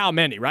games, it's how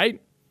many,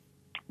 right?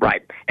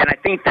 Right. And I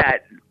think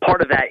that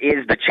part of that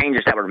is the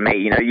changes that were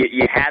made.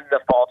 You had the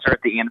falter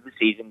at the end of the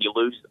season. You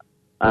lose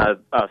 5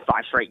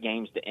 straight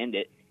games to end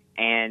it.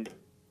 And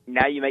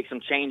now you make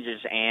some changes,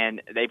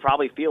 and they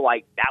probably feel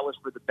like that was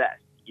for the best.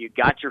 You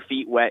got your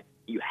feet wet.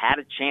 You had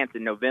a chance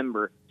in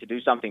November to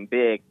do something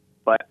big,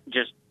 but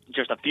just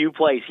a few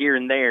plays here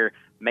and there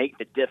make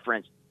the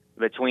difference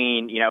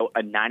between,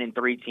 a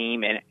 9-3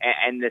 team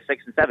and the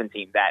 6-7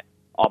 team that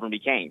Auburn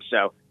became.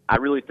 So I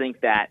really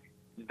think that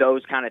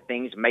those kind of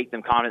things make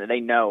them confident that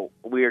they know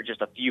we are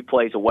just a few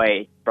plays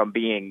away from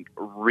being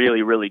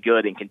really, really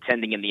good and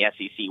contending in the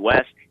SEC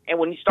West. And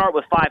when you start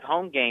with 5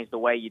 home games the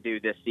way you do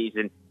this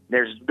season,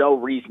 there's no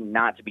reason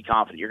not to be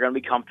confident. You're going to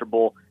be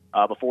comfortable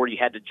before you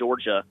head to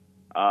Georgia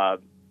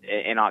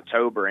in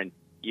October, and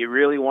you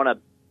really want to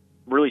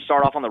really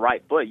start off on the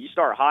right foot. You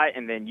start hot,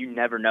 and then you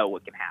never know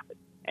what can happen.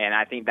 And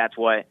I think that's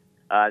what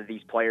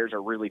these players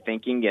are really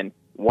thinking and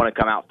want to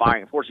come out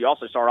firing. Of course, you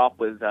also start off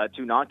with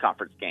 2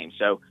 non-conference games,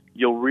 so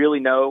you'll really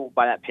know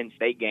by that Penn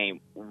State game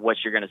what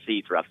you're going to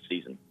see throughout the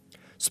season.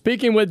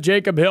 Speaking with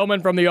Jacob Hillman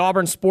from the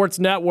Auburn Sports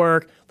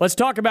Network, let's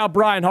talk about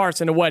Bryan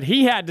Harsin and what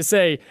he had to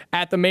say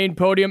at the main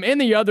podium in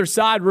the other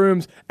side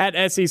rooms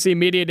at SEC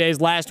Media Days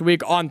last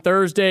week on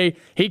Thursday.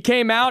 He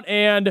came out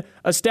and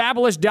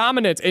established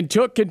dominance and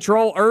took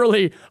control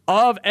early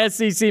of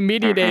SEC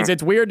Media Days.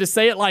 It's weird to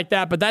say it like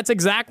that, but that's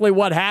exactly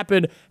what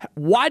happened.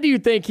 Why do you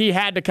think he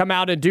had to come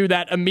out and do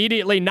that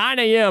immediately? 9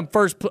 a.m.,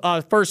 first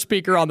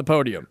speaker on the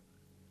podium.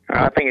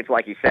 I think it's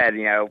like you said,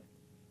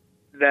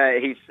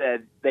 he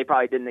said they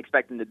probably didn't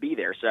expect him to be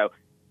there. So,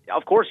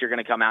 of course, you're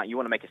going to come out. You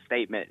want to make a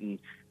statement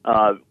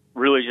and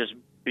really just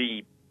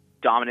be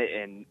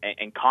dominant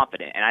and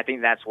confident. And I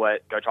think that's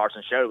what Coach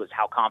Harsin showed was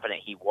how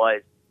confident he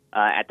was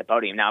at the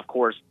podium. Now, of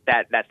course,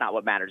 that's not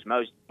what matters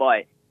most,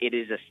 but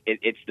it's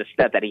the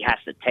step that he has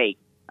to take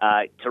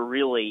to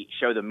really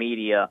show the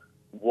media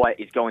what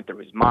is going through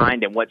his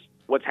mind and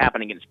what's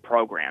happening in his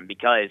program.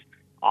 Because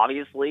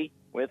obviously,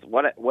 with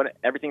what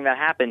everything that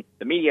happened,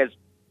 the media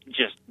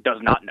just does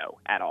not know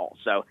at all.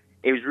 So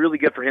it was really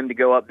good for him to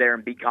go up there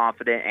and be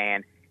confident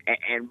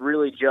and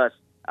really just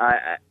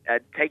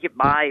take it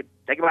by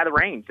the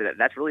reins.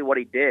 That's really what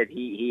he did.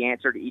 He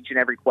answered each and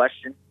every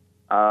question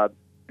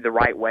the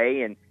right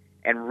way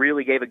and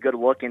really gave a good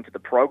look into the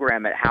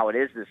program at how it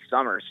is this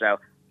summer. So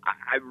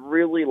I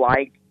really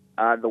like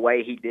the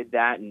way he did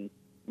that and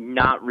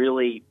not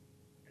really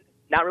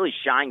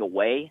shying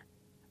away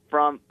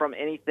from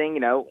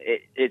anything.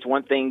 It's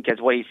one thing because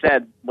what he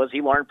said was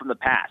he learned from the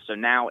past. So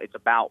now it's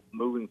about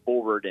moving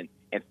forward and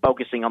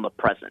focusing on the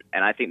present.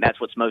 And I think that's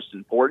what's most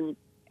important.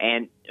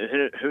 And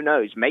who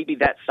knows, maybe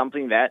that's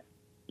something that,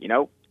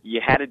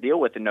 you had to deal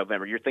with in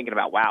November. You're thinking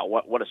about, wow,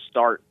 what a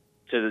start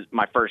to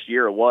my first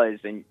year it was.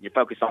 And you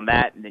focus on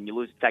that and then you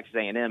lose to Texas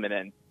A&M and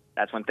then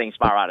that's when things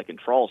spiral out of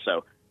control.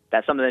 So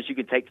that's something that you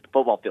can take to the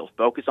football field.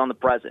 Focus on the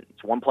present.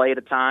 It's one play at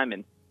a time.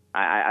 And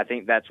I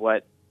think that's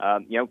what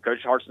Coach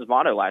Harsin's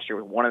motto last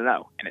year was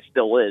 1-0, and it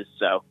still is.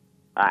 So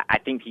I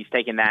think he's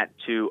taken that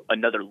to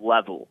another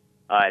level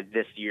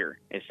this year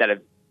instead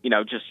of,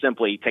 just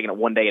simply taking it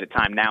one day at a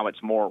time. Now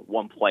it's more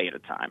one play at a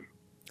time.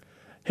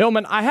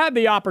 Hillman, I had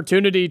the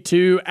opportunity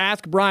to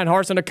ask Bryan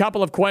Harsin a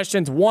couple of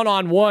questions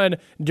one-on-one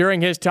during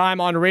his time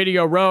on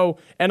Radio Row,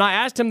 and I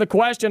asked him the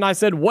question. I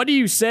said, what do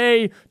you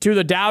say to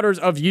the doubters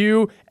of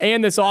you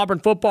and this Auburn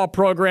football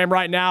program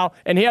right now?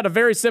 And he had a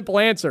very simple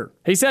answer.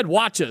 He said,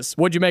 watch us.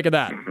 What'd you make of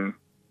that? Mm-hmm.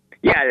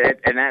 Yeah,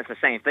 and that's the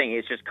same thing.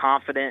 It's just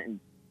confident, and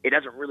it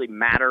doesn't really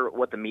matter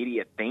what the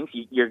media thinks.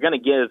 You're going to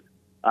give,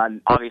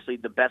 obviously,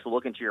 the best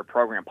look into your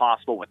program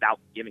possible without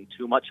giving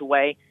too much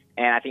away,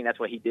 and I think that's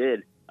what he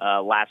did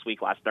last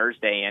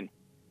Thursday. And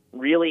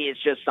really,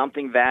 it's just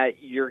something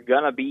that you're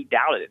going to be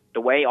doubted.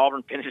 The way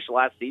Auburn finished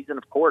last season,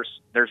 of course,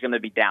 there's going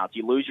to be doubts.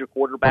 You lose your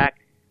quarterback,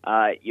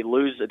 you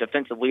lose a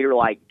defensive leader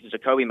like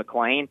Jacoby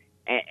McClain,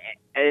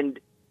 and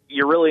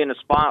you're really in a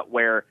spot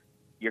where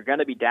you're going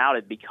to be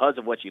doubted because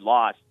of what you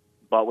lost.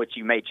 But what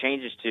you made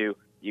changes to,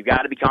 you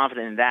got to be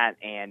confident in that.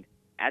 And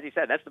as he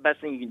said, that's the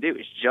best thing you can do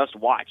is just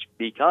watch,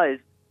 because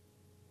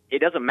it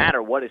doesn't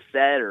matter what is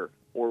said or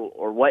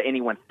what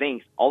anyone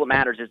thinks. All that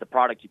matters is the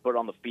product you put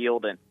on the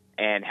field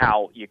and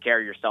how you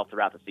carry yourself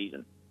throughout the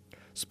season.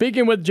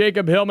 Speaking with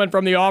Jacob Hillman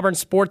from the Auburn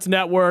Sports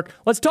Network,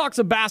 let's talk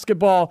some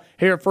basketball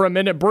here for a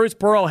minute. Bruce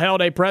Pearl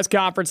held a press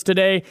conference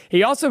today.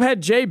 He also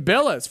had Jay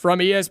Billis from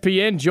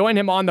ESPN join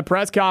him on the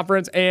press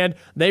conference, and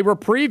they were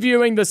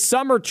previewing the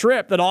summer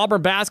trip that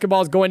Auburn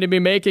Basketball is going to be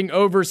making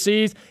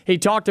overseas. He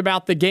talked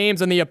about the games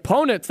and the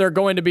opponents they're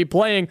going to be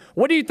playing.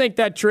 What do you think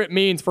that trip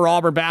means for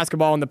Auburn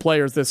Basketball and the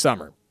players this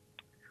summer?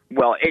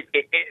 Well,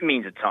 it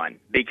means a ton,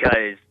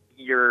 because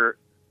you're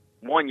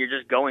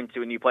just going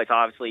to a new place.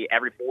 Obviously,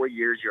 every 4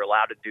 years you're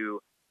allowed to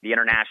do the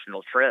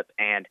international trip,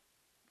 and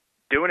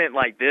doing it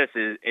like this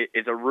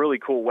is a really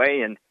cool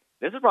way. And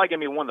this is probably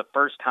going to be one of the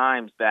first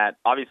times that,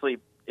 obviously,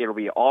 it'll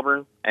be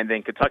Auburn and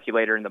then Kentucky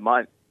later in the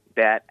month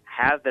that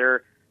have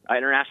their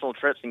international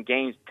trips and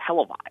games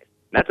televised.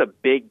 That's a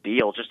big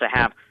deal, just to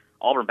have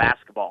Auburn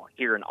basketball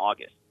here in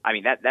August. I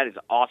mean, that is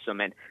awesome.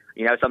 And,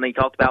 something he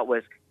talked about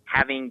was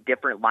having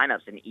different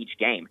lineups in each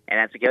game, and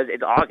that's because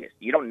it's August.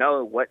 You don't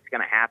know what's going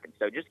to happen.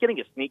 So just getting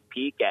a sneak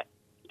peek at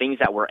things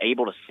that we're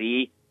able to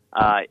see,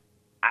 I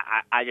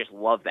just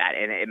love that,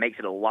 and it makes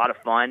it a lot of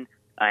fun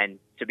and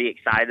to be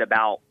excited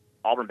about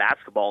Auburn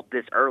basketball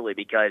this early,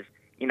 because,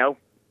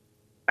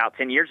 about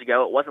 10 years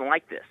ago it wasn't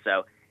like this.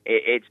 So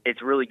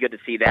it's really good to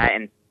see that,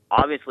 and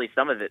obviously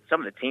some of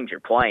the teams you're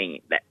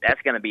playing,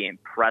 that's going to be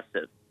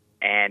impressive,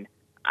 and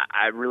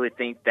I really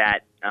think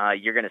that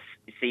you're going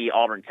to see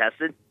Auburn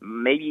tested,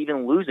 maybe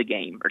even lose a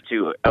game or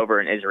two over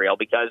in Israel,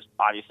 because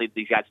obviously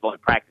these guys have only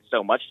practiced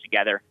so much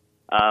together.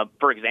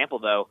 For example,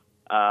 though,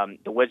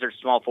 the Wizards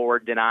small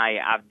forward Denai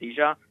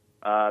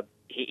Avdija,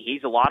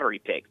 he's a lottery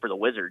pick for the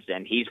Wizards,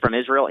 and he's from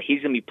Israel.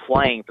 He's going to be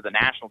playing for the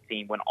national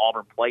team when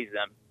Auburn plays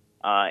them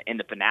in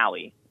the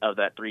finale of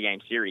that 3-game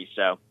series.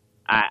 So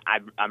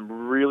I'm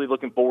really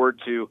looking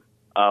forward to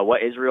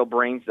what Israel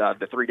brings,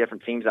 the 3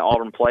 different teams that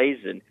Auburn plays,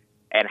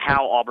 and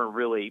how Auburn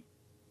really,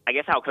 I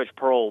guess how Coach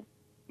Pearl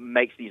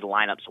makes these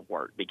lineups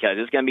work, because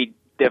it's going to be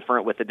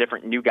different with the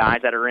different new guys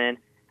that are in.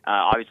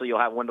 Obviously, you'll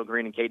have Wendell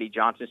Green and KD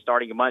Johnson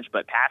starting a bunch,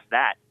 but past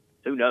that,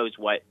 who knows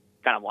what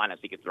kind of lineups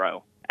he could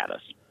throw at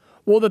us.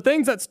 Well, the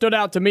things that stood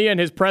out to me in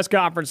his press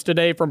conference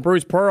today from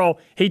Bruce Pearl,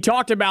 he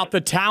talked about the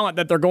talent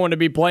that they're going to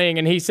be playing,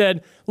 and he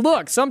said,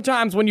 look,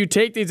 sometimes when you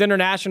take these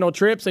international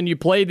trips and you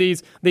play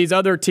these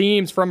other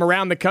teams from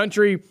around the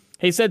country,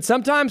 he said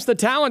sometimes the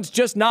talent's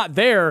just not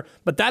there,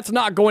 but that's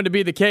not going to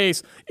be the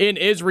case in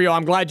Israel.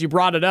 I'm glad you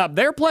brought it up.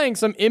 They're playing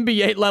some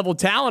NBA-level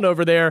talent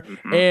over there,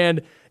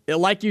 and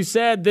like you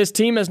said, this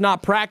team has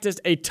not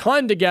practiced a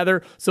ton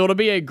together, so it'll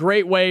be a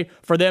great way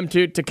for them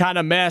to kind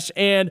of mesh.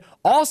 And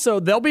also,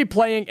 they'll be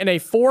playing in a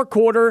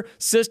 4-quarter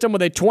system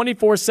with a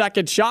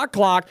 24-second shot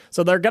clock,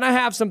 so they're going to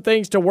have some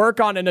things to work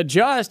on and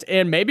adjust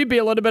and maybe be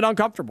a little bit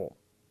uncomfortable.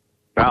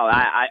 Well,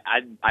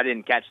 I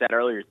didn't catch that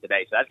earlier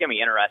today, so that's going to be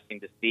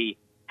interesting to see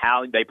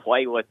how they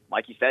play with,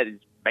 like you said, is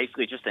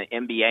basically just an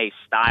NBA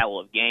style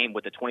of game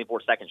with a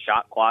 24-second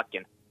shot clock.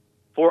 And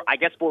 4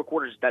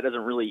 quarters, that doesn't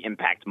really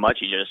impact much.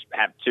 You just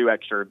have 2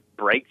 extra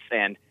breaks.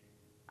 And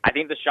I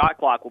think the shot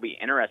clock will be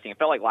interesting. It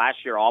felt like last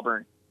year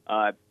Auburn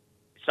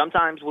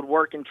sometimes would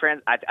work in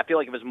I feel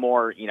like it was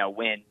more,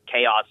 when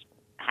chaos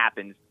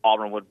happens,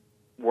 Auburn would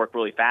work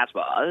really fast.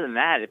 But other than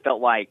that, it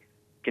felt like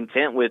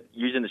content with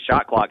using the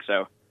shot clock.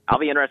 So I'll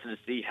be interested to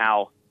see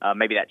how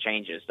maybe that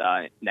changes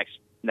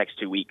next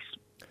 2 weeks.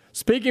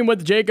 Speaking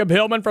with Jacob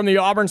Hillman from the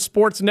Auburn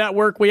Sports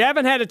Network, we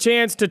haven't had a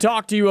chance to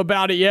talk to you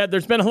about it yet.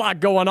 There's been a lot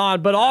going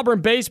on, but Auburn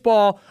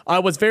Baseball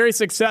was very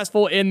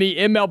successful in the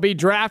MLB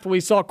Draft. We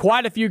saw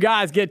quite a few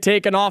guys get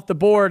taken off the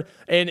board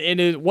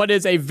in what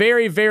is a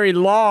very, very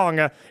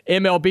long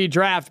MLB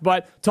Draft.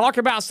 But talk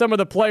about some of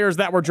the players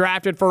that were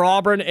drafted for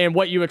Auburn and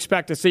what you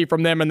expect to see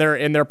from them in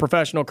their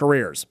professional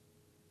careers.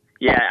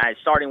 Yeah,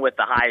 starting with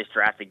the highest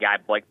drafted guy,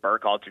 Blake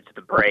Burkhalter to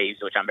the Braves,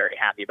 which I'm very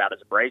happy about as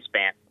a Braves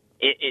fan.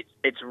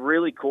 it's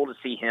really cool to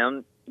see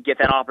him get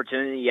that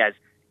opportunity. As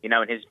you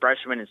know, in his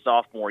freshman and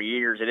sophomore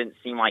years, it didn't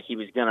seem like he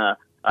was going to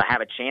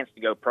have a chance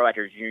to go pro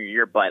after his junior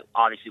year, but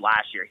obviously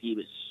last year he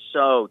was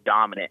so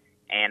dominant,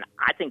 and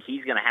I think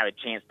he's going to have a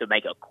chance to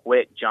make a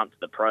quick jump to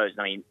the pros.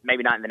 I mean,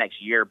 maybe not in the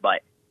next year,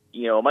 but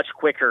a much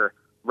quicker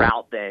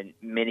route than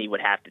many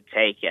would have to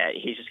take.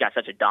 He's just got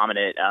such a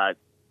dominant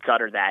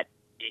cutter that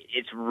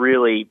it's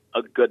really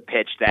a good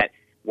pitch that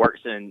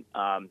works in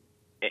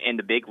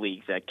the big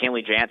leagues.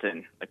 Kenley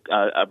Jansen,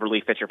 a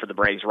relief pitcher for the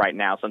Braves right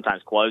now,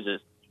 sometimes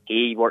closes.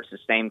 He works the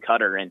same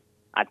cutter, and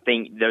I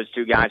think those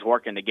two guys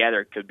working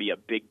together could be a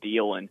big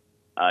deal. And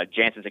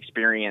Jansen's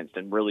experienced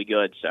and really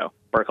good, so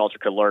Burkhalter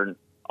could learn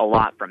a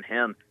lot from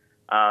him.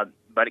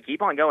 But to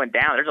keep on going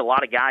down, there's a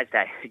lot of guys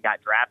that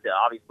got drafted.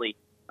 Obviously,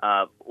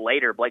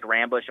 later, Blake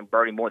Rambush and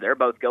Brody Moore, they're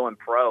both going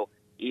pro,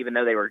 even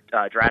though they were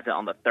drafted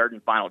on the third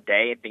and final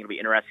day. I think it'll be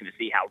interesting to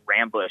see how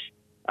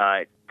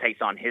Rambush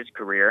takes on his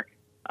career.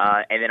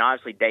 And then,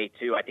 obviously, day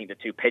two, I think the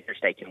two pitchers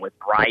taken with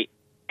Bright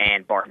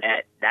and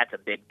Barnett, that's a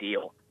big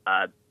deal.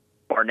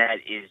 Barnett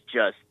is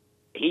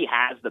he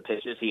has the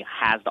pitches, he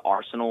has the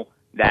arsenal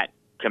that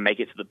can make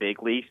it to the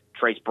big leagues.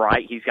 Trace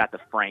Bright, he's got the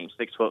frame,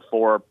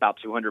 6'4", about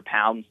 200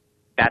 pounds.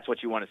 That's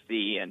what you want to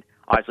see. And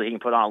obviously he can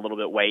put on a little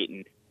bit of weight,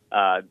 and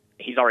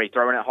he's already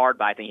throwing it hard,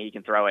 but I think he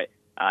can throw it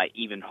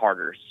even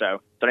harder. So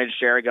Tony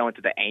Teixeira going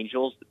to the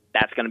Angels,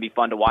 that's going to be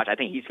fun to watch. I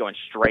think he's going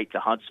straight to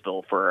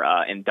Huntsville for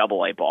in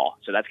AA ball,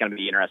 so that's going to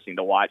be interesting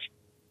to watch.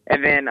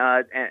 And then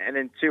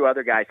two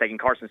other guys taking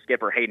Carson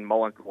Skipper, Hayden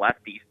Mullins,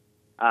 lefties.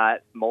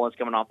 Mullins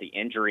coming off the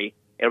injury.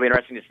 It'll be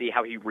interesting to see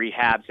how he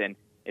rehabs and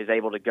is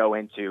able to go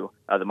into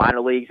the minor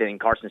leagues. And in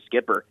Carson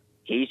Skipper,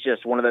 he's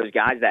just one of those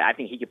guys that I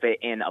think he could fit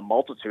in a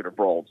multitude of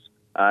roles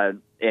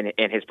in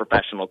his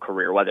professional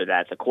career, whether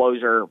that's a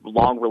closer,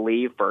 long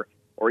relief,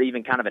 or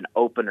even kind of an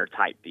opener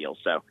type deal.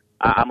 So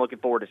I'm looking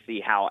forward to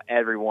see how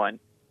everyone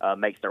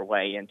makes their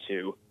way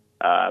into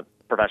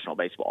professional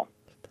baseball.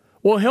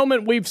 Well,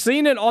 Hillman, we've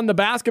seen it on the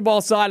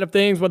basketball side of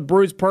things with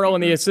Bruce Pearl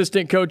and the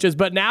assistant coaches,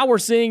 but now we're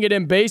seeing it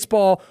in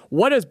baseball.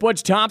 What has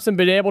Butch Thompson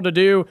been able to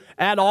do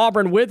at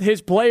Auburn with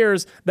his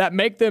players that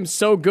make them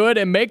so good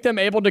and make them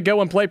able to go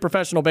and play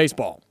professional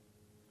baseball?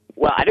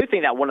 Well, I do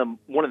think that one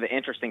of the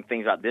interesting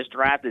things about this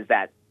draft is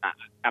that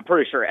I'm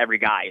pretty sure every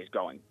guy is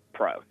going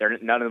pro.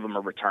 None of them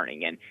are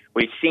returning. And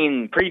we've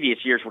seen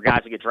previous years where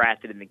guys will get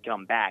drafted and then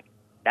come back.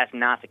 That's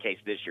not the case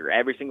this year.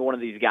 Every single one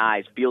of these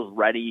guys feels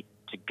ready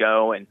to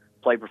go and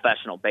play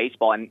professional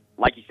baseball. And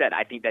like you said,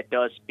 I think that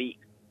does speak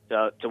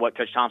to what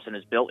Coach Thompson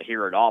has built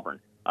here at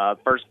Auburn.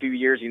 First few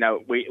years,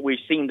 we've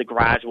seen the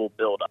gradual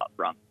build up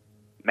from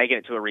making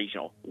it to a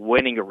regional,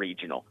 winning a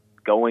regional,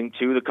 going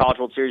to the College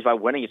World Series by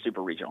winning a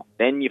super regional.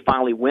 Then you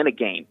finally win a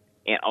game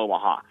in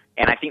Omaha.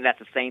 And I think that's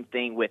the same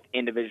thing with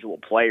individual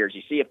players.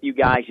 You see a few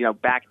guys,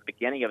 back at the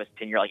beginning of his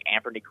tenure, like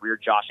Anthony Greer,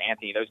 Josh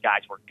Anthony, those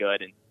guys were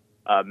good and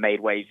made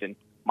waves in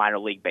minor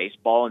league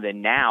baseball. And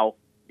then now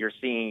you're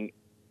seeing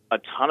a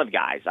ton of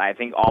guys. I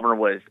think Auburn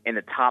was in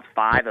the top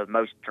 5 of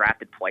most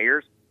drafted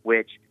players,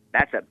 which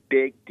that's a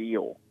big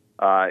deal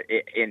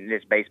in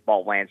this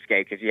baseball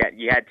landscape, because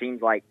you had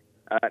teams like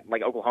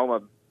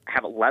Oklahoma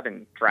have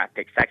 11 draft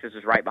picks. Texas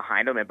is right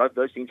behind them, and both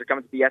those teams are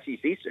coming to the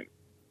SEC soon.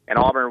 And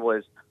Auburn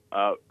was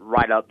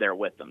right up there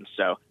with them.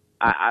 So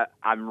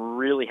I'm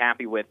really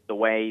happy with the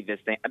way this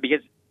thing, because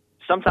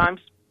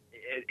sometimes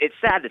it's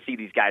sad to see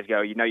these guys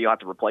go. You'll have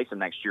to replace them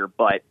next year,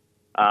 but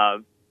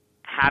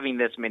having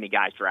this many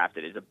guys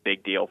drafted is a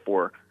big deal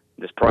for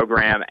this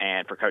program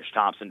and for Coach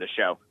Thompson to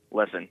show,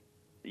 listen,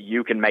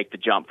 you can make the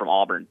jump from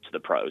Auburn to the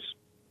pros.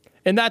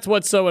 And that's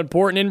what's so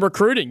important in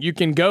recruiting. You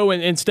can go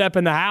and step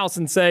in the house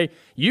and say,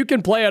 you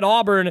can play at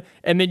Auburn,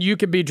 and then you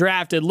can be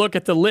drafted. Look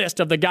at the list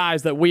of the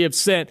guys that we have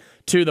sent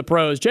to the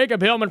pros.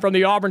 Jacob Hillman from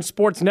the Auburn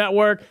Sports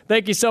Network,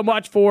 thank you so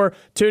much for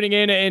tuning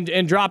in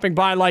and dropping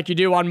by like you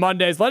do on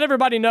Mondays. Let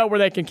everybody know where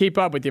they can keep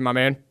up with you, my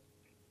man.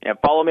 Yeah,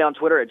 follow me on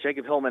Twitter at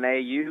Jacob Hillman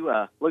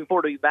AU. Looking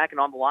forward to you back and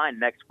on the line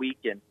next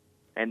week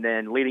and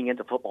then leading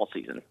into football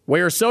season.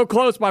 We are so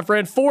close, my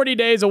friend, 40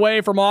 days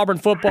away from Auburn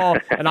football,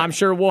 and I'm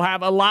sure we'll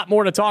have a lot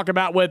more to talk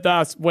about with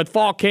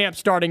fall camp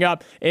starting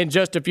up in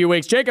just a few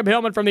weeks. Jacob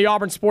Hillman from the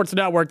Auburn Sports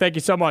Network, thank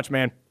you so much,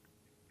 man.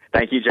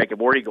 Thank you,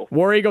 Jacob. War Eagle.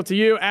 War Eagle to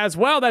you as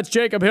well. That's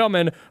Jacob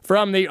Hillman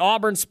from the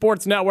Auburn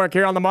Sports Network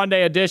here on the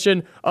Monday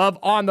edition of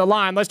On the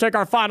Line. Let's take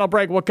our final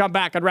break. We'll come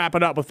back and wrap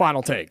it up with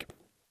Final Take.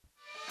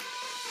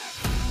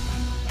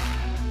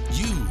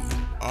 You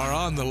are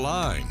on the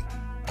line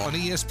on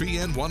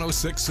ESPN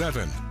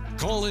 106.7.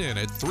 Call in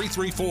at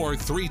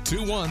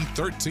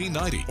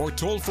 334-321-1390 or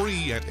toll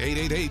free at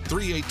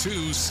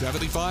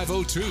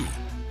 888-382-7502.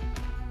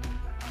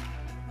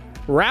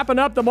 Wrapping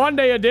up the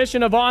Monday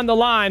edition of On the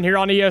Line here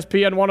on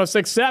ESPN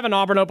 106.7,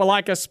 Auburn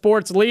Opelika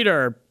Sports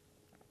Leader.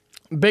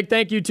 Big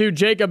thank you to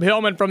Jacob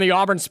Hillman from the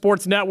Auburn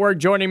Sports Network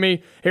joining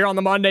me here on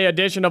the Monday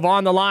edition of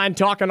On the Line,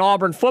 talking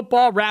Auburn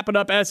football, wrapping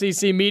up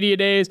SEC Media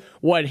Days,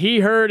 what he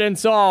heard and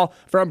saw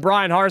from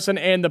Bryan Harsin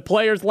and the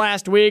players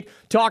last week,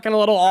 talking a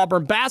little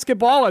Auburn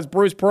basketball as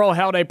Bruce Pearl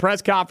held a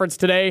press conference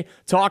today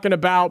talking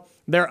about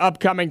their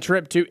upcoming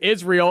trip to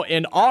Israel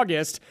in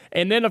August.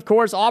 And then, of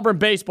course, Auburn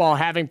Baseball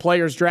having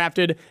players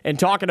drafted and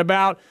talking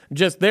about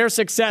just their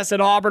success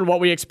at Auburn, what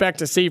we expect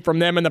to see from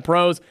them in the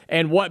pros,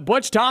 and what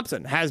Butch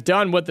Thompson has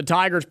done with the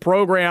Tigers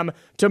program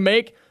to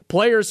make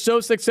players so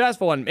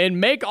successful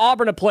and make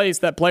Auburn a place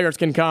that players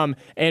can come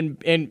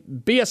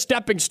and be a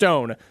stepping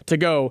stone to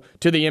go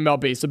to the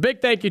MLB. So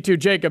big thank you to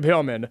Jacob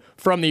Hillman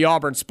from the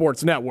Auburn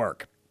Sports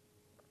Network.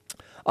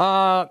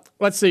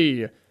 Let's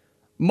see.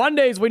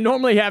 Mondays, we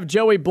normally have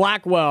Joey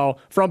Blackwell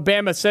from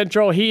Bama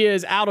Central. He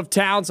is out of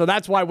town, so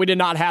that's why we did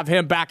not have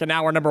him back in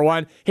hour number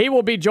 1. He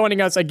will be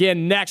joining us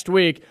again next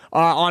week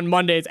on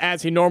Mondays,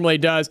 as he normally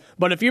does.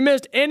 But if you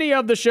missed any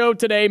of the show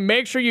today,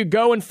 make sure you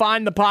go and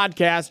find the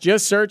podcast.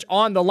 Just search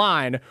On the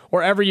Line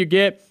wherever you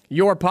get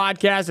your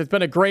podcast. It's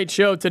been a great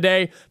show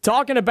today,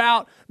 talking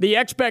about the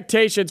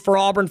expectations for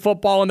Auburn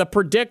football and the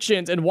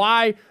predictions and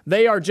why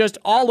they are just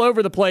all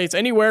over the place,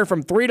 anywhere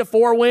from 3 to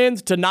 4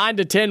 wins to 9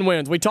 to 10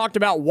 wins. We talked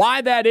about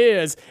why that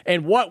is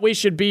and what we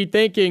should be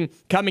thinking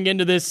coming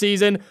into this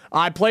season.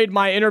 I played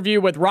my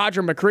interview with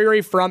Roger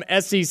McCreary from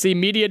SEC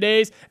Media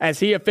Days as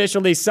he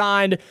officially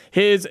signed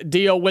his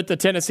deal with the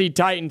Tennessee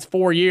Titans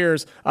 4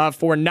 years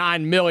for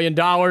 $9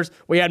 million.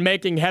 We had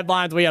making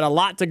headlines. We had a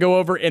lot to go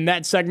over in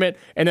that segment.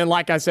 And then,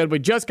 like I said, we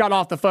just got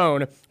off the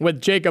phone with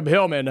Jacob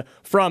Hillman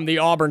from the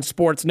Auburn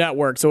Sports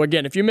Network. So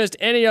again, if you missed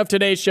any of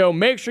today's show,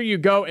 make sure you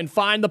go and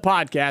find the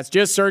podcast.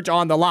 Just search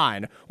On the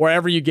Line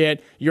wherever you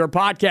get your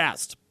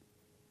podcast.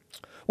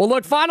 Well,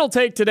 look, final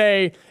take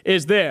today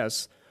is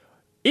this.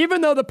 Even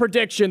though the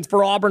predictions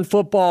for Auburn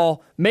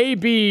football may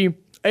be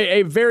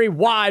a very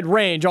wide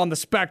range on the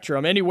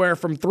spectrum, anywhere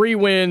from 3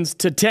 wins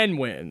to 10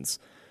 wins,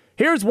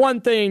 here's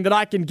one thing that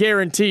I can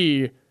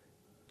guarantee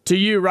to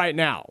you right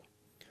now.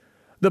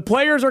 The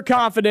players are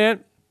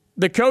confident,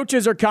 the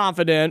coaches are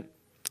confident,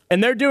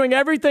 and they're doing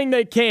everything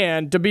they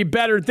can to be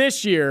better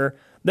this year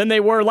than they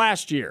were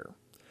last year.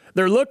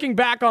 They're looking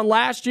back on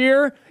last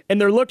year,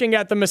 and they're looking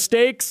at the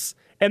mistakes,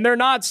 and they're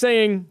not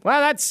saying, well,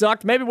 that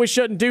sucked, maybe we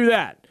shouldn't do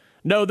that.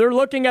 No, they're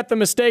looking at the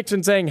mistakes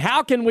and saying,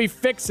 how can we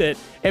fix it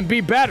and be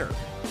better?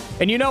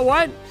 And you know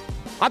what?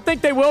 I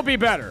think they will be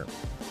better.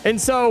 And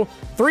so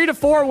 3 to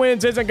 4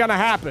 wins isn't going to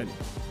happen,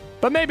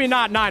 but maybe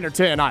not 9 or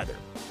 10 either.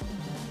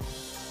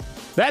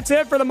 That's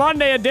it for the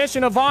Monday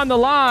edition of On the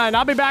Line.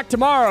 I'll be back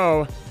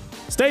tomorrow.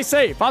 Stay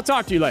safe. I'll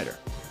talk to you later.